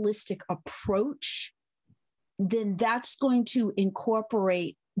holistic approach, then that's going to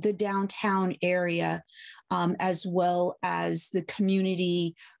incorporate the downtown area as well as the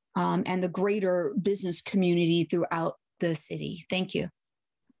community and the greater business community throughout the city. Thank you.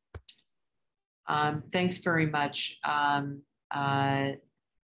 Thanks very much.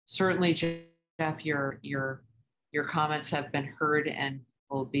 Certainly, Jeff, your comments have been heard and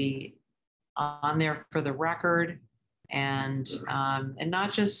will be on there for the record, and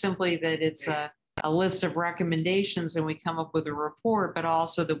not just simply that it's a list of recommendations and we come up with a report, but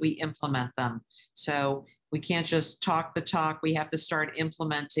also that we implement them. So we can't just talk the talk, we have to start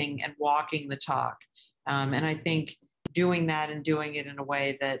implementing and walking the talk. And I think doing that and doing it in a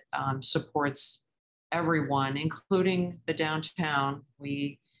way that supports everyone, including the downtown.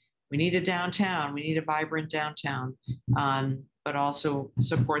 We need a downtown, we need a vibrant downtown, but also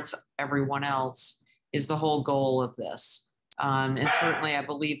supports everyone else is the whole goal of this. And certainly I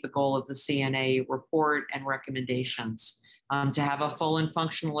believe the goal of the CNA report and recommendations to have a full and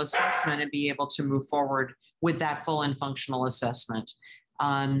functional assessment and be able to move forward with that full and functional assessment.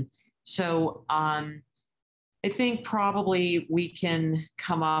 I think probably we can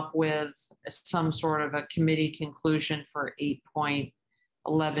come up with some sort of a committee conclusion for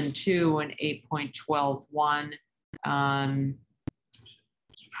 8.11.2 and 8.12.1.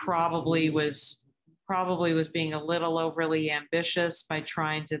 Probably was being a little overly ambitious by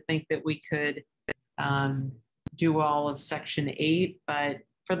trying to think that we could do all of Section 8, but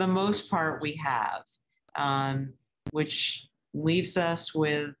for the most part we have, which leaves us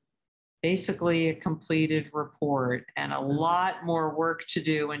with basically a completed report and a lot more work to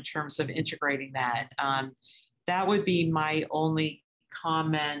do in terms of integrating that. That would be my only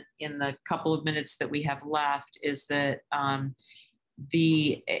comment in the couple of minutes that we have left, is that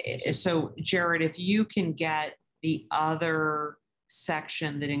so Jared, if you can get the other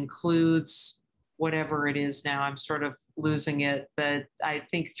section that includes whatever it is now, I'm sort of losing it, that I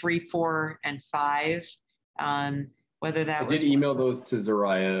think 3, 4, and 5, whether that was— I did email those to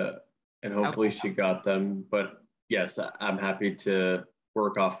Zariah and hopefully she got them, but yes, I'm happy to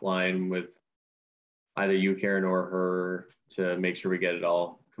work offline with either you, Karen, or her to make sure we get it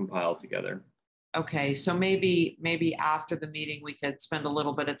all compiled together. Okay, so maybe after the meeting we could spend a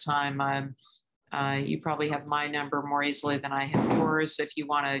little bit of time. You probably have my number more easily than I have yours. If you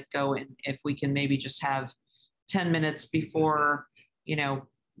want to go in, if we can maybe just have 10 minutes before,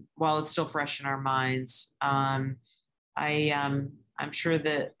 while it's still fresh in our minds. I'm sure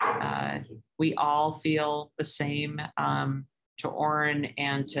that we all feel the same, to Oren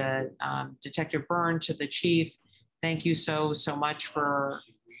and to Detective Byrne, to the chief. Thank you so much for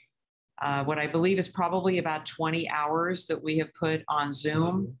what I believe is probably about 20 hours that we have put on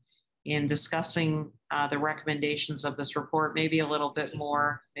Zoom in discussing the recommendations of this report. Maybe a little bit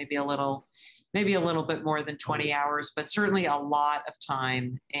more, maybe a little bit more than 20 hours, but certainly a lot of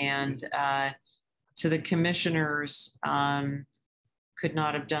time. And to the commissioners, could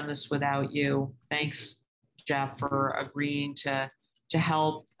not have done this without you. Thanks, Jeff, for agreeing to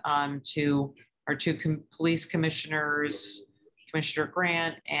help, to our two police commissioners, Commissioner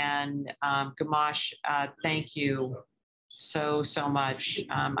Grant and Gamache. Thank you so much.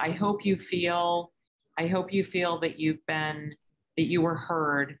 I hope you feel that you were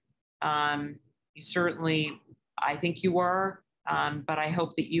heard. You certainly, I think you were, but I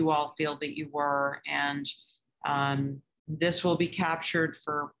hope that you all feel that you were, and this will be captured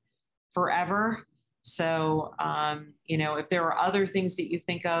for forever. So, if there are other things that you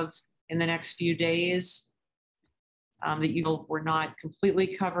think of in the next few days that you were not completely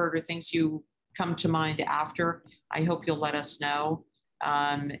covered, or things you come to mind after, I hope you'll let us know.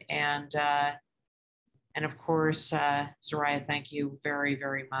 And of course, Zariah, thank you very,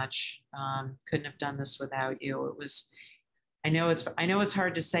 very much. Couldn't have done this without you. It was, I know it's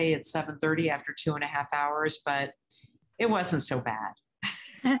hard to say at 7:30 after 2.5 hours, but it wasn't so bad.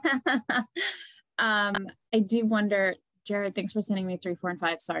 I do wonder, Jared, thanks for sending me 3, 4, and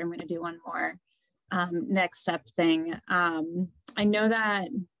 5. Sorry, I'm going to do one more next step thing. I know that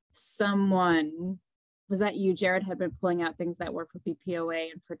someone, was that you, Jared, had been pulling out things that were for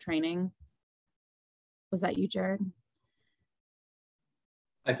BPOA and for training? Was that you, Jared?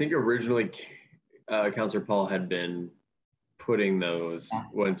 I think originally Councilor Paul had been putting those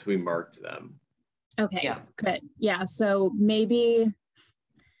once we marked them. Okay, yeah. Good. Yeah, so maybe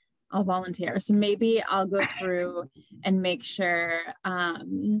I'll volunteer. So maybe I'll go through and make sure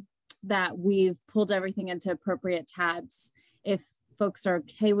that we've pulled everything into appropriate tabs. If folks are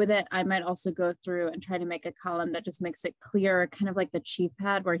okay with it, I might also go through and try to make a column that just makes it clear, kind of like the chief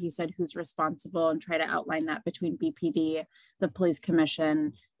had, where he said who's responsible, and try to outline that between BPD, the police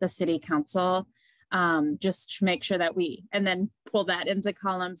commission, the city council, just to make sure that and then pull that into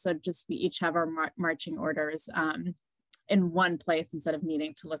columns. So just we each have our marching orders in one place instead of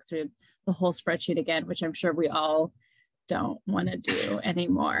needing to look through the whole spreadsheet again, which I'm sure we all don't want to do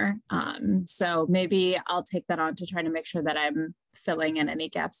anymore. So maybe I'll take that on to try to make sure that I'm filling in any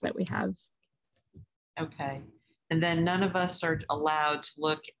gaps that we have. Okay. And then none of us are allowed to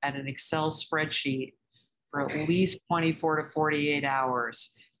look at an Excel spreadsheet for at least 24 to 48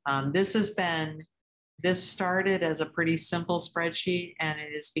 hours. This started as a pretty simple spreadsheet, and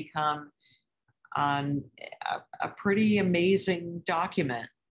it has become a pretty amazing document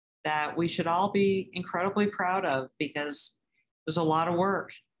that we should all be incredibly proud of, because it was a lot of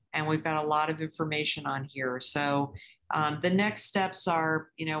work and we've got a lot of information on here. So the next steps are,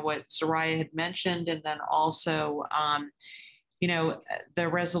 what Soraya had mentioned, and then also, the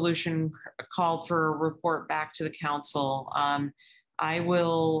resolution called for a report back to the council. I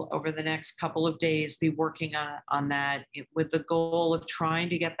will, over the next couple of days, be working on that with the goal of trying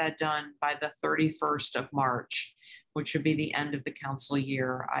to get that done by the 31st of March, which would be the end of the council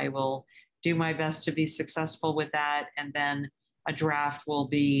year. I will do my best to be successful with that, and then a draft will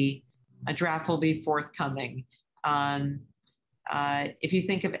be forthcoming. If you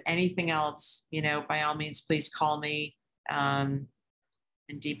think of anything else, by all means, please call me. I'm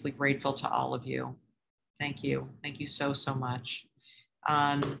deeply grateful to all of you. Thank you. Thank you so, so much.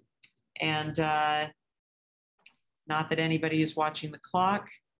 Not that anybody is watching the clock,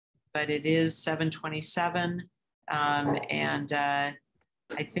 but it is 7:27. I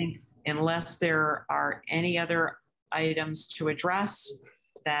think unless there are any other items to address,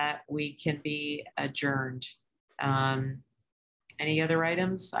 that we can be adjourned. Any other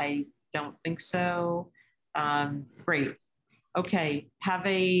items? I don't think so. Great. Okay. Have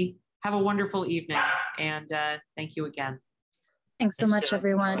a wonderful evening, and thank you again. Thanks so much,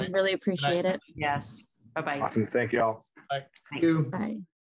 everyone. Really appreciate it. Yes. Bye-bye. Awesome. Thank you all. Bye. Thanks. Bye.